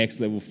next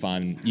level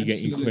fun. You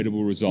get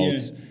incredible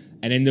results. Yeah.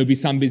 And then there'll be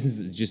some businesses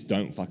that just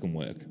don't fucking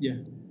work. Yeah.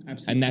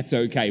 Absolutely. And that's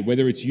okay.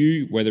 Whether it's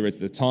you, whether it's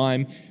the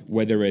time,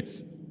 whether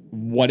it's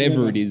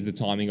whatever it is, the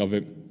timing of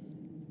it,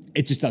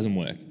 it just doesn't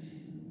work.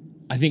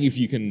 I think if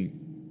you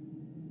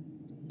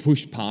can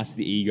push past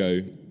the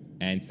ego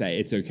and say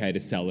it's okay to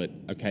sell it,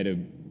 okay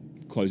to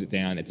close it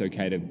down, it's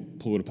okay to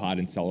pull it apart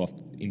and sell off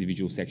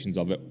individual sections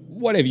of it,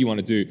 whatever you want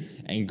to do,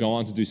 and go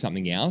on to do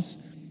something else,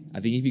 I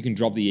think if you can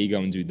drop the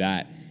ego and do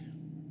that,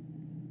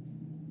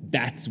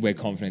 that's where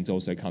confidence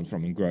also comes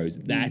from and grows.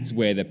 That's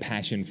where the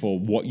passion for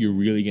what you're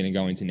really going to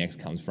go into next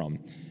comes from.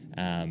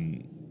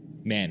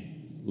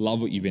 Man,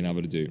 love what you've been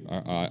able to do.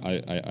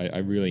 I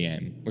really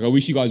am. Like, I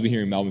wish you guys were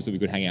here in Melbourne so we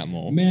could hang out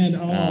more. Man,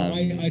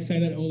 I say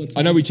that all the time.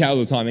 I know we chat all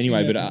the time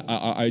anyway, but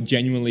I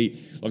genuinely,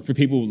 like, for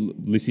people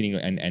listening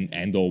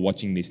and or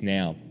watching this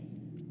now,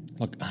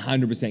 like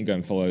 100% go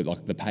and follow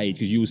like the page,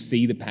 because you will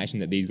see the passion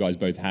that these guys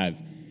both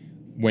have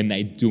when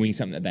they're doing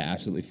something that they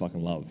absolutely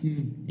fucking love.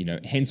 You know,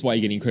 hence why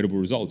you get incredible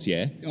results,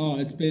 yeah? Oh,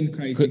 it's been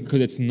crazy. Because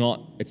it's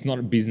not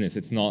a business.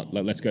 It's not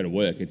like, let's go to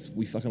work. It's,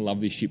 we fucking love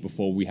this shit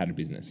before we had a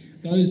business.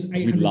 Those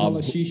 $800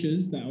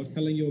 shishas that I was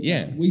telling you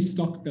about, we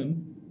stocked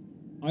them.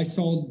 I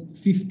sold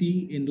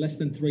 50 in less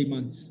than 3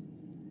 months.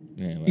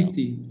 Yeah, wow.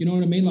 50. You know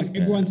what I mean? Like,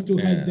 everyone still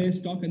has their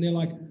stock, and they're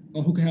like,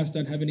 oh, Hookah House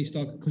don't have any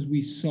stock because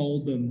we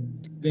sold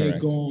them. They're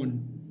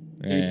gone.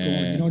 They're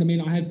gone. You know what I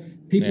mean? I have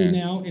people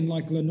now in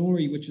like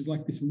Lenore, which is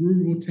like this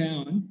rural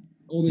town,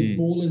 all these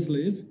ballers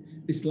live.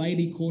 This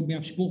lady called me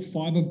up. She bought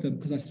 5 of them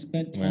because I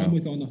spent time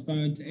with her on the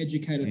phone to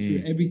educate her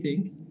through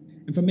everything.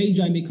 And for me,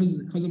 Jamie,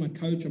 because I'm a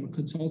coach, I'm a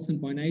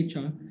consultant by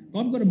nature. If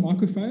I've got a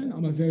microphone,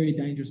 I'm a very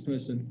dangerous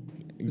person.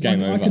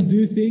 Game over. I can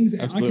do things.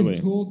 Absolutely. I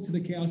can talk to the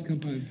cows come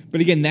home.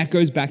 But again, that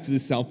goes back to the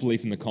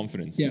self-belief and the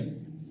confidence. Yeah.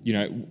 You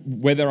know,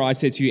 whether I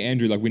said to you,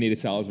 Andrew, like, we need a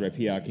sales rep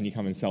here, can you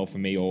come and sell for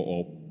me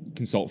or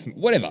consult for me,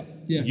 whatever.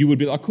 Yeah. You would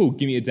be like, cool,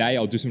 give me a day,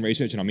 I'll do some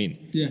research and I'm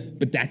in. Yeah.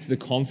 But that's the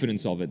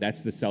confidence of it.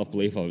 That's the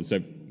self-belief of it. So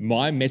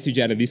my message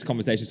out of this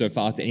conversation so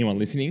far to anyone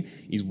listening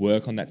is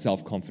work on that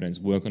self-confidence,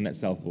 work on that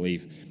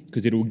self-belief,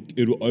 because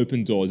it'll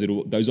open doors.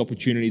 Those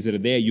opportunities that are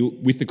there,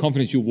 with the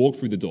confidence, you'll walk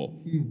through the door.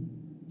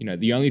 You know,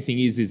 the only thing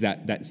is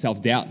that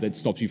self-doubt that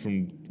stops you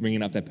from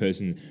ringing up that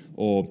person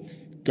or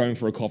going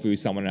for a coffee with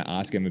someone and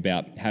ask them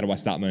about, how do I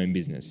start my own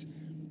business?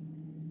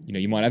 You know,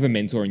 you might have a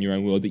mentor in your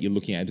own world that you're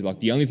looking at, but like,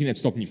 the only thing that's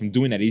stopping you from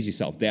doing that is your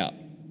self-doubt.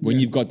 When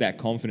you've got that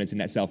confidence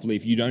and that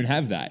self-belief, you don't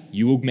have that.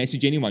 You will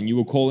message anyone, you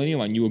will call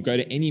anyone, you will go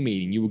to any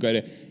meeting, you will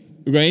go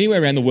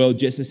anywhere around the world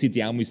just to sit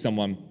down with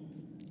someone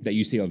that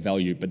you see of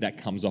value, but that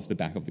comes off the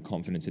back of the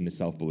confidence and the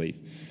self-belief.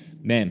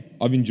 Man,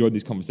 I've enjoyed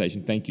this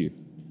conversation. Thank you.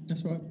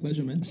 That's right.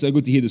 Pleasure, man. So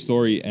good to hear the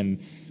story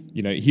and,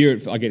 you know, hear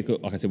it. Like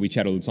I said, we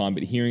chat all the time,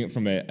 but hearing it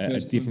from a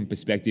different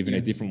perspective in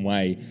a different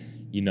way,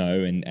 you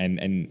know,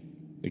 and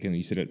again,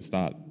 you said at the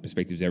start,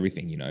 perspective's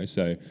everything, you know.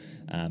 So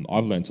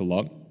I've learned a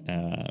lot.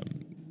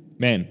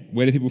 Man,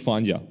 where do people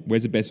find you?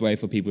 Where's the best way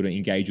for people to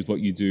engage with what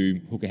you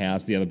do, Hookah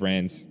House, the other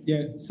brands?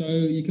 Yeah, so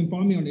you can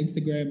find me on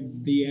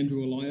Instagram,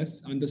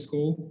 @theandrewelias_.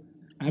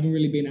 I haven't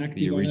really been active.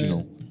 The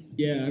original.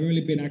 Yeah, I haven't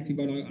really been active,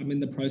 but I'm in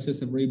the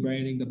process of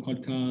rebranding the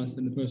podcast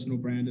and the personal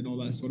brand and all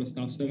that sort of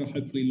stuff. So that'll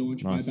hopefully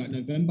launch by about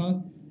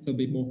November. So there'll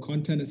be more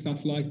content and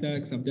stuff like that,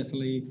 because I've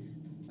definitely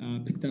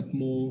picked up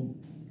more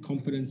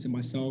confidence in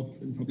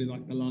myself in probably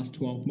like the last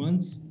 12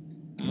 months.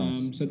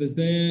 So there's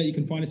you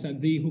can find us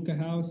at The Hookah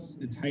House.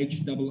 It's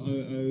HOOKAH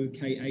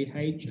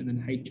and then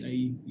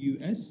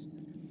HAUS.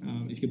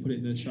 If you put it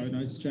in the show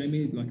notes,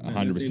 Jamie, like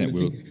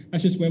 100%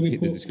 that's just where we hit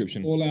put the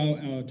description. All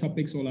our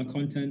topics, all our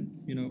content,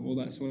 you know, all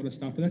that sort of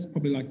stuff. But that's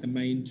probably like the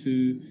main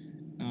 2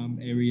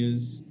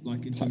 areas,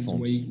 like in terms of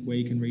where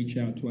you can reach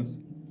out to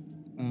us.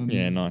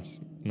 Yeah, nice.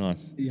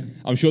 Yeah.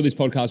 I'm sure this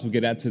podcast will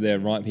get out to the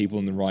right people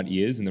in the right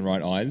ears and the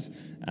right eyes,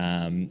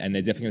 and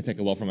they're definitely going to take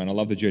a lot from it. And I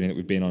love the journey that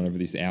we've been on over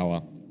this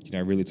hour.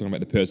 really talking about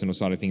the personal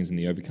side of things and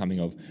the overcoming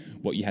of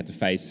what you had to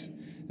face,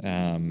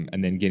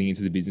 and then getting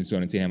into the business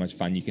world and see how much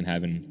fun you can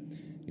have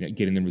and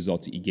getting the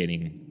results that you're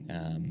getting.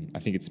 I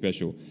think it's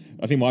special.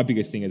 I think my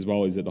biggest thing as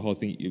well is that the whole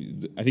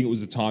thing, I think it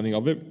was the timing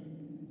of it,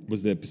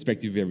 was the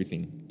perspective of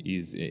everything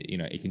is,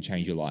 it can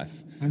change your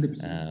life.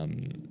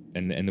 100%.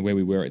 And the way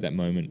we were at that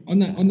moment. On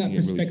that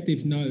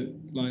perspective note,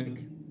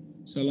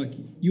 so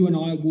you and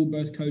I were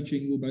both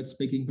coaching, we were both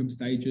speaking from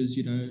stages,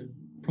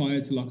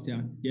 prior to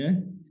lockdown. Yeah.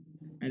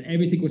 And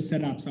everything was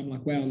set up. So I'm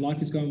like, wow,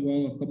 life is going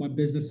well. I've got my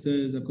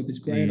businesses. I've got this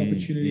great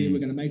opportunity. We're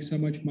going to make so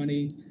much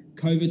money.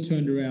 COVID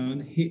turned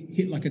around,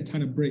 hit like a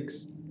ton of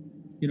bricks.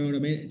 You know what I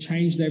mean? It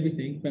changed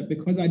everything. But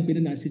because I'd been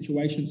in that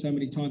situation so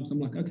many times, I'm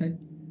like, okay,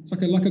 it's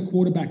like a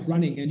quarterback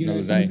running,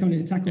 and someone's coming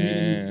to tackle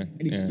him,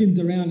 and he spins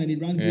around and he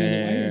runs the other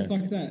way. It's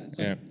like that. It's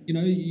like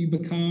you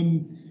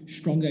become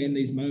stronger in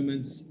these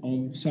moments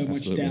of so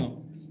much doubt.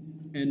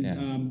 And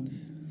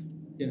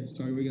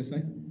sorry, what were you gonna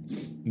say?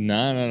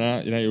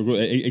 No. You're good.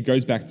 It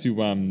goes back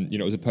to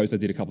it was a post I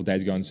did a couple of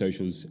days ago on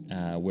socials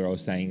where I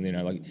was saying,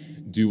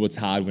 do what's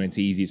hard when it's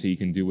easy, so you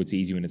can do what's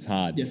easy when it's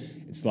hard. Yes.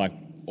 It's like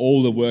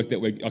all the work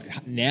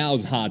that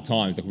now's hard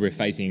times. Like, we're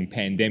facing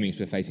pandemics,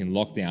 we're facing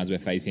lockdowns, we're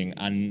facing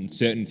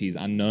uncertainties,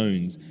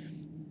 unknowns.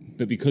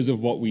 But because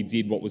of what we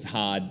did, what was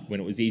hard when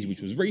it was easy,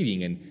 which was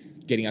reading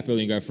and getting up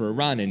early and going for a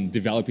run and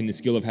developing the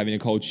skill of having a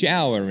cold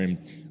shower and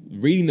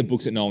reading the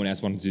books that no one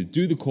else wanted to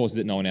do, the courses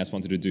that no one else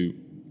wanted to do,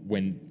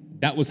 when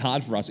that was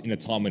hard for us in a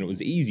time when it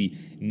was easy.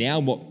 Now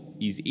what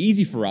is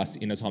easy for us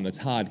in a time that's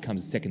hard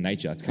comes second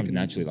nature. It comes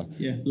naturally.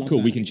 Cool,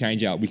 that. We can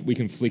change we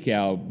can flick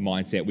our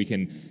mindset. We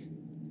can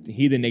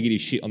hear the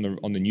negative shit on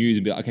the news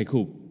and be like, okay,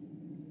 cool,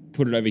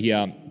 put it over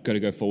here, got to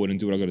go forward and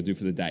do what I got to do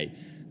for the day.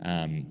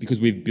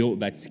 Because we've built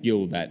that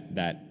skill,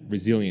 that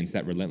resilience,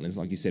 that relentless,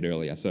 like you said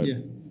earlier. So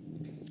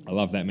I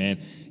love that, man.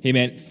 Hey,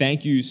 man,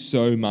 thank you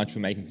so much for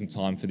making some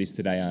time for this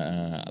today.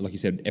 Like you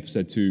said,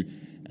 episode 2.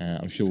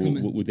 I'm sure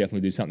we'll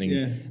definitely do something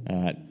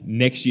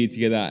next year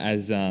together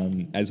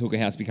as Hookah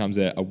House becomes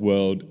a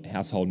world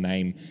household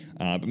name.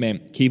 But man,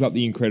 keep up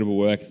the incredible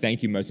work.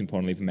 Thank you most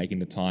importantly for making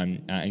the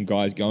time. And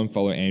guys, go and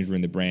follow Andrew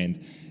and the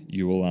brand.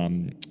 You will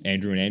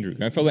Andrew and Andrew.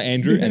 Go and follow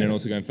Andrew and then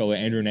also go and follow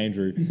Andrew and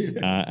Andrew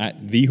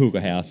at the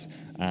Hookah House.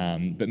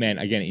 But man,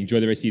 again, enjoy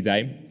the rest of your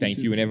day. Thank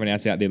you, and everyone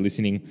else out there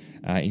listening.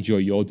 Enjoy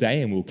your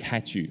day, and we'll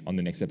catch you on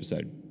the next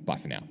episode. Bye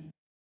for now.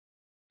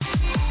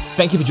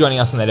 Thank you for joining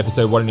us on that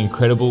episode. What an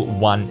incredible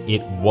one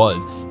it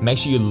was. Make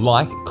sure you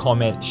like,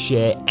 comment,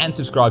 share, and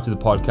subscribe to the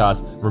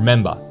podcast.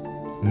 Remember,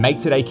 make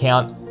today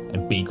count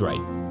and be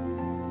great.